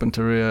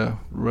Carpinteria,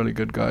 really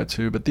good guy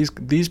too. But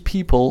these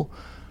people,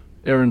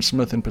 Aaron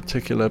Smith in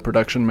particular,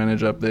 production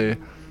manager up there,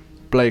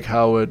 Blake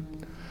Howard,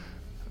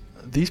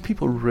 these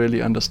people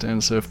really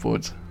understand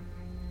surfboards.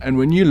 And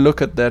when you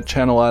look at that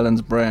Channel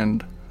Islands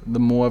brand, the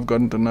more I've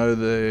gotten to know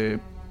their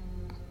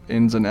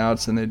ins and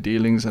outs and their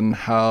dealings and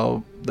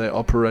how they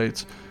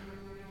operate,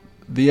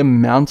 the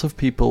amount of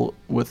people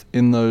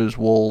within those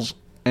walls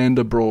and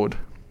abroad,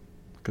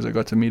 because I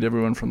got to meet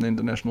everyone from the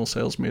international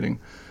sales meeting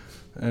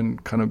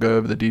and kind of go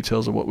over the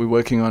details of what we're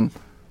working on,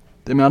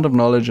 the amount of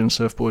knowledge in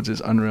surfboards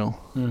is unreal.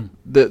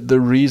 The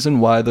reason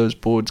why those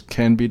boards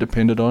can be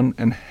depended on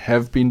and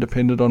have been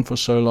depended on for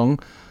so long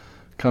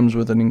comes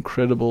with an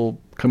incredible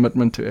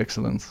commitment to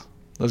excellence.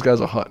 Those guys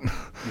are hot.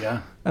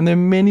 Yeah. And there are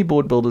many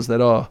board builders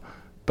that are.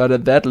 But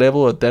at that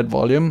level, at that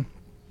volume,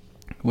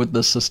 with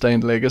the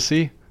sustained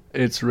legacy,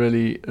 it's a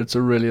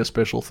really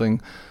special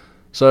thing.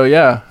 So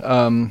yeah,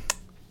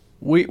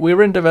 we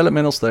were in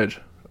developmental stage.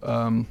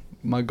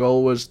 My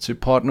goal was to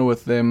partner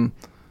with them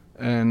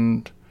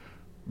and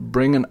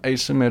bring an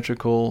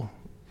asymmetrical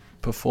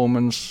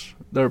performance.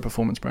 They're a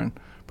performance brand.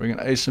 Bring an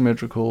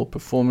asymmetrical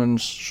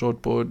performance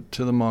shortboard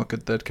to the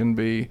market that can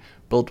be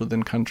built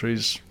within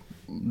countries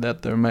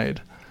that they're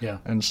made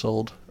and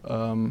sold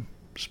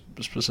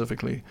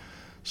specifically.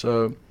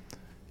 So,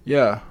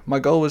 yeah, my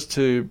goal was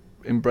to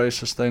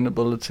embrace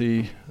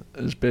sustainability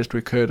as best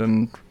we could,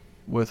 and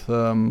with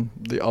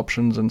the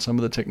options and some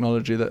of the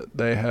technology that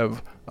they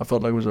have, I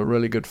felt like it was a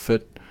really good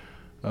fit.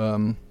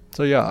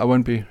 So, yeah, I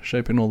won't be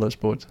shaping all those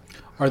boards.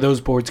 Are those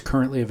boards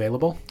currently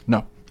available?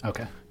 No.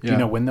 Okay. Do you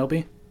know when they'll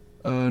be?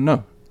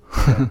 No.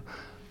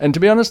 And to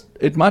be honest,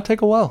 it might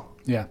take a while.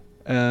 Yeah.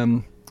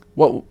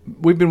 What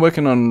we've been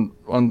working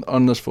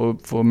on this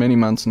for many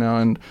months now,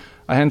 and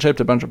I hand shaped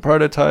a bunch of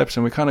prototypes,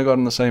 and we kind of got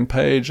on the same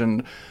page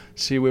and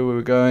see where we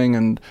were going.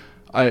 And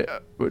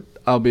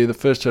I'll be the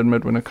first to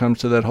admit, when it comes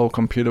to that whole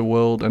computer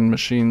world and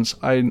machines,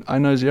 I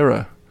know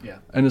zero. Yeah.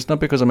 And it's not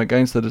because I'm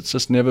against it. It's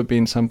just never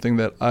been something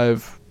that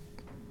I've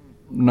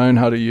known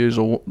how to use,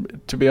 or,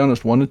 to be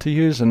honest, wanted to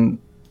use. And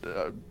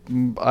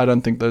I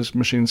don't think those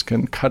machines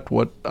can cut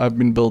what I've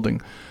been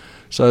building.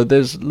 So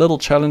there's little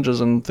challenges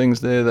and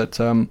things there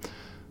that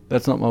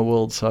that's not my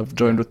world. So I've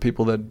joined with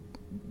people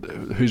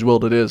whose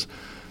world it is.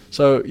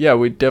 So yeah,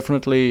 we've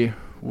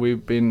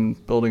been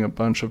building a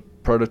bunch of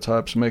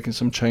prototypes, making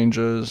some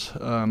changes.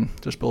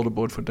 Just built a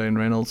board for Dane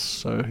Reynolds,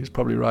 so he's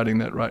probably writing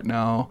that right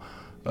now.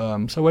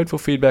 So wait for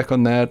feedback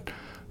on that.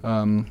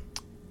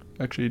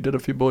 Actually did a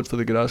few boards for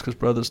the Gdauskas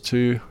brothers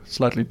too,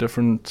 slightly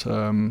different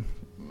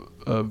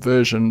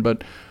version,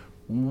 but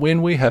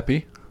when we're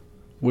happy,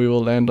 we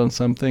will land on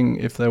something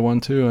if they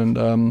want to.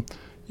 And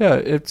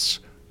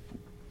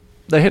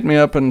they hit me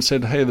up and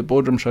said, hey, the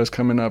boardroom show's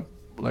coming up,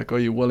 like, are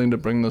you willing to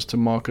bring this to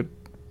market,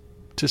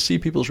 to see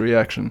people's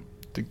reaction,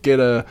 to get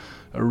a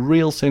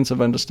real sense of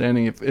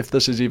understanding if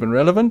this is even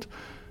relevant,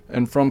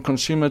 and from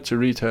consumer to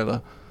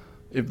retailer,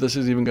 if this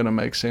is even going to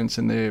make sense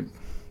in their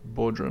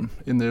boardroom,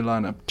 in their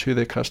lineup, to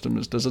their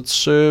customers. Does it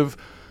serve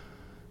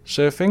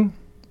surfing,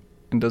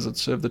 and does it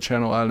serve the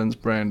Channel Islands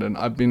brand? And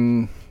I've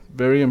been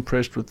very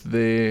impressed with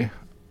their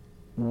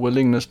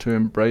willingness to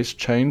embrace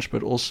change,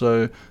 but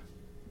also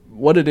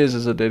what it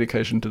is a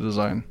dedication to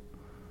design.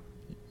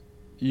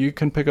 You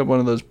can pick up one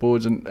of those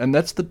boards, and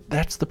that's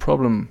the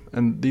problem.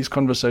 And these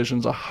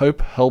conversations, I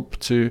hope, help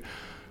to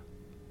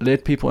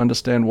let people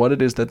understand what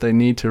it is that they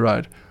need to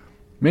ride.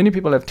 Many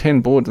people have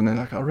 10 boards, and they're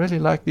like, I really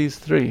like these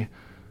 3,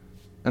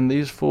 and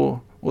these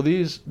 4. Well,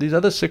 these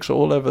other 6 are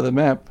all over the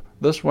map.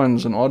 This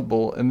one's an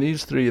oddball, and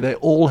these 3, they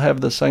all have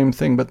the same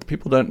thing, but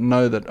people don't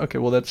know that, okay,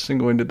 well, that's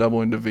single into,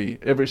 double into V.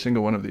 Every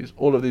single one of these.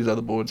 All of these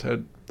other boards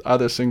had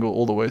either single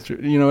all the way through.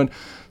 And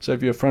so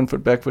if you're a front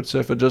foot, back foot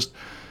surfer, just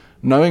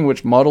knowing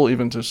which model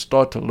even to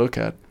start to look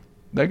at,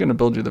 they're going to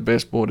build you the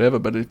best board ever,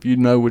 but if you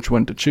know which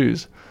one to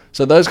choose.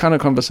 So those kind of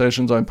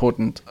conversations are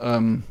important.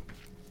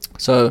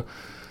 So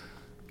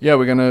yeah,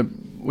 we're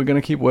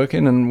gonna keep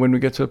working, and when we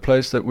get to a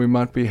place that we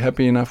might be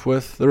happy enough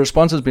with, the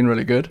response has been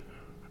really good.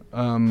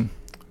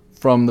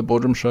 From the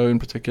boardroom show in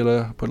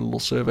particular, I put a little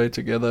survey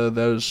together.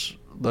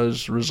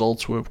 Those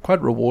results were quite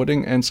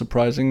rewarding and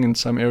surprising in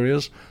some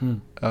areas.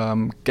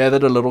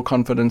 Gathered a little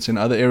confidence in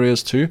other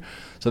areas too.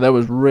 So that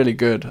was really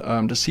good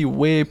to see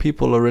where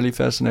people are really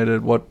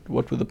fascinated, what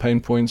were the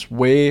pain points,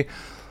 where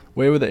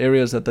were the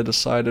areas that they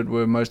decided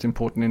were most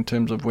important in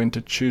terms of when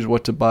to choose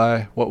what to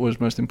buy, what was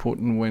most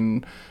important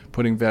when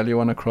putting value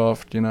on a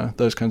craft,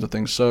 those kinds of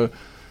things. So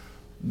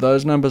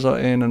those numbers are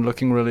in and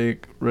looking really,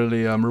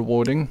 really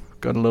rewarding.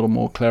 Got a little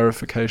more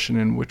clarification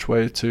in which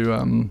way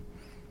to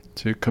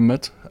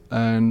commit.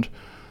 And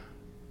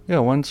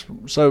yeah,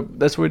 so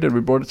that's what we did.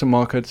 We brought it to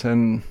market,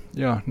 and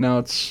yeah, now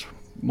it's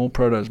more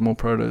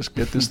protos.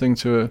 Get this thing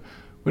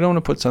we don't want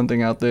to put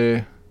something out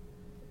there.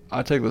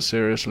 I take this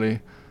seriously.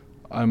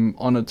 I'm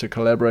honored to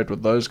collaborate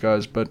with those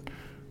guys, but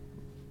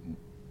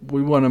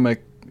we want to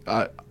make,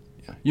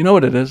 you know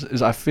what it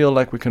is I feel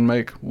like we can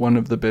make one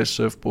of the best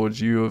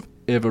surfboards you have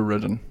ever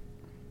ridden,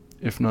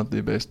 if not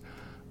the best.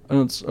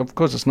 And of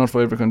course it's not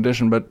for every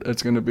condition, but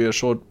it's going to be a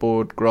short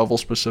board, gravel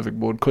specific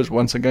board, because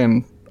once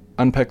again,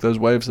 unpack those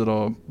waves that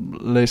are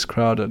less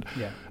crowded.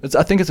 Yeah.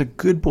 I think it's a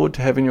good board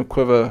to have in your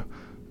quiver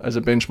as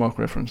a benchmark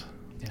reference.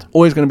 Yeah. It's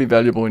always going to be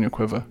valuable in your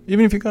quiver.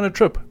 Even if you're going to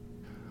trip,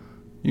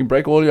 you can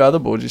break all your other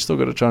boards, you still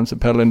got a chance to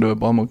paddle into a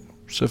bomb or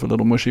surf a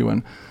little mushy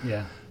one.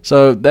 Yeah.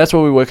 So that's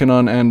what we're working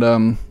on,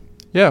 and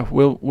yeah,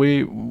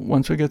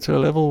 once we get to a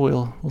level,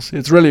 we'll see.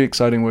 It's really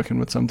exciting working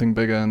with something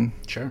bigger, and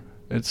Sure.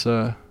 it's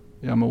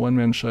I'm a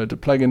one-man show to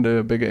plug into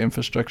a bigger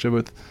infrastructure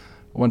with,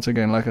 once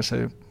again, like I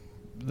say,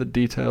 the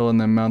detail and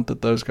the amount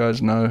that those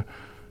guys know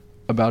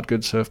about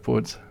good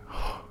surfboards.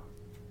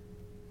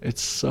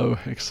 It's so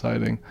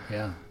exciting.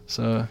 Yeah.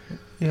 So,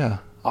 yeah.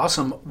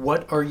 Awesome.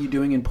 What are you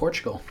doing in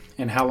Portugal,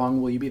 and how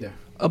long will you be there?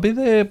 I'll be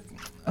there,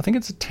 I think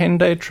it's a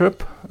 10-day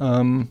trip,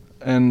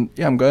 and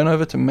yeah, I'm going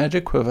over to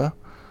Magic Quiver.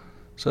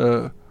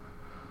 So,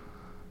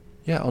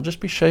 yeah, I'll just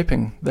be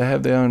shaping. They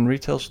have their own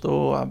retail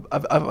store.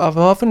 I've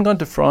often gone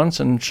to France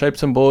and shaped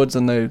some boards,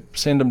 and they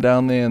send them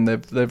down there, and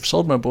they've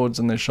sold my boards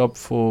in their shop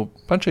for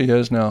a bunch of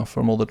years now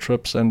from all the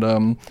trips.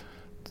 And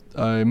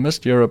I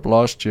missed Europe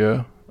last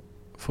year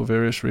for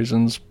various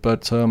reasons,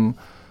 but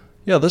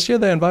yeah, this year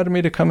they invited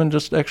me to come and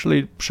just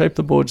actually shape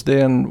the boards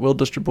there, and we'll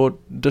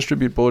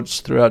distribute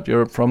boards throughout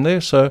Europe from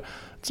there. So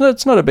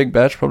it's not a big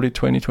batch, probably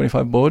 20,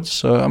 25 boards.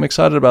 So I'm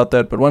excited about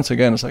that. But once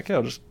again, it's like, yeah,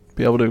 I'll just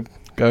be able to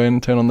go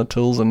in, turn on the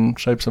tills and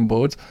shape some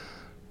boards,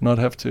 not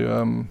have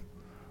to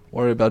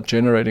worry about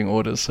generating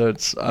orders. So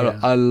it's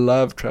I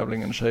love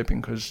traveling and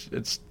shaping, because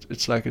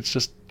it's like you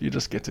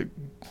just get to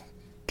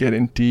get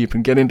in deep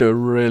and get into a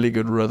really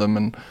good rhythm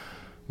and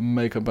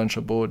make a bunch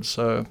of boards.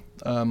 So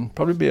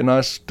probably be a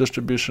nice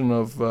distribution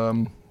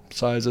of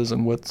sizes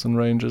and widths and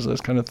ranges,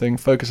 those kind of thing,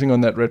 focusing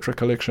on that retro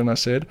collection I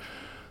said.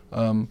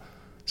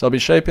 So I'll be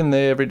shaping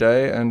there every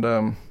day,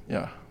 and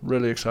yeah,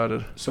 really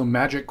excited. So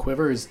Magic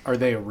Quiver, are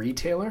they a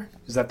retailer?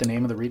 Is that the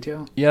name of the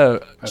retail? Yeah,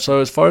 Okay. So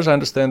as far as I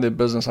understand their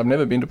business, I've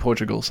never been to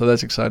Portugal, so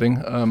that's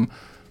exciting.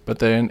 But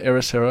they're in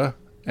Ericeira,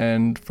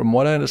 and from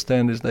what I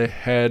understand is they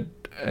had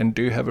and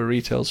do have a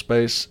retail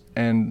space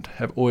and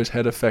have always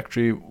had a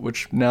factory,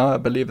 which now I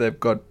believe they've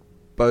got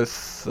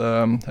both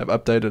have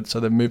updated. So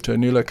they've moved to a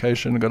new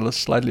location, got a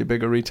slightly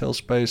bigger retail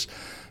space,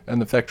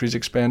 and the factory's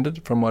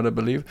expanded from what I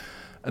believe.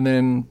 And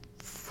then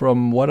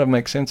from what I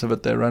make sense of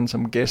it, they run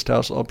some guest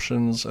house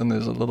options, and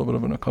there's a little bit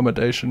of an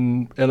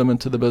accommodation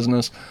element to the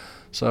business.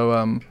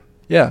 So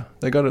yeah,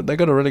 they got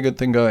a really good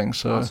thing going.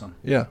 So Awesome.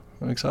 Yeah,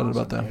 I'm excited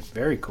about that. Right.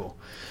 Very cool.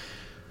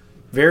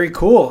 Very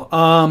cool.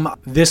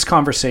 This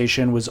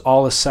conversation was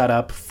all a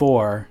setup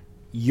for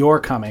your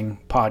coming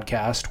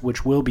podcast,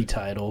 which will be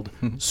titled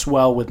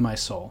Swell with My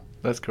Soul.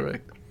 That's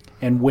correct.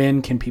 And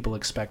when can people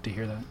expect to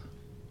hear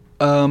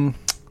that?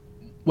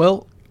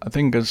 Well, I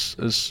think as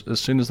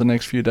soon as the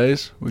next few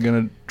days, we're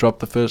going to drop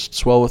the first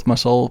Swell with My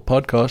Soul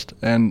podcast,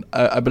 and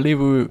I believe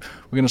we're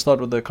going to start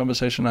with the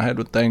conversation I had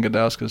with Dane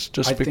Gadauskas.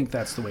 I think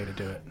that's the way to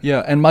do it.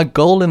 Yeah, and my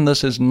goal in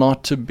this is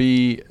not to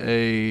be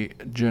a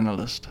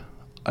journalist.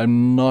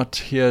 I'm not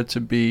here to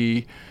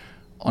be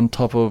on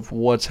top of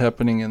what's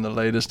happening in the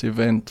latest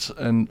event,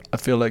 and I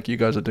feel like you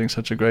guys are doing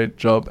such a great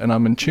job, and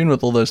I'm in tune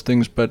with all those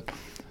things, but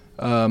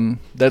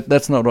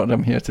that's not what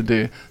I'm here to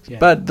do. Yeah.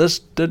 But this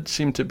did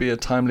seem to be a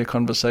timely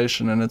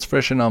conversation, and it's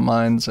fresh in our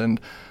minds,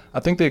 and I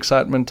think the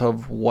excitement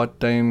of what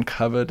Dane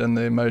covered and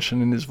the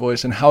emotion in his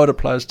voice and how it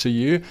applies to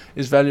you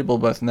is valuable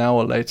both now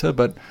or later.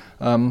 But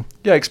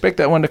yeah, expect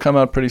that one to come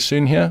out pretty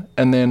soon here,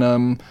 and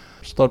then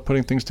start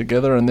putting things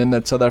together. And then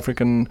that South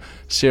African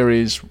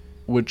series,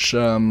 which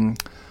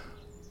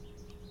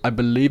I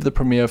believe the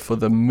premiere for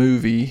the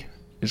movie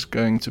is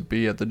going to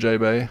be at the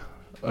J-Bay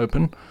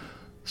Open.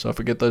 So I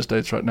forget those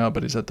dates right now,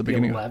 but it's at the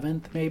beginning.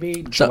 11th,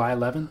 maybe? July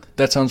 11th?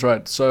 That sounds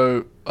right.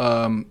 So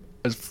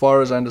as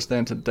far as I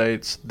understand to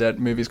dates, that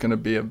movie is going to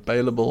be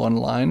available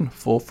online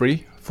for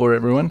free for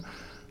everyone.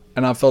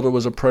 And I felt it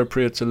was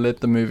appropriate to let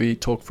the movie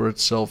talk for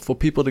itself, for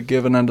people to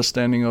give an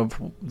understanding of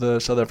the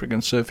South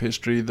African surf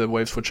history, the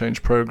Waves for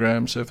Change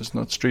program, Surf is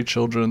Not Street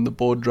Children, the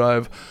board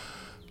drive,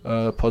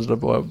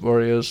 Positive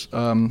Warriors.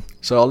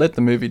 So I'll let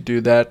the movie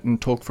do that and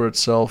talk for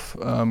itself.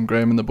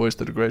 Graham and the boys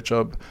did a great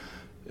job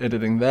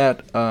editing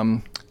that.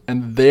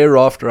 And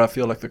thereafter, I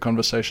feel like the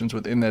conversations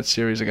within that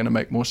series are going to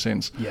make more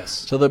sense. Yes.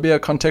 So there'll be a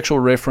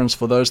contextual reference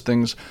for those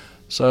things.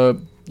 So,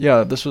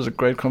 yeah, this was a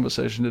great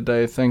conversation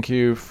today. Thank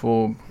you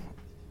for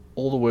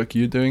all the work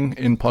you're doing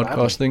in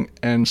podcasting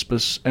and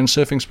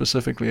surfing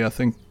specifically. I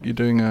think you're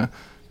doing a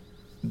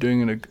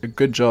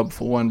good job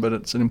for one, but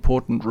it's an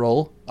important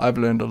role. I've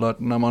learned a lot,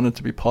 and I'm honored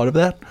to be part of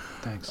that.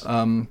 Thanks.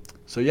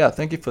 So, yeah,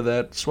 thank you for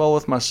that. Swell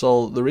with My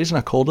Soul. The reason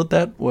I called it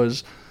that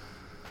was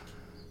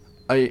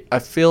I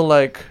feel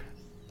like,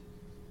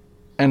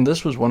 and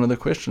this was one of the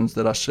questions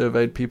that I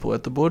surveyed people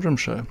at the boardroom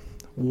show.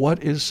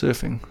 What is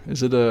surfing?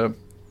 Is it a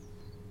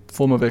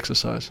form of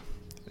exercise?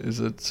 Is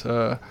it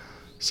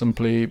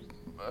simply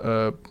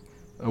a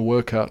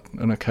workout,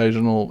 an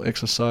occasional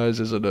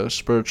exercise? Is it a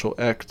spiritual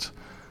act?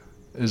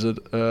 Is it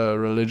a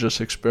religious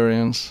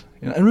experience?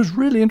 And it was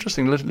really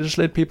interesting. Just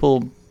let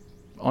people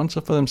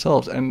answer for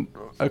themselves. And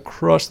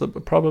across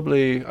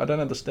probably, I don't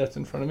have the stats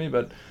in front of me,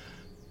 but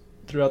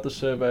throughout the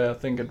survey, I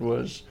think it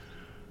was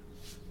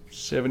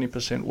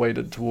 70%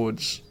 weighted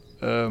towards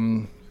a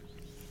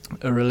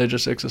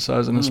religious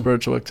exercise and a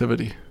spiritual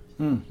activity.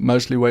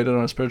 Mostly weighted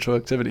on a spiritual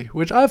activity,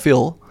 which I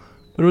feel,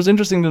 but it was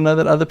interesting to know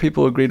that other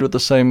people agreed with the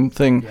same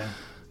thing. Yeah.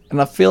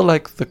 And I feel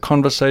like the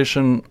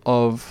conversation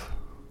of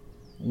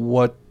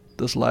what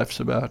this life's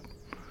about,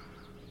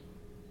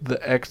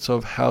 the acts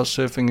of how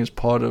surfing is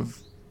part of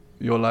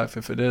your life,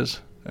 if it is,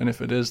 and if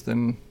it is,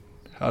 then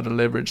how to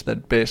leverage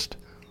that best,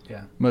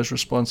 most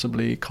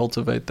responsibly,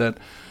 cultivate that.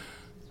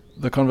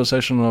 The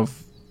conversation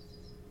of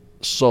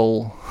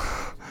soul,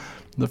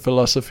 the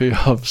philosophy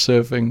of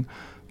surfing,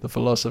 the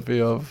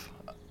philosophy of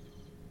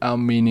our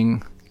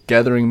meaning,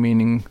 gathering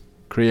meaning,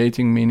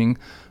 creating meaning.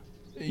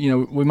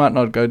 We might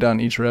not go down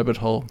each rabbit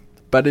hole,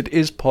 but it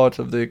is part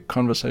of the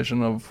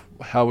conversation of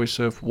how we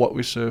surf, what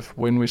we surf,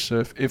 when we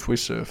surf, if we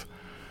surf.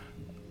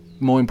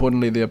 More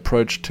importantly, the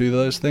approach to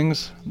those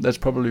things. That's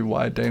probably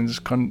why Dane's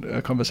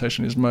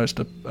conversation is most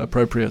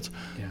appropriate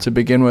to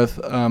begin with,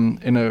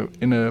 in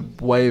a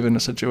wave, in a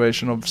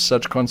situation of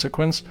such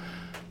consequence,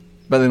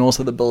 but then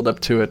also the build up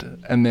to it,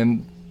 and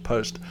then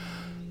post.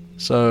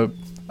 So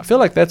I feel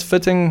like that's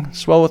fitting.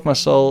 Swell with my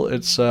soul.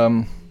 It's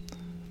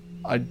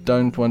I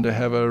don't want to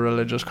have a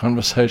religious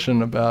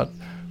conversation about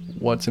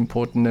what's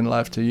important in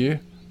life to you,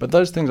 but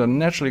those things are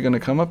naturally going to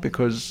come up,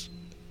 because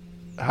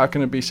how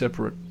can it be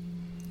separate?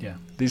 Yeah.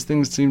 These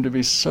things seem to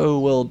be so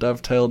well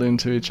dovetailed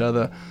into each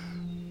other,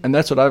 and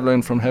that's what I've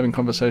learned from having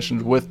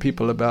conversations with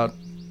people about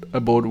a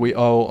board we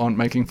are or aren't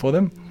making for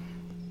them.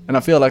 And I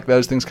feel like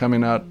those things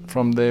coming out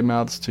from their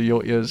mouths to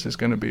your ears is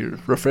going to be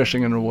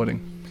refreshing and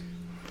rewarding.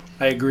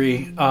 I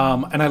agree.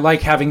 And I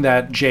like having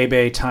that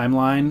J-Bay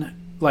timeline,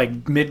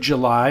 like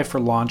mid-July for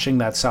launching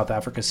that South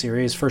Africa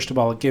series. First of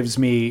all, it gives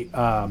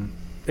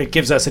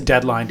us a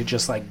deadline to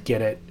just like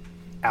get it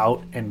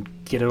out and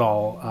get it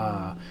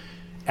all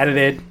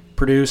edited,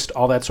 produced,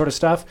 all that sort of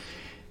stuff.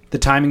 The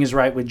timing is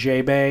right with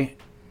J-Bay,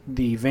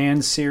 the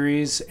Vans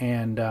series,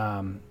 and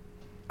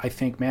I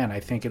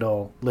think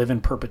it'll live in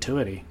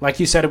perpetuity.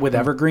 Like you said it with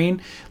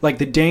Evergreen, like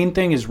the Dane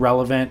thing is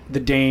relevant. The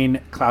Dane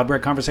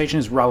Cloudbreak conversation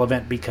is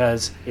relevant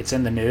because it's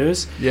in the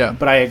news. Yeah.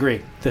 But I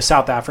agree. The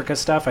South Africa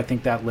stuff, I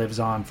think that lives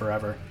on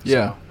forever.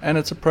 Yeah. So. And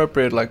it's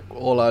appropriate. Like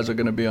all eyes are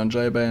going to be on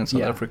J-Bay and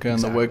South Africa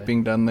and the work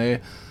being done there.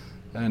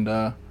 And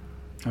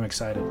I'm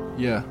excited.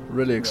 Yeah,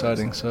 really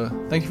exciting. So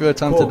thank you for your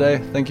time today.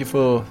 Thank you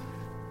for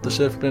the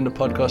Surf Blender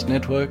Podcast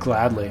Network.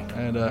 Gladly.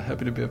 And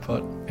happy to be a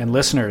part. And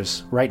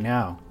listeners, right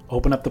now,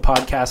 open up the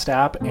podcast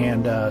app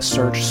and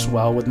search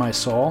Swell with My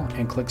Soul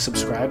and click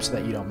subscribe so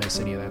that you don't miss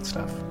any of that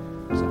stuff.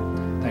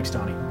 So, thanks,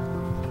 Donnie.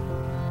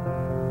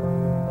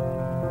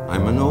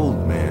 I'm an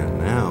old man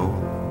now,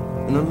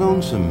 and a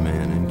lonesome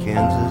man in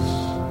Kansas,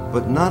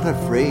 but not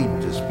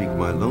afraid to speak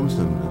my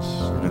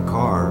lonesomeness in a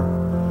car,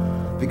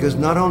 because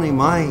not only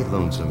my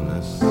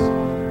lonesomeness,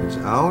 it's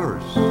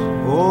ours,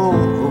 all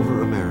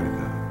over America.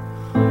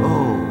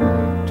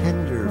 Oh,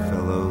 tender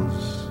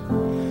fellows.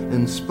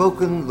 And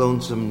spoken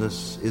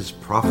lonesomeness is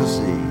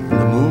prophecy in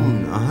the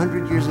moon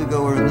 100 years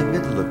ago or in the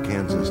middle of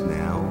Kansas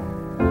now.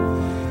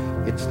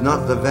 It's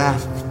not the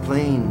vast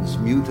plains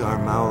mute our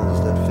mouths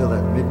that fill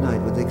at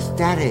midnight with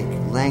ecstatic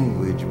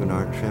language when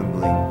our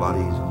trembling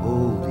bodies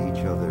hold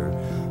each other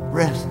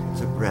breast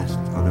to breast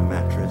on a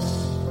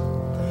mattress.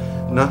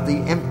 Not the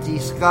empty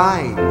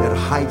sky that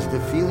hides the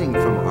feeling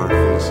from our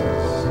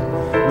faces,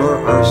 nor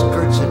our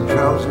skirts and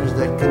trousers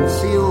that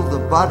conceal the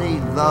body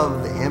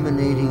love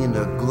emanating in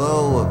a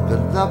glow of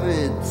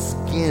beloved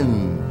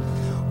skin,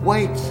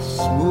 white,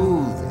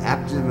 smooth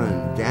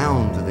abdomen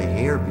down to the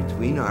hair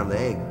between our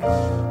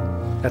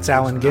legs. That's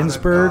Allen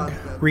Ginsberg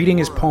reading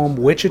his poem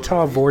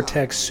Wichita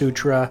Vortex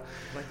Sutra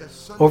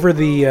over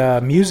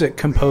the music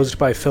composed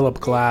by Philip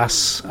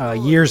Glass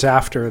years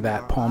after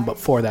that poem, but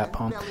for that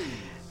poem.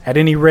 At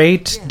any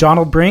rate,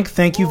 Donald Brink,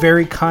 thank you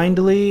very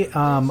kindly.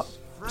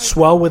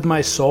 Swell with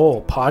My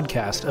Soul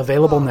podcast,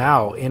 available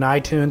now in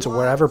iTunes or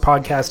wherever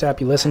podcast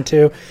app you listen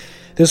to.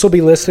 This will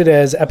be listed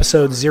as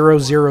episode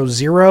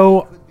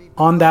 000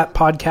 on that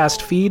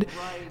podcast feed.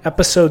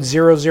 Episode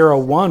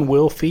 001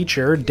 will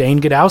feature Dane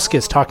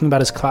Godowskis talking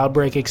about his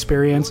Cloudbreak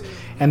experience,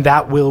 and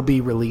that will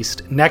be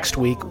released next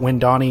week when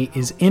Donnie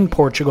is in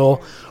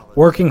Portugal,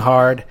 working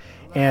hard,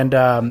 and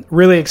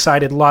really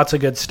excited. Lots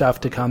of good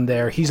stuff to come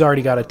there. He's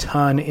already got a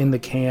ton in the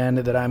can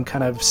that I'm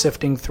kind of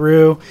sifting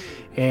through,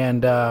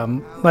 and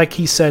like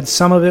he said,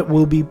 some of it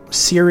will be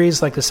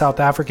series like the South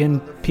African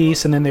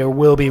piece, and then there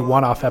will be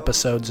one-off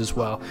episodes as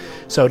well.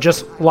 So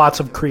just lots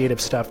of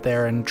creative stuff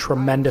there, and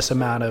tremendous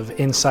amount of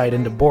insight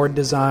into board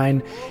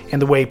design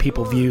and the way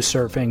people view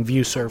surfing,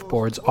 view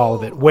surfboards, all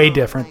of it. Way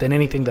different than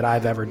anything that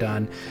I've ever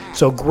done.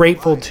 So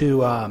grateful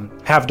to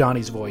have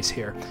Donnie's voice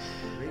here.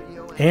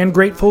 And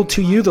grateful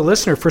to you, the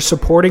listener, for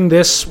supporting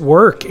this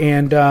work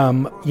and,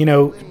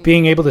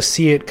 being able to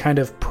see it kind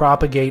of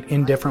propagate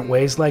in different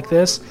ways like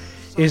this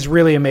is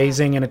really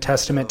amazing and a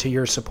testament to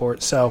your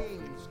support. So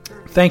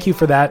thank you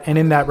for that. And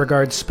in that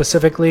regard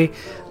specifically,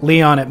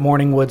 Leon at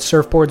Morningwood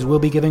Surfboards will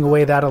be giving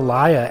away that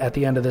Alaya at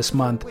the end of this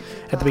month,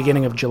 at the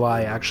beginning of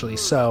July, actually.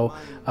 So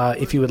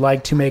if you would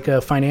like to make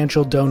a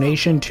financial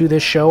donation to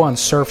this show on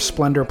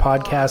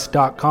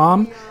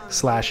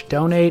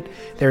surfsplendorpodcast.com/donate,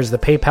 there's the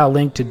PayPal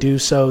link to do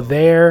so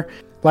there.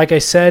 Like I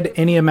said,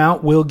 any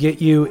amount will get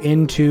you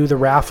into the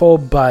raffle,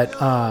 but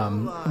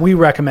we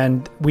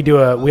recommend we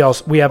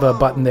have a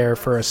button there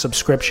for a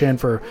subscription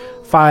for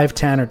 $5,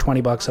 $10, or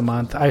 $20 a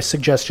month. I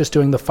suggest just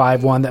doing the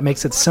 5 one. That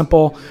makes it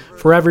simple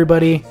for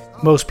everybody.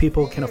 Most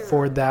people can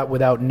afford that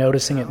without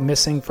noticing it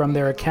missing from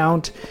their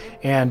account,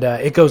 and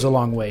it goes a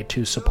long way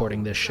to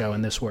supporting this show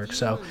and this work.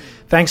 So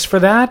thanks for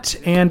that,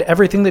 and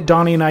everything that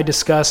Donnie and I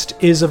discussed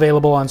is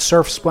available on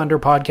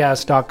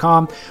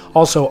surfsplendorpodcast.com,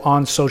 also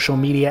on social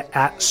media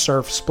at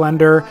Surf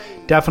Splendor.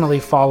 Definitely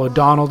follow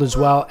Donald as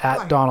well,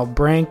 at Donald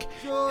Brink.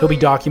 He'll be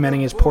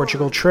documenting his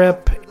Portugal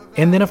trip.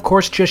 And then, of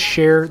course, just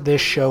share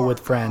this show with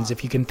friends.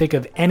 If you can think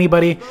of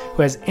anybody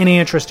who has any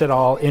interest at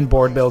all in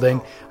board building,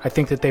 I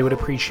think that they would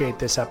appreciate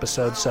this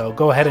episode. So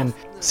go ahead and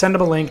send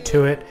them a link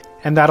to it,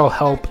 and that'll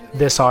help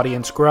this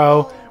audience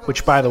grow,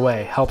 which, by the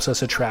way, helps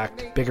us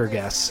attract bigger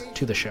guests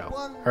to the show.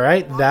 All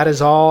right, that is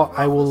all.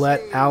 I will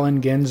let Allen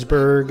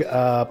Ginsberg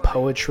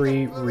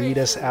poetry read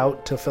us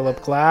out to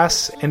Philip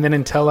Glass. And then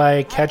until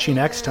I catch you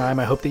next time,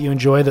 I hope that you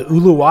enjoy the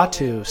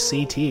Uluwatu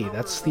CT.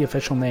 That's the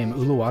official name,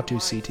 Uluwatu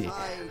CT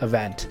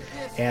event.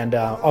 And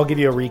I'll give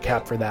you a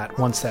recap for that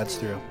once that's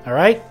through. All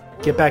right,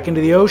 get back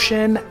into the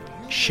ocean,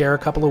 share a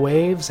couple of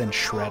waves, and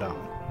shred on.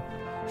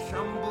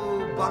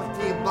 Shambhu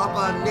Bhakti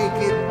Baba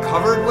naked,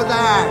 covered with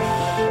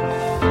ash.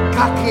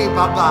 Kake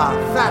Baba,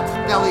 fat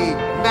bellied,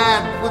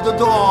 mad with the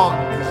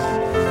dogs.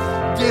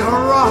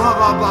 Deharaha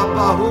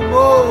Baba, who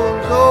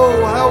moans,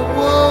 oh, how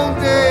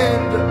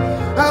wounded,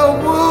 how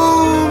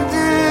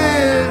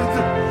wounded.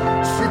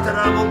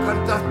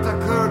 Sitaramukadatta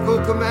who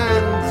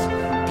commands,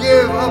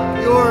 give up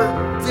your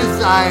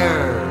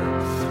desire.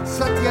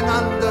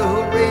 Satyananda,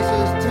 who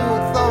raises 2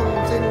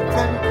 thumbs in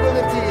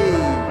tranquility.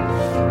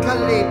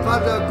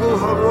 Kalipada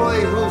Guharoi,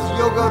 whose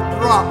yoga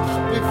drops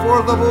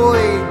before the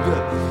void.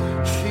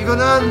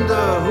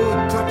 Shivananda, who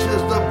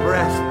touches the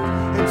breast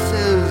and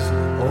says,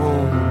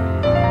 Om.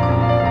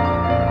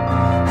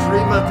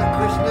 Srimata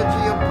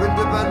Krishnaji of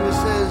Vrindavan, who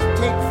says,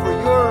 take for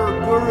your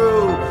guru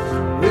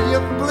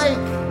William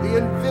Blake, the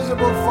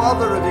invisible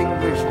father of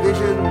English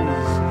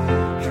visions.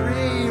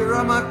 Sri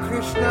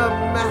Ramakrishna,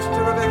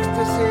 master of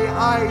ecstasy,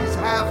 eyes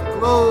half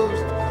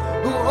closed,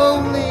 who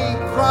only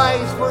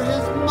cries for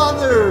his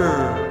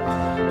mother.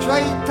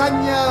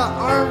 Chaitanya,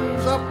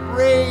 arms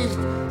upraised,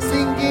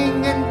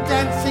 singing and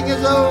dancing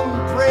his own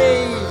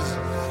praise.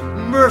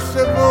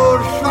 Merciful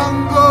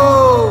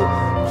Shango,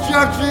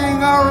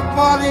 judging our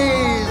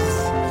bodies.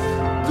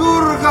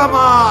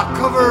 Durgama,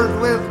 covered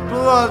with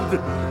blood,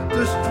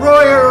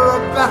 destroyer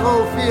of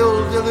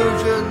battlefield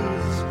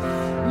illusions.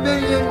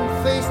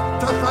 Million-faced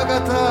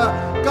Tathagata,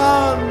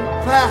 gone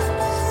past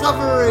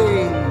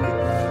suffering.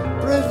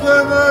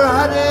 Preserver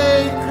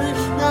Hare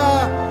Krishna,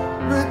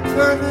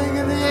 returning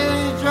in the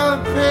age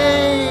of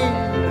pain.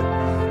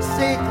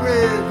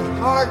 Sacred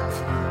heart,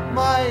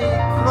 my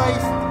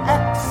Christ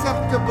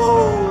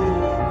acceptable.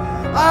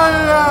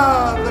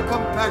 Allah, the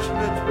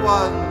compassionate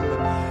one.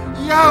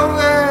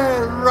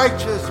 Yahweh,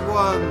 righteous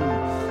one.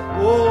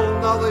 All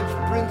knowledge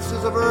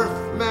princes of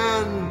earth,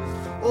 man.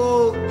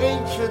 All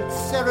ancient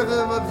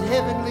seraphim of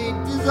heavenly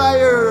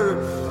desire.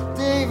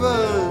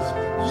 Devas,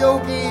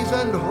 yogis,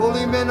 and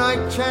holy men I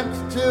chant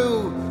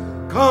to.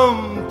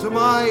 Come to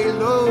my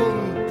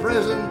lone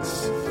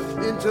presence,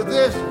 into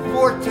this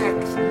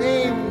vortex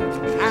named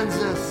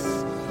Kansas.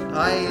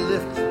 I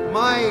lift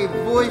my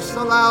voice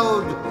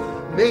aloud,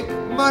 make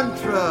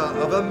mantra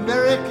of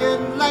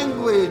American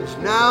language.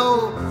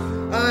 Now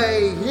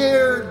I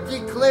here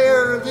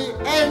declare the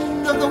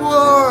end of the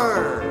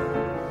war.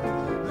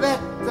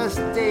 Let the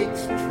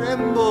states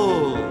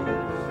tremble,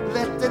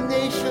 let the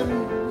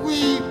nation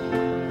weep,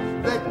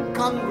 let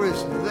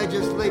Congress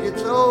legislate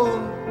its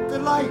own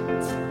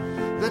delight.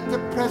 Let the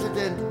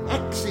president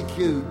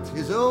execute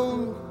his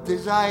own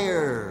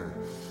desire.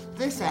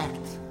 This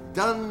act,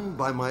 done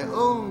by my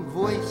own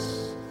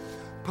voice,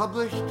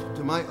 published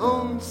to my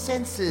own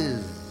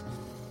senses,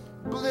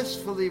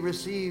 blissfully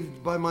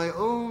received by my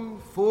own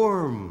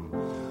form,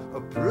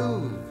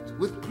 approved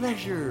with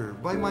pleasure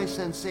by my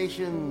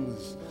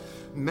sensations,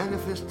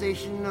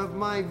 manifestation of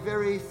my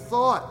very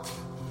thought,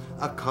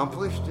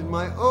 accomplished in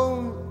my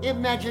own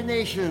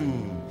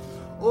imagination.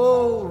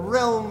 All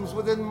realms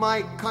within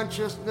my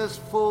consciousness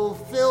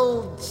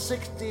fulfilled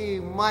 60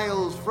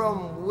 miles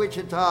from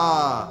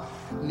Wichita,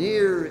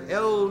 near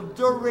El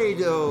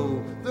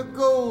Dorado, the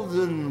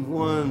golden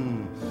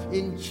one,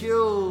 in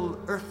chill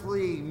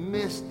earthly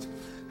mist,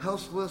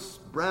 houseless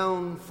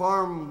brown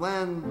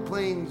farmland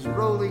plains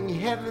rolling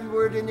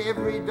heavenward in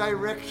every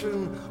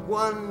direction,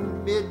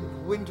 one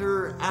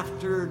midwinter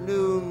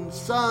afternoon,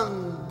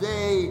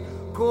 Sunday,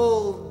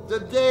 called the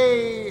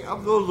day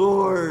of the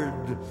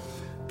Lord.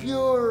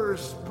 pure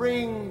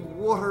spring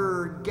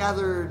water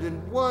gathered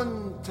in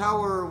one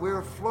tower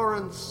where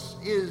Florence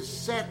is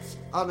set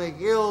on a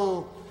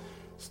hill,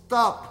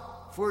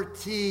 stop for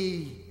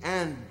tea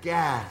and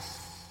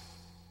gas.